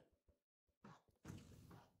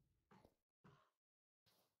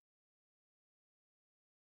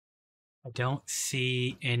 I don't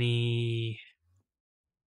see anything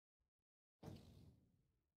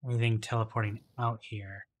teleporting out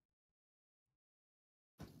here.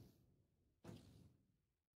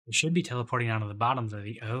 It should be teleporting out of the bottoms of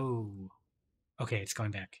the... Oh. Okay, it's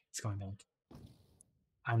going back. It's going back.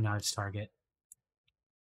 I'm not its target.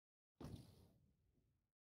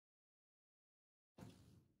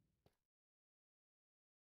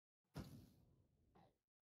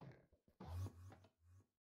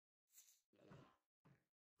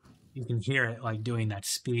 You can hear it like doing that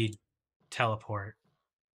speed teleport,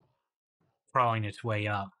 crawling its way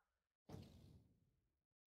up.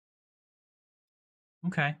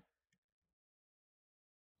 Okay.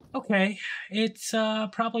 Okay, it's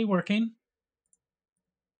probably working.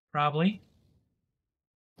 Probably.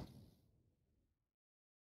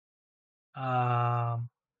 Um,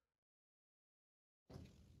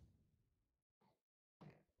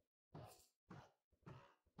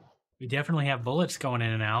 we definitely have bullets going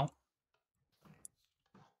in and out.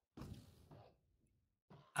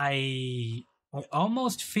 I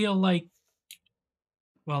almost feel like...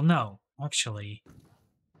 Well, no, actually.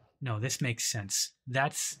 No, this makes sense.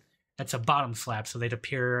 That's a bottom slab, so they'd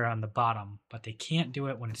appear on the bottom, but they can't do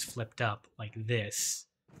it when it's flipped up like this,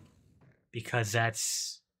 because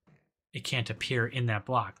it can't appear in that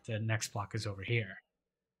block. The next block is over here.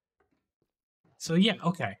 So yeah,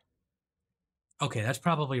 okay. Okay, that's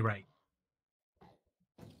probably right.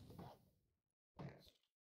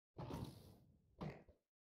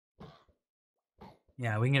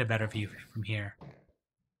 Yeah, we can get a better view from here.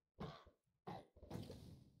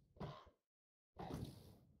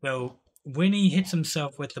 So when he hits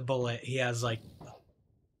himself with the bullet, he has like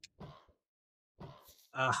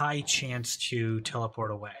a high chance to teleport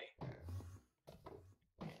away.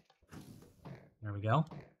 There we go.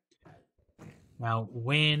 Now,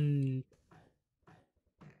 when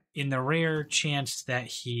in the rare chance that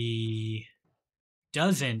he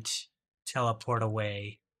doesn't teleport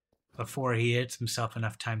away before he hits himself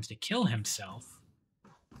enough times to kill himself,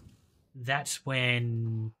 that's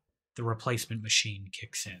when the replacement machine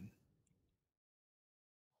kicks in.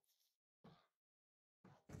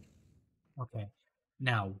 Okay.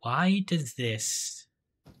 Now, why does this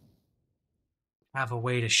have a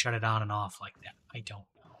way to shut it on and off like that? I don't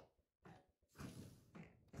know.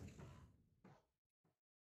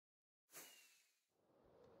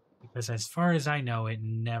 Because as far as I know, it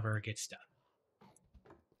never gets done.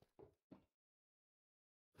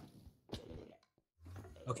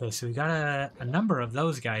 Okay, so we got a number of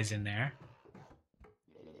those guys in there.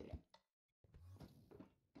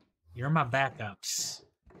 You're my backups.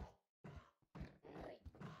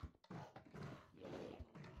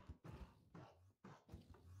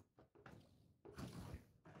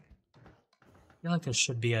 I feel like there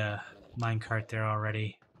should be a minecart there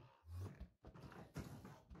already.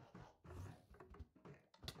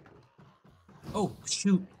 Oh,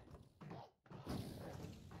 shoot.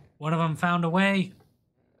 One of them found a way.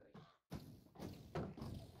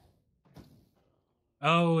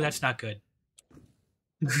 Oh, that's not good.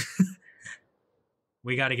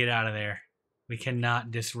 We got to get out of there. We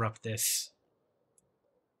cannot disrupt this.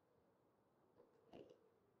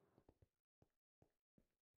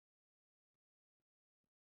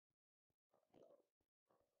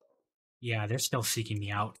 Yeah, they're still seeking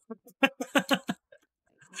me out.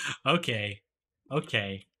 Okay.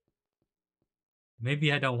 Okay.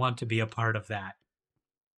 Maybe I don't want to be a part of that.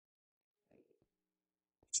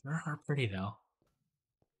 Sure are pretty, though.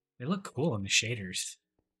 They look cool in the shaders.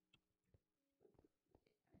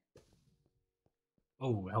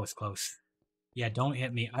 Oh, that was close. Yeah, don't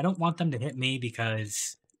hit me. I don't want them to hit me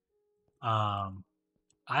because I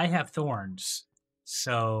have thorns.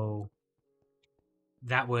 So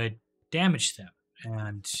that would damage them.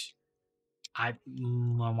 And I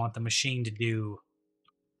want the machine to do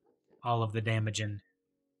all of the damaging.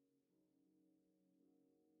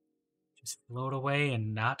 Just float away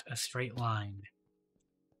and not a straight line.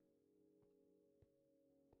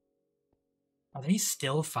 Are they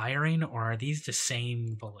still firing, or are these the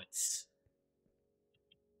same bullets?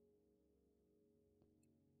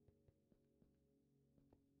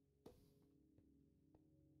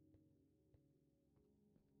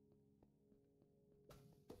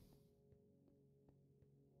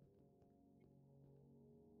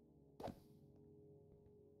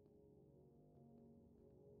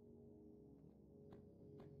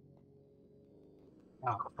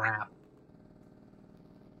 Oh, crap.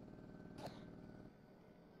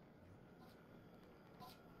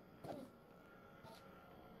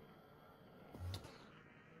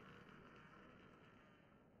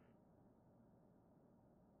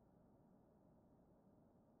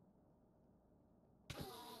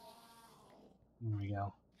 There we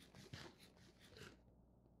go.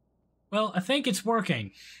 Well, I think it's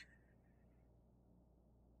working.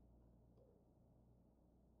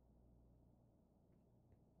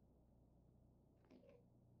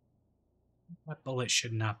 That bullet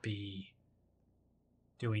should not be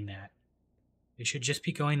doing that. It should just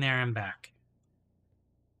be going there and back.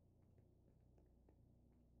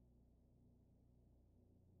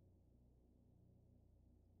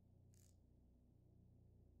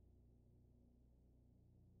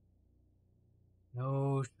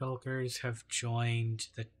 No shulkers have joined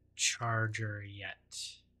the charger yet.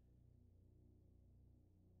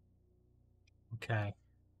 Okay.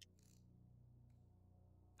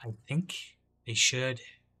 I think they should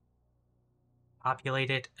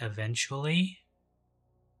populate it eventually.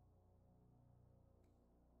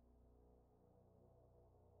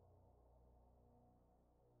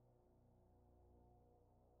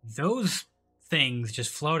 Those things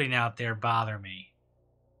just floating out there bother me.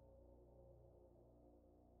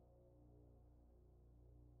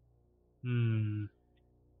 Hmm.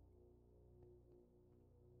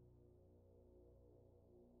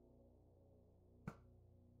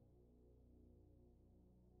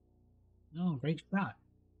 Oh, great shot.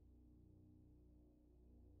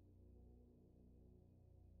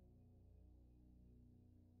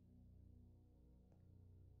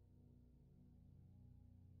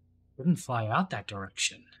 Didn't fly out that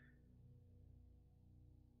direction.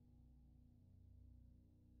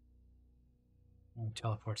 And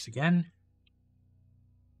teleports again.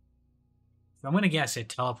 So I'm gonna guess it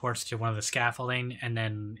teleports to one of the scaffolding, and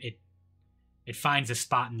then it finds a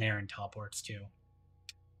spot in there and teleports to.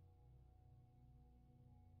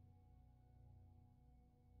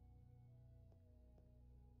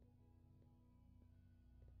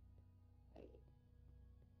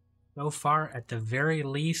 So far, at the very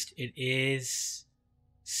least, it is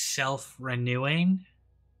self-renewing.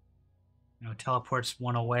 Teleports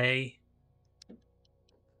one away.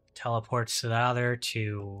 Teleports to the other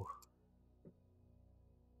to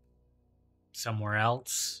somewhere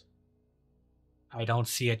else. I don't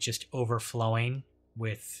see it just overflowing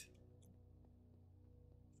with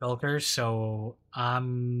shulkers, so I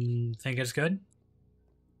think it's good.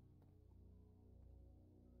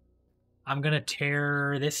 I'm gonna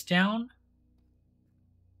tear this down.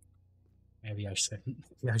 Maybe I shouldn't.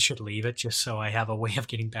 Maybe I should leave it just so I have a way of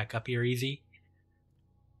getting back up here easy.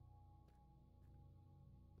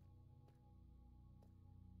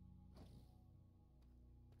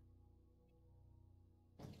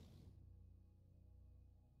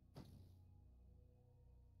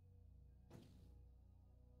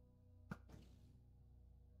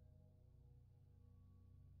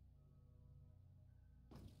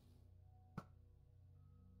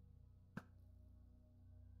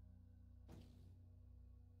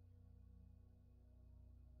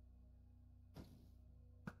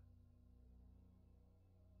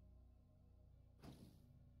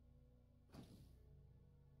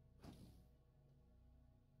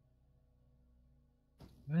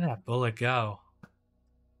 Where did that bullet go?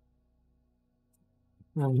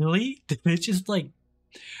 Really? Did it just like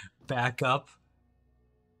back up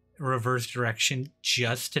reverse direction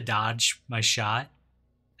just to dodge my shot?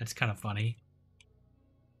 That's kind of funny.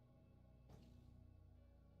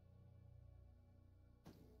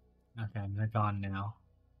 Okay, they're gone now.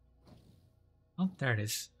 Oh, there it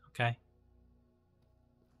is. Okay.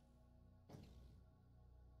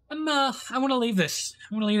 I want to leave this.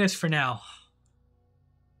 I want to leave this for now.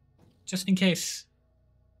 Just in case.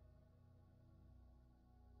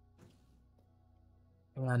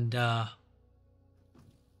 And, yeah,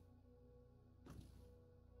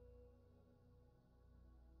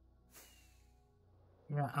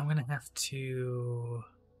 I'm gonna have to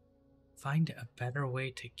find a better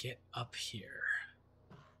way to get up here.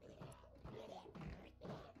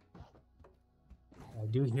 I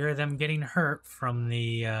do hear them getting hurt from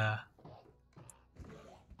the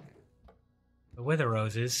Wither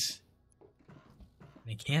Roses.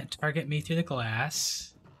 They can't target me through the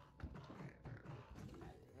glass.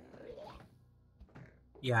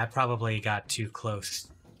 Yeah, I probably got too close.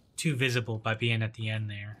 Too visible by being at the end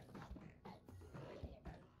there.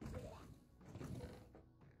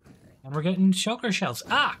 And we're getting shulker shells.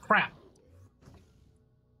 Ah, crap!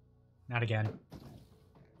 Not again.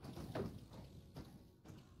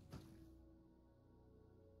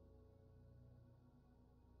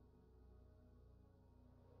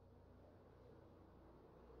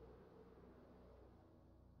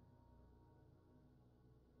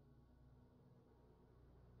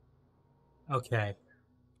 Okay.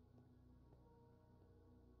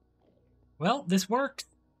 Well, this worked.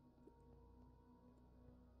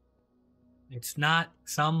 It's not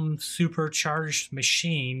some supercharged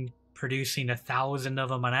machine producing 1,000 of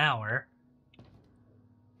them an hour.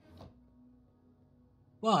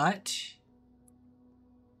 But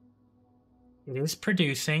it is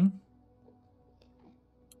producing.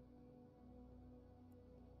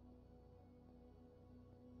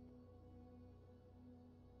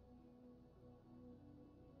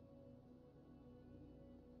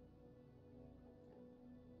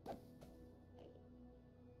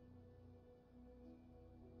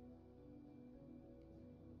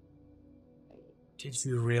 Did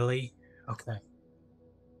you really? Okay.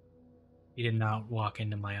 You did not walk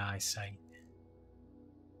into my eyesight.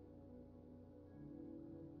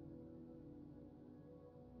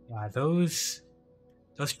 Yeah, those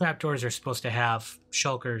trapdoors are supposed to have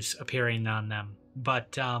shulkers appearing on them.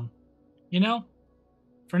 But, you know,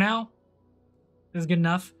 for now, this is good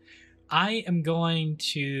enough. I am going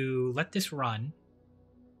to let this run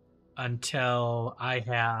until I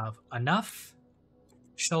have enough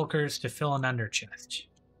shulkers to fill an under chest.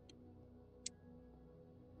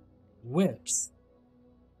 Which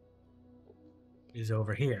is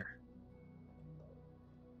over here.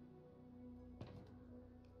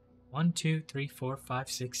 1, 2, 3, 4, 5,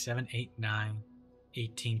 6, 7, 8, 9,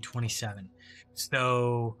 18, 27.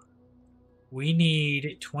 So we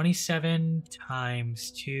need 27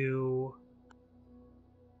 times 2.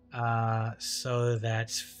 So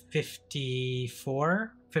that's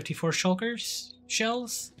 54 shulkers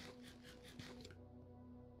shells.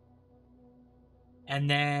 And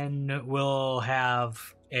then we'll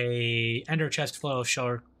have a ender chest full of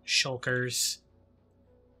shulkers.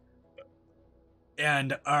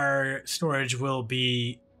 And our storage will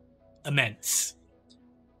be immense.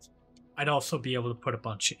 I'd also be able to put a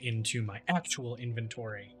bunch into my actual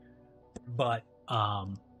inventory. But,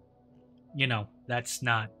 you know, that's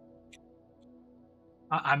not...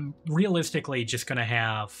 I'm realistically just going to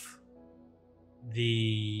have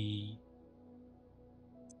the...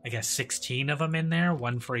 I guess 16 of them in there,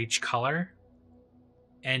 one for each color.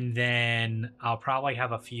 And then I'll probably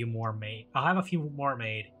have a few more made. I'll have a few more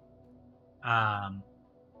made.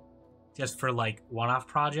 Just for like one-off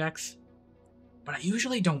projects. But I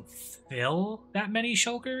usually don't fill that many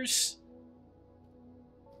shulkers.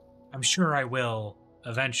 I'm sure I will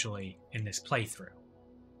eventually in this playthrough.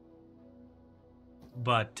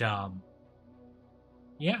 But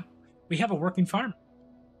yeah, we have a working farm.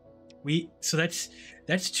 So that's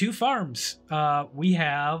 2 farms. We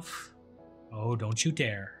have... Oh, don't you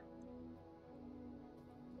dare.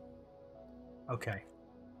 Okay.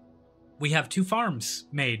 We have 2 farms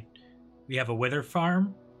made. We have a wither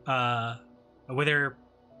farm, a wither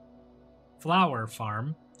flower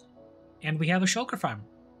farm, and we have a shulker farm.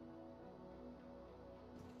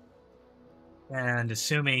 And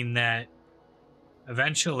assuming that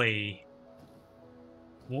eventually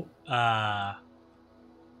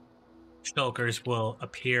shulkers will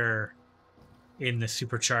appear in the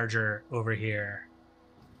supercharger over here,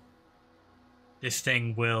 this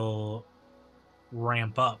thing will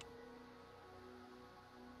ramp up.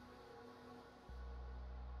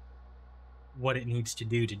 what it needs to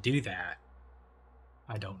do that,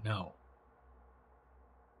 I don't know.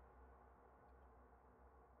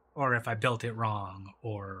 Or if I built it wrong,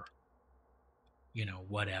 or, you know,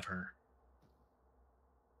 whatever.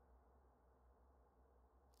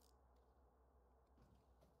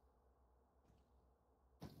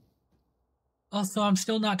 Also, I'm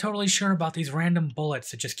still not totally sure about these random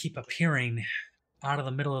bullets that just keep appearing out of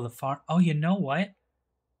the middle of the farm. Oh, you know what?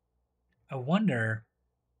 I wonder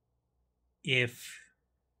if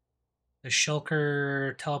the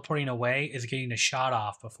shulker teleporting away is getting a shot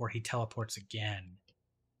off before he teleports again.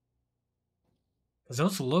 Because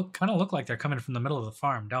those kind of look like they're coming from the middle of the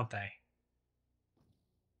farm, don't they?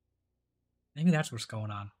 Maybe that's what's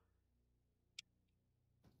going on.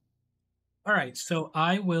 All right, so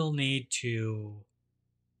I will need to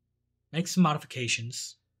make some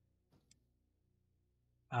modifications.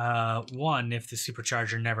 One, if the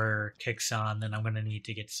supercharger never kicks on, then I'm going to need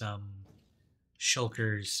to get some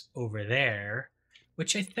shulkers over there,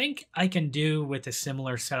 which I think I can do with a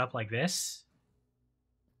similar setup like this.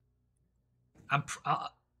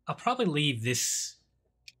 I'll probably leave this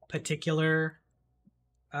particular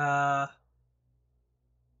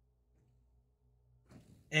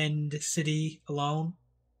end city alone.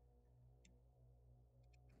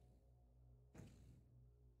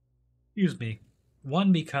 Excuse me.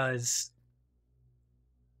 One, because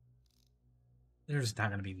there's not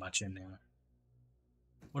going to be much in there.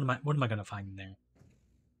 What am I going to find in there?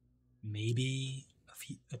 Maybe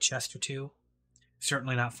a chest or two.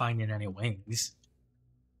 Certainly not finding any wings.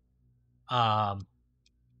 It's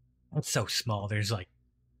so small. There's like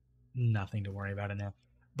nothing to worry about in there.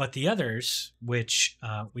 But the others, which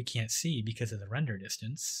we can't see because of the render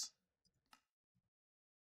distance.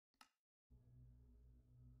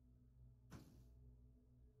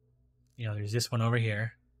 You know, there's this one over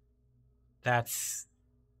here. That's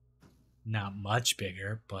not much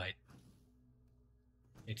bigger, but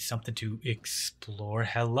it's something to explore.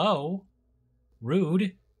 Hello,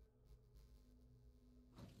 rude.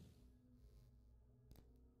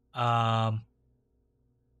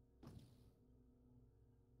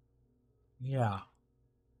 Yeah.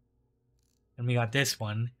 And we got this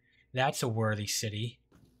one. That's a worthy city.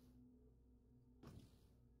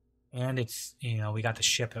 And it's, you know, we got the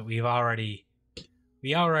ship that we already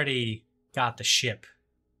got the ship.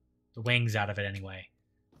 The wings out of it anyway.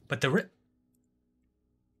 But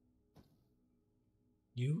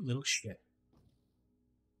you little shit.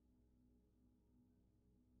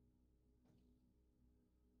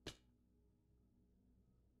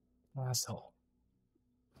 Asshole.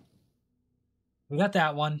 We got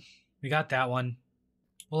that one. We got that one.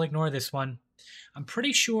 We'll ignore this one. I'm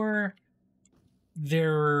pretty sure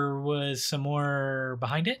there was some more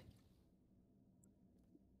behind it.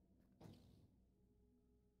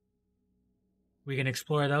 We can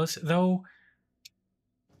explore those, though.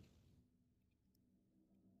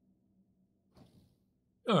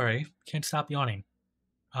 Alright, can't stop yawning.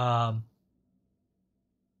 I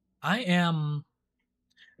am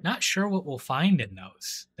not sure what we'll find in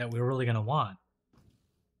those that we're really going to want.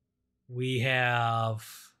 We have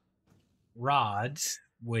rods,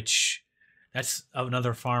 which that's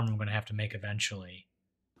another farm I'm going to have to make eventually.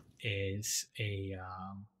 Is a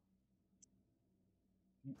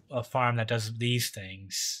farm that does these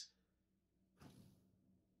things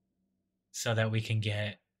so that we can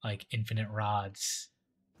get like infinite rods.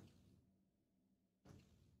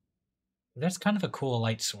 That's kind of a cool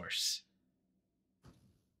light source.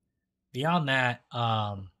 Beyond that,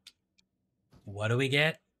 what do we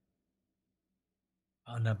get?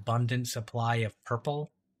 An abundant supply of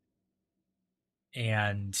purple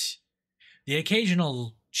and the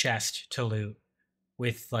occasional chest to loot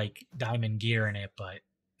with like diamond gear in it, but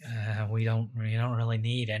we don't really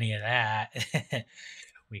need any of that.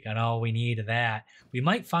 We got all we need of that. We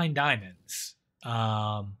might find diamonds,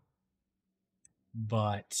 but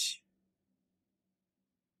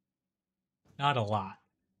not a lot.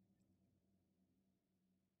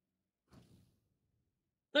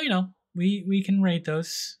 So, you know, we can rate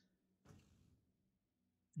those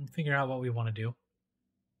and figure out what we want to do.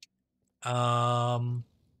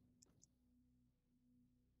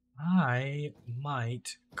 I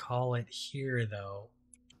might call it here, though.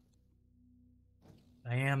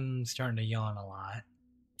 I am starting to yawn a lot.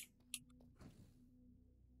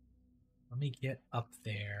 Let me get up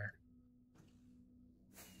there.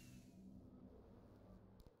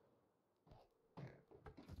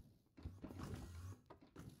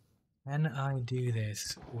 Can I do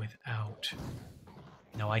this without...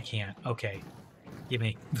 No, I can't. Okay. Give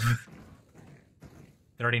me.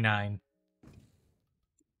 39.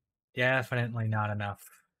 Definitely not enough.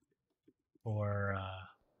 for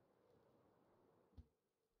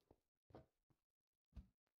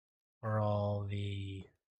all the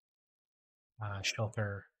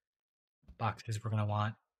shelter boxes we're gonna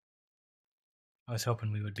want. I was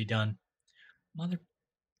hoping we would be done. Mother,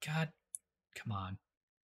 God, come on,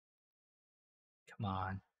 come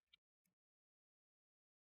on.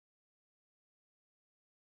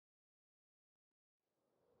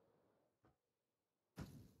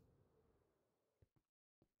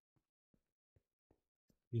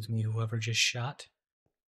 Excuse me, whoever just shot.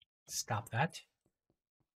 Stop that.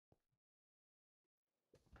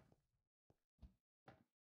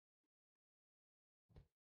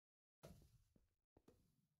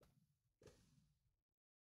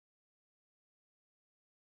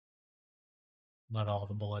 Let all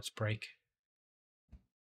the bullets break.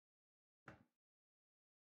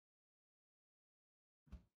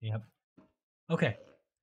 Yep. Okay.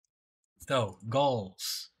 So,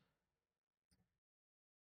 goals.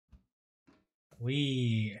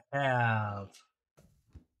 We have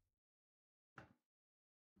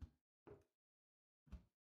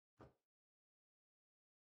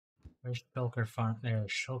where's Shulker Farm?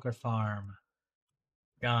 There's Shulker Farm.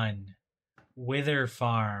 Gun. Wither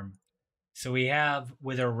Farm. So we have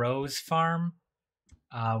Wither Rose Farm.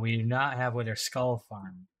 We do not have Wither Skull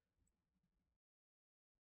Farm.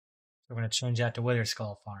 We're going to change that to Wither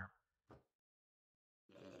Skull Farm.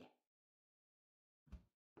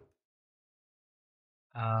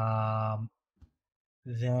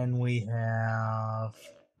 Then we have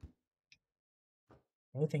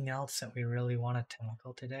anything else that we really want to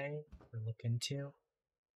tackle today or look into?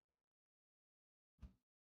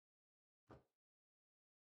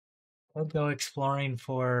 We'll go exploring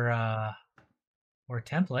for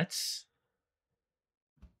templates.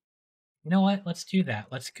 You know what? Let's do that.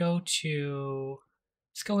 Let's go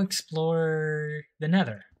explore the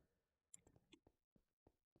Nether.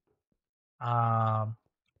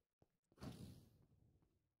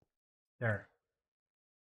 There.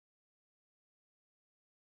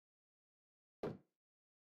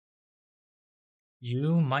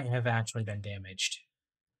 You might have actually been damaged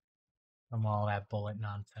from all that bullet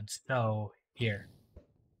nonsense. So, here.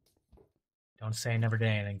 Don't say I never did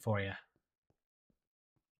anything for you.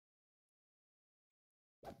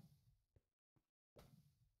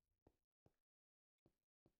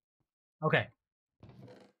 Okay.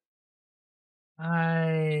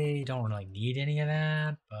 I don't really need any of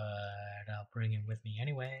that, but I'll bring it with me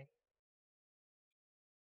anyway.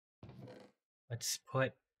 Let's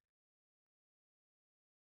put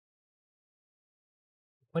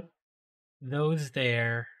those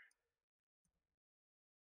there.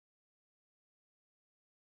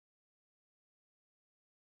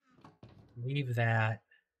 Leave that.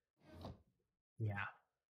 Yeah.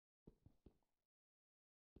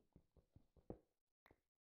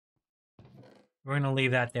 We're going to leave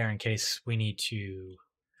that there in case we need to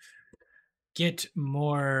get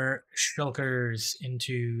more shulkers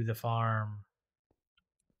into the farm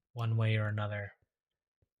one way or another.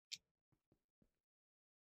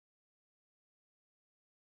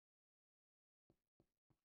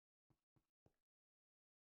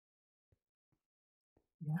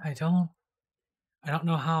 Yeah, I don't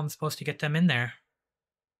know how I'm supposed to get them in there.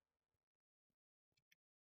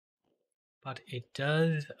 But it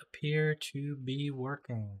does appear to be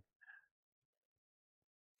working.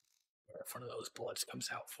 If one of those bullets comes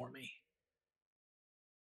out for me.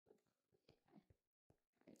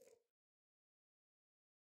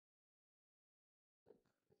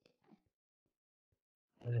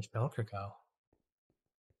 Where did Shulker go?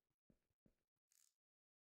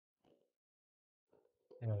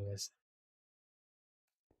 There he is.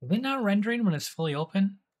 Is it not rendering when it's fully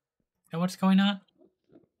open? Is that what's going on?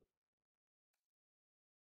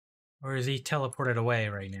 Or is he teleported away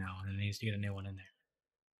right now and needs to get a new one in there?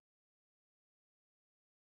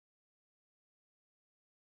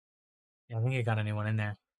 Yeah, I think he got a new one in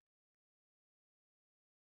there.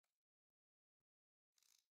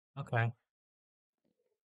 Okay.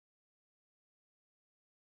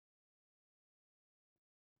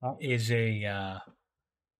 That is a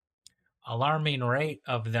alarming rate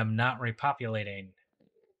of them not repopulating.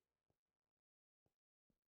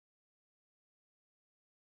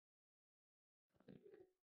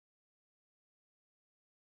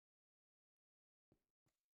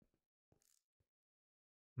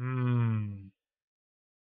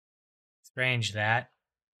 Strange that.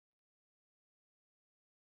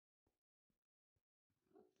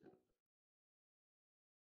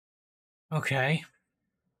 Okay.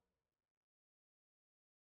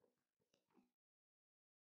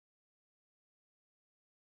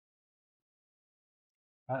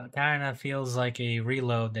 Kind of feels like a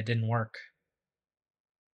reload that didn't work.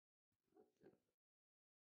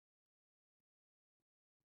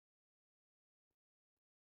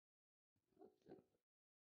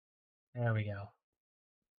 There we go.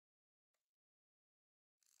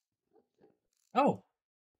 Oh,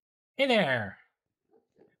 hey there.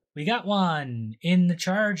 We got one in the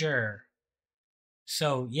charger.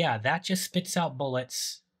 So, yeah, that just spits out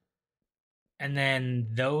bullets. And then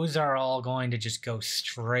those are all going to just go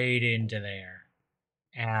straight into there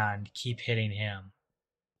and keep hitting him.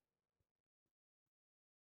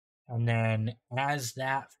 And then as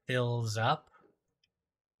that fills up,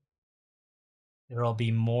 there will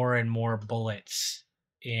be more and more bullets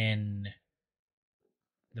in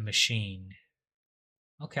the machine.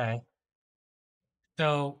 Okay.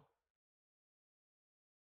 So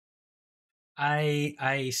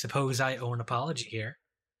I suppose I owe an apology here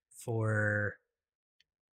for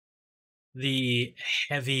the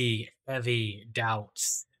heavy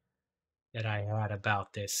doubts that I had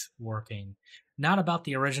about this working. Not about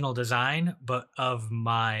the original design, but of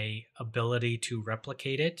my ability to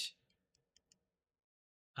replicate it,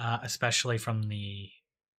 especially from the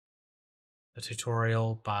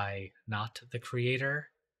tutorial by not the creator.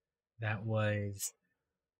 That was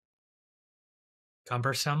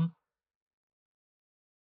cumbersome.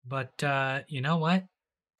 But you know what?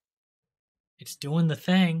 It's doing the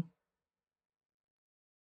thing.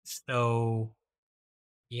 So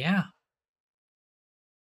yeah,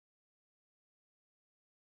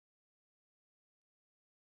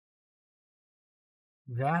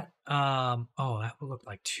 that oh, that would look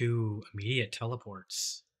like two immediate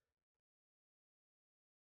teleports.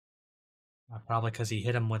 Probably because he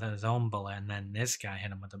hit him with his own bullet, and then this guy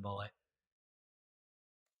hit him with a bullet.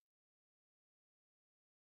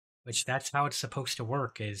 Which that's how it's supposed to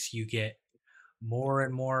work. Is you get more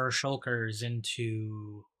and more shulkers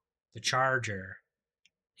into the charger,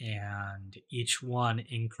 and each one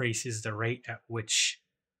increases the rate at which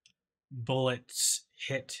bullets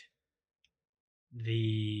hit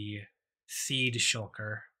the seed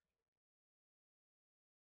shulker.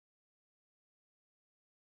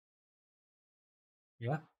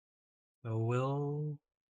 Yeah. So we'll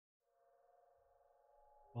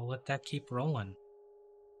let that keep rolling.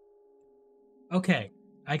 Okay.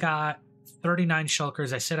 I got 39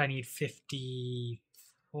 shulkers. I said I need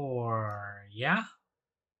 54. Yeah?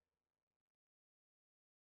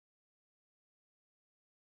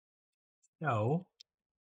 So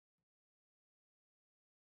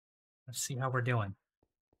let's see how we're doing.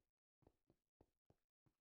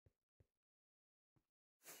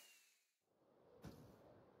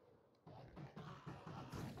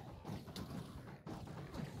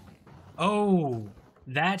 Oh,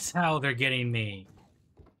 that's how they're getting me.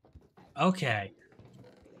 Okay.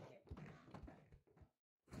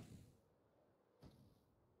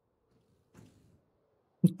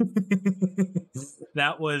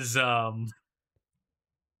 That was that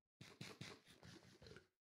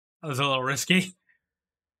was a little risky.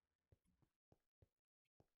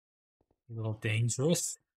 A little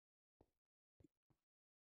dangerous.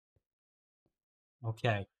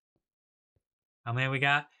 Okay. How many we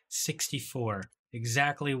got? 64.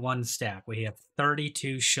 Exactly one stack. We have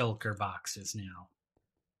 32 shulker boxes now.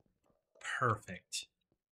 Perfect.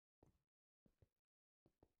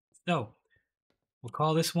 So, we'll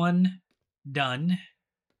call this one done.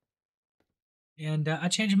 And I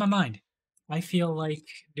changed my mind. I feel like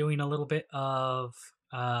doing a little bit of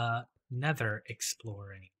nether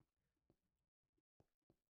exploring.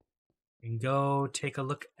 And go take a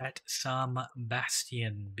look at some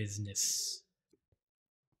bastion business.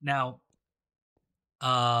 Now,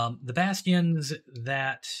 the bastions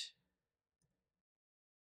that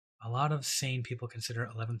a lot of sane people consider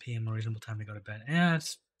 11 p.m. a reasonable time to go to bed. Yeah,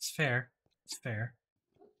 it's fair. It's fair.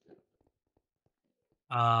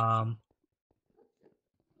 Um,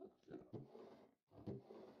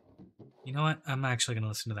 you know what? I'm actually going to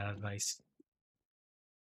listen to that advice.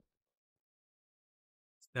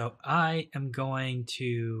 So I am going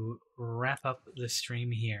to wrap up the stream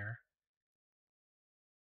here.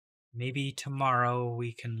 Maybe tomorrow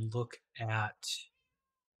we can look at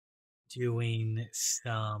doing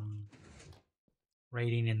some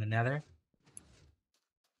raiding in the nether.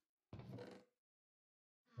 Do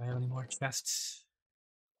I have any more chests?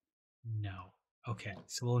 No. Okay,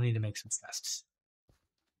 so we'll need to make some chests.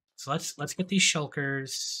 So let's get these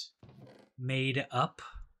shulkers made up.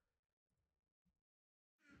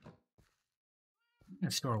 I'm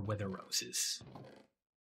gonna store wither roses.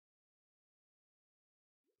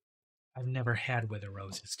 I've never had wither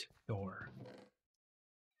roses to store.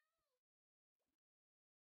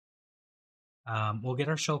 We'll get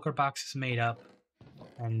our shulker boxes made up,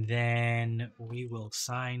 and then we will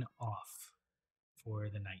sign off for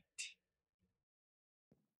the night.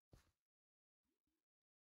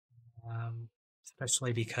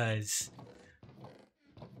 Especially because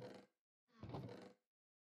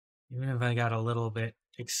even if I got a little bit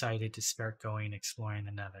excited to start going exploring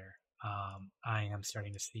the Nether, I am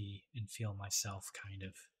starting to see and feel myself kind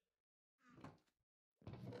of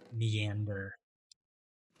meander,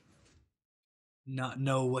 not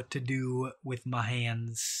know what to do with my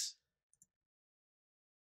hands.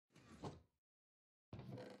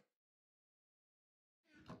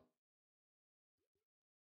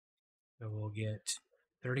 So we'll get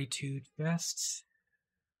 32 chests.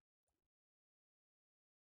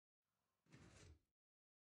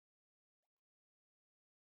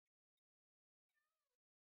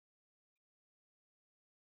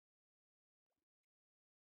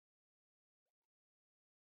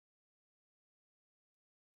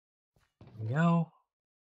 There we go.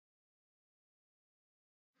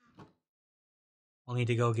 We'll need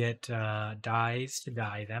to go get dyes to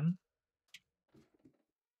dye them.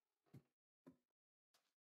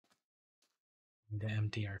 Need to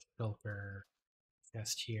empty our filter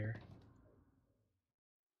chest here.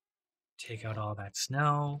 Take out all that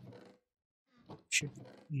snow.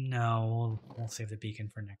 No, we'll save the beacon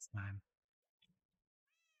for next time.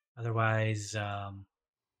 Otherwise,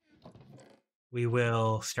 we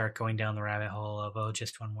will start going down the rabbit hole of, oh,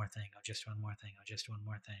 just one more thing, oh, just one more thing, oh, just one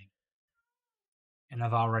more thing. And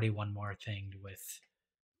I've already one more thing with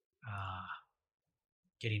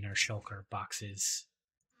getting our shulker boxes.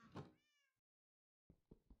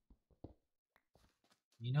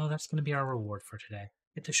 You know, that's going to be our reward for today.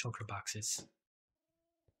 Get the shulker boxes.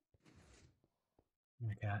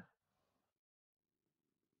 Like that.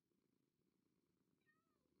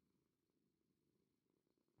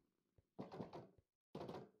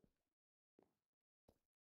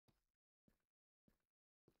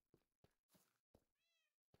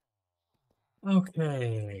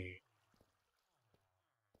 Okay.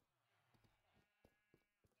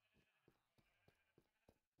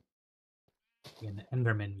 And the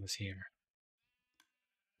Enderman was here.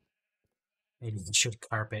 Maybe we should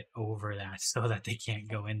carpet over that so that they can't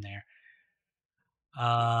go in there.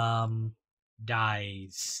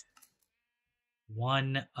 Dyes.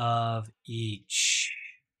 One of each.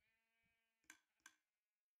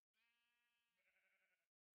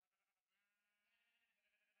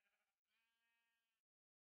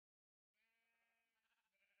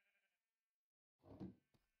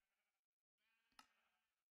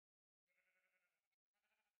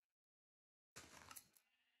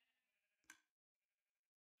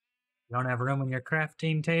 You don't have room on your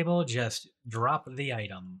crafting table? Just drop the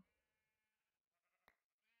item.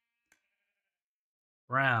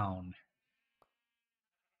 Brown.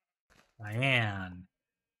 Cyan.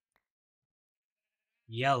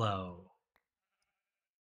 Yellow.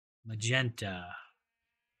 Magenta.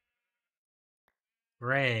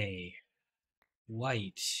 Gray.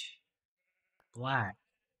 White. Black.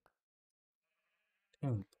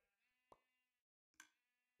 Pink.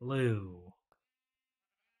 Blue.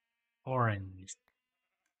 Orange.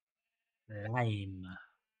 Lime.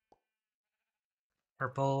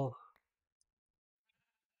 Purple.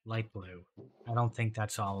 Light blue. I don't think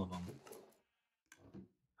that's all of them.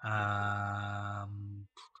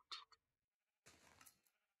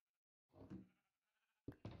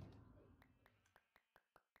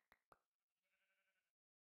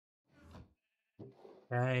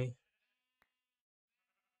 Okay.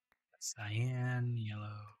 Cyan, yellow.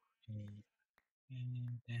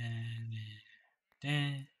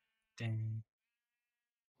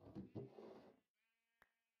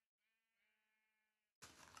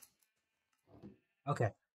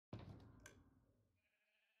 Okay.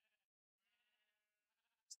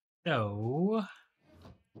 So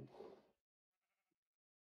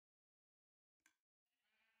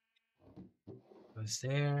goes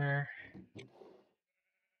there.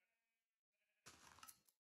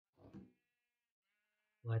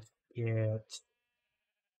 Let's get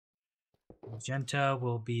magenta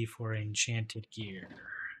will be for enchanted gear.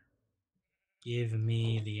 Give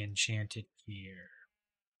me the enchanted gear.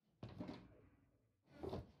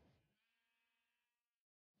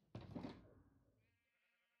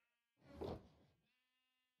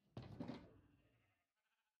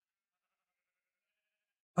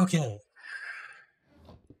 Okay.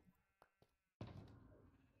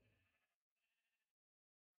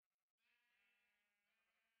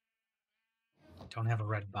 Don't have a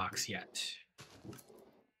red box yet.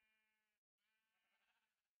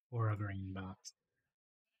 Or a green box.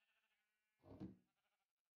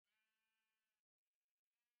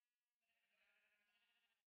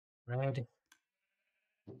 Red.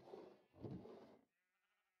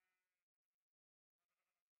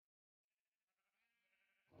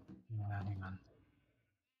 Hang on.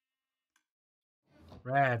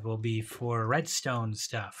 Red will be for redstone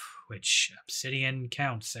stuff, which obsidian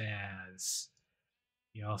counts as.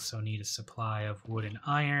 You also need a supply of wood and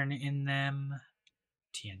iron in them.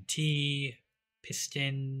 TNT,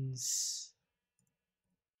 pistons.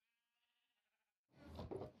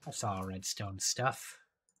 That's all redstone stuff.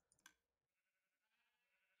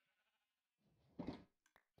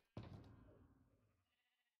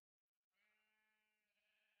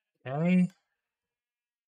 Okay.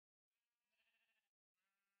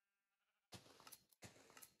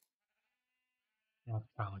 I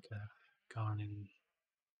probably could have gone in.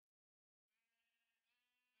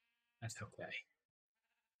 That's okay.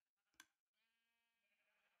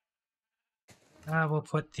 We'll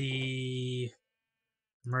put the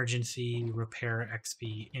emergency repair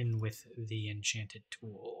XP in with the enchanted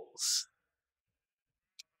tools.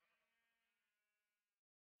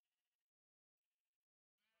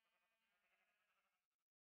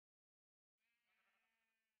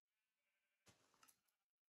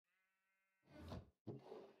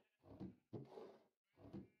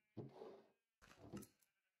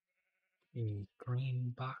 A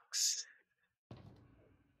green box.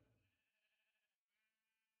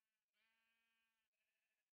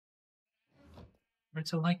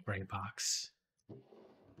 Where's a light gray box?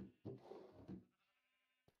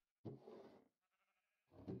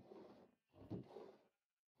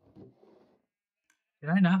 Did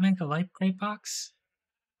I not make a light gray box?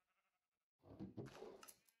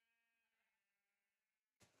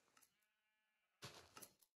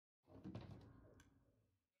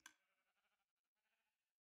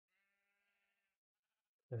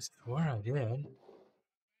 I swore I did.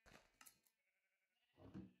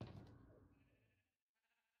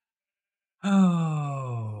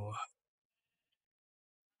 Oh.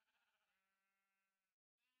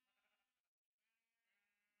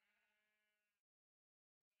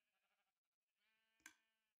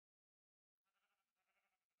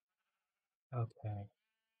 Okay.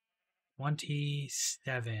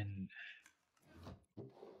 27.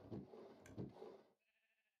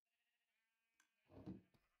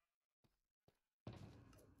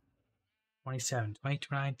 27,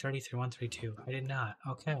 29, 33, 132. I did not.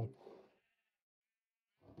 Okay.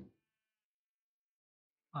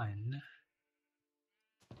 1.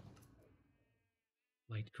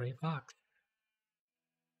 Light gray box.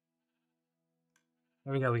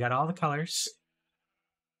 There we go. We got all the colors.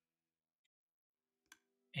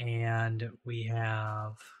 And we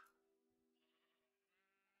have...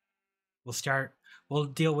 We'll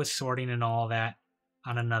deal with sorting and all that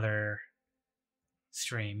on another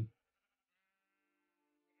stream.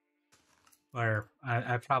 Or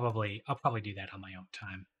I'll probably do that on my own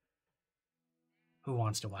time. Who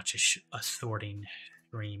wants to watch a sorting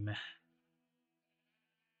stream?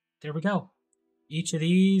 There we go. Each of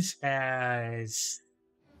these has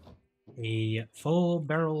a full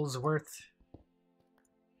barrel's worth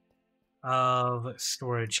of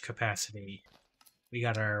storage capacity. We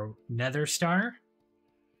got our nether star.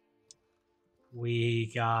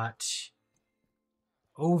 We got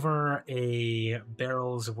over a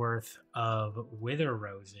barrel's worth of wither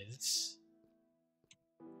roses.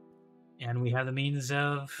 And we have the means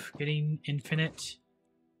of getting infinite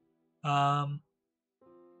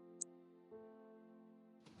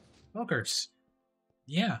smokers.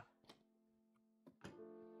 Yeah.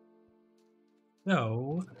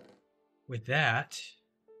 So, with that,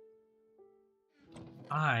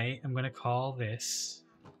 I am going to call this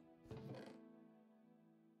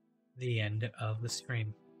the end of the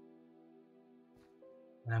stream.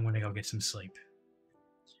 And I'm going to go get some sleep.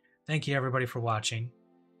 Thank you, everybody, for watching.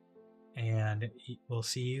 And we'll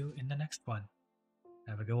see you in the next one.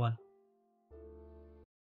 Have a good one.